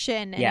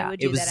action, and yeah, it would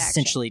do was that action.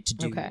 essentially to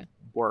do Okay.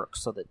 work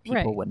so that people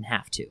Right. wouldn't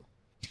have to.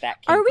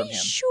 That came Are from we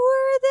him.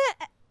 sure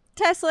that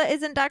Tesla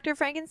isn't Dr.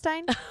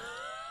 Frankenstein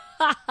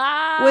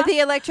with the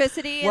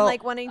electricity and Well,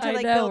 like wanting to I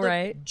like know, build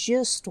right?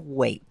 Just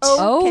wait.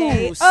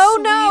 Okay. Oh, Oh,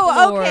 no.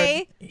 sweet Lord.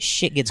 Okay.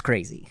 Shit gets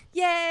crazy.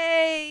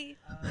 Yay.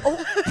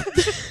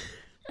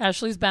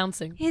 Ashley's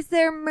bouncing. Is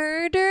there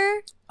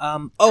murder?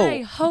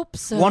 I hope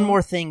so. One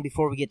more thing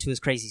before we get to his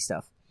crazy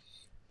stuff.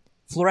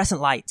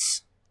 Fluorescent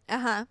lights. Uh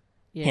huh.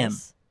 Yes.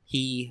 Him.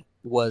 He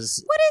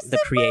was What is the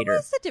creator.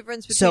 What's the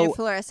difference between So- a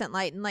fluorescent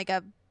light and like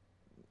a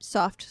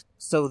soft?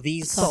 So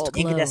these Soft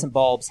glow. incandescent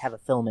bulbs have a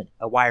filament,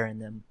 a wire in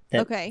them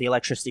that Okay. the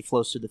electricity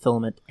flows through the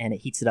filament and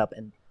it heats it up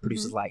and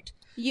produces Mm-hmm. light.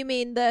 You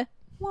mean the?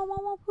 Wah, wah,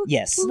 wah, wah.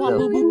 Yes. Wah, wah,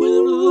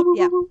 the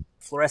Yeah.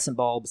 fluorescent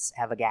bulbs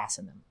have a gas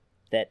in them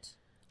that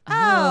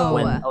Oh,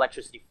 when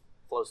electricity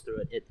flows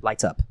through it, it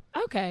lights up.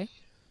 Okay.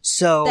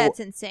 So that's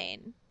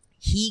insane.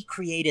 he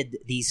created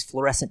these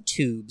fluorescent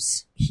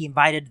tubes. He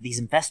invited these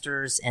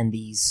investors and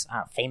these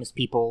famous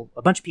people,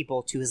 a bunch of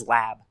people, to his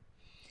lab.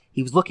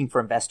 He was looking for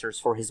investors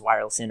for his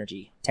wireless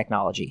energy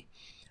technology.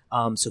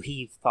 So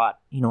he thought,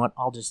 you know what,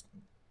 I'll just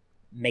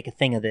make a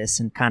thing of this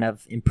and kind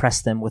of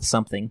impress them with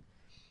something.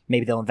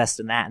 Maybe they'll invest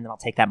in that, and then I'll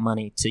take that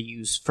money to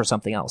use for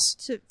something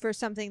else. For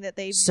something that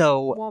they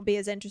So, won't be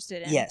as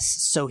interested in. yes,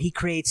 so he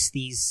creates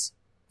these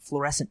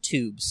fluorescent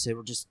tubes. They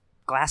were just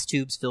glass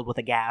tubes filled with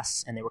a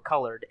gas, and they were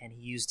colored, and he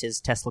used his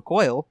Tesla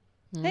coil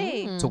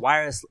Hey. Mm. to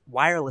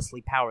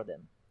wirelessly power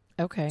them.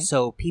 Okay.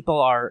 So people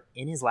are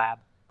in his lab,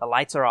 the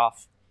lights are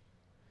off,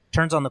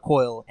 turns on the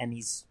coil, and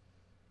these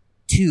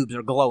tubes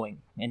are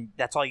glowing, and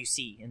that's all you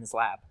see in this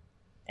lab.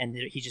 And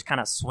he's just kind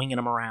of swinging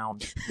them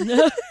around.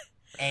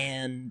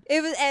 And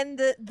It was, and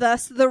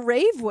thus the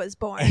rave was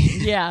born.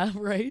 Yeah,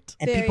 right.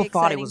 Very people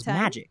thought it exciting was time.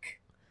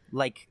 magic.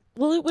 Like,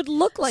 Well, it would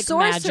look like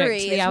Sorcery magic to the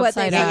is what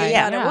they outside really eye.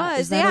 thought it was,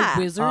 Is that yeah. a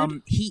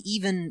wizard? he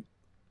even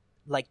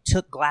like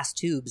took glass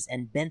tubes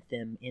and bent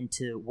them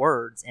into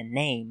words and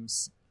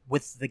names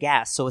with the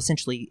gas. So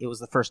essentially, it was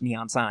the first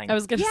neon sign. I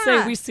was going to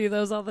Yeah. say we see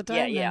those all the time.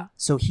 yeah, yeah. now.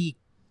 So he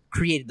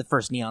created the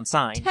first neon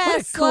sign. Tesla.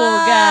 What a cool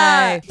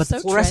guy. But So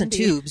the fluorescent trendy.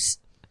 tubes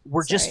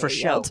were just Sorry, for I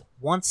show. yelled.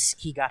 Once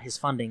he got his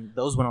funding,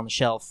 those went on the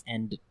shelf,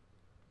 and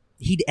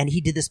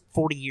he did this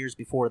 40 years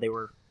before they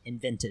were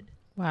invented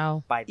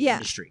Wow. by the Yeah.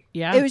 industry.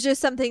 Yeah. It was just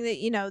something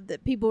that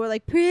that people were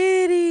like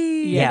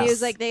pretty. Yes. And he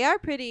was like, they are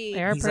pretty.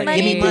 They are He's pretty. like,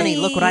 give me money, Money,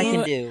 look what I please.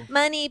 can do.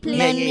 Money, please.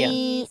 Yeah, yeah,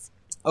 yeah.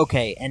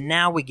 Okay, and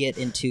now we get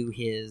into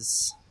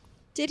his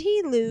Did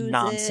he lose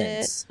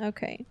Nonsense. it?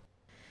 Okay.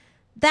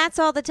 That's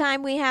all the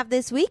time we have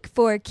this week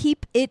for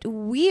Keep It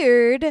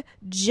Weird.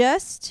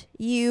 Just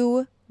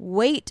you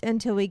wait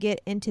until we get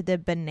into the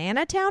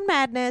Banana Town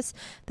madness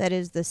that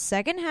is the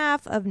second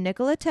half of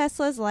Nikola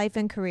Tesla's life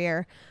and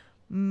career.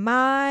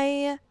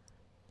 My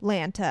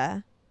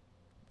Lanta.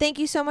 Thank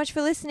you so much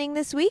for listening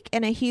this week,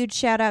 and a huge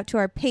shout out to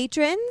our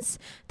patrons.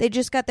 They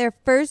just got their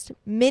first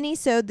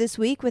mini-sode this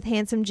week with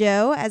Handsome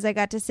Joe, as I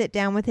got to sit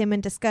down with him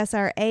and discuss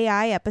our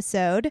AI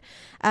episode.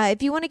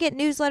 If you want to get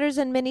newsletters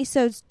and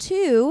mini-sodes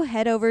too,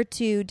 head over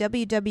to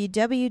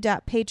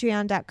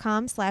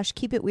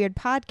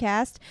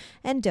www.patreon.com/keepitweirdpodcast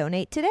and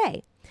donate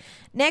today.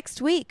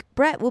 Next week,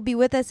 Brett will be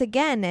with us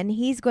again, and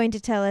he's going to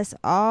tell us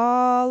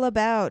all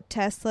about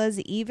Tesla's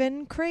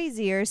even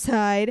crazier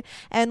side.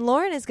 And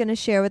Lauren is going to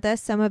share with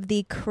us some of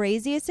the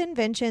craziest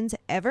inventions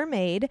ever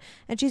made,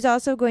 and she's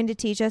also going to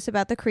teach us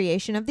about the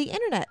creation of the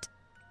internet.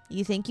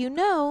 You think you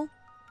know,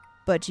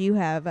 but you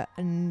have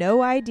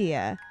no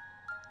idea.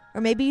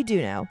 Or maybe you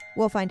do know.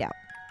 We'll find out.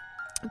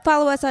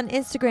 Follow us on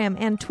Instagram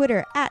and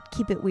Twitter at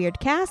Keep It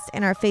Weirdcast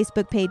and our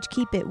Facebook page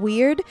Keep It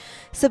Weird.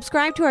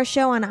 Subscribe to our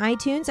show on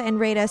iTunes and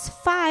rate us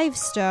 5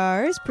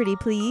 stars, pretty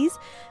please.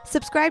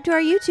 Subscribe to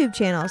our YouTube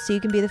channel so you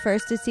can be the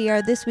first to see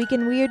our This Week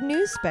in Weird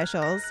news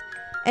specials.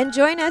 And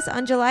join us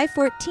on July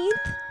 14th,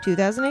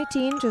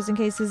 2018, just in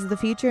case this is the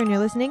future and you're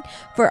listening,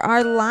 for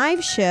our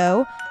live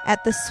show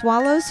at the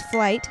Swallows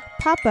Flight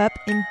pop-up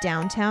in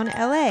downtown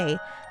LA.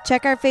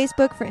 Check our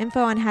Facebook for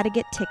info on how to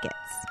get tickets.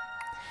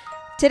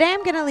 Today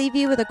I'm going to leave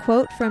you with a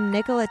quote from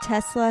Nikola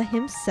Tesla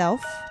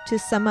himself to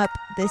sum up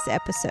this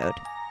episode.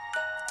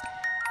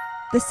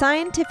 The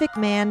scientific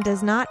man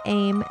does not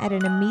aim at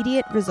an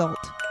immediate result.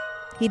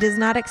 He does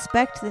not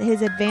expect that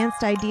his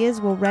advanced ideas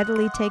will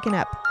readily be taken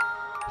up.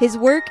 His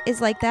work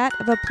is like that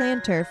of a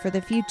planter for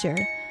the future.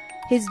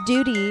 His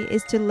duty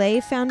is to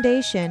lay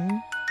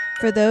foundation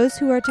for those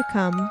who are to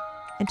come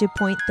and to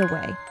point the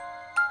way.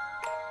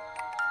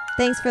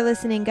 Thanks for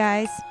listening,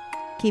 guys.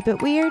 Keep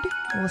it weird.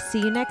 We'll see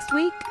you next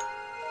week.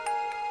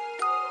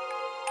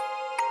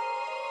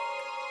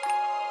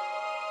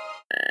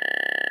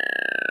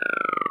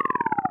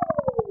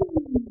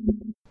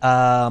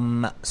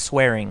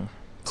 Swearing.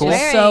 Cool.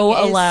 Swearing So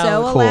is allowed.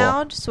 so Cool.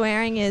 allowed.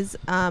 Swearing is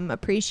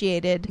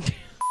appreciated.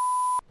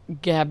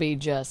 Gabby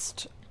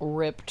just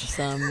ripped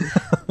some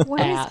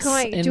What is ass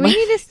going? in Do my- we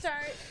need to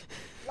start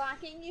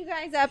locking you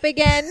guys up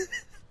again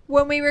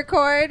when we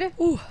record?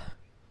 Ooh.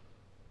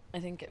 I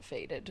think it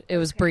faded. It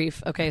was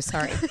brief. Okay,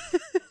 sorry.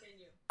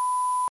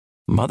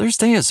 Mother's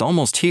Day is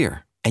almost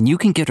here, and you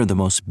can get her the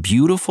most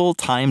beautiful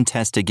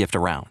time-tested gift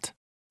around.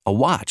 A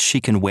watch she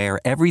can wear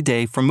every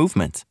day from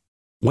Movement.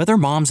 Whether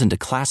mom's into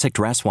classic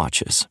dress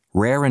watches,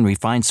 rare and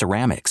refined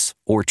ceramics,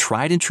 or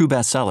tried and true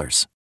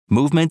bestsellers,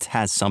 Movement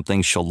has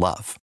something she'll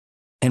love.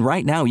 And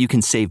right now you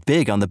can save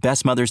big on the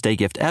best Mother's Day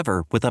gift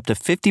ever with up to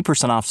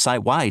 50% off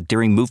site-wide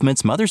during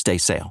Movement's Mother's Day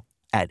sale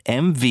at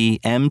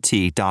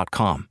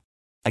MVMT.com.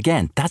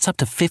 Again, that's up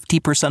to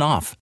 50%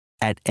 off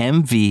at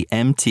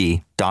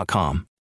MVMT.com.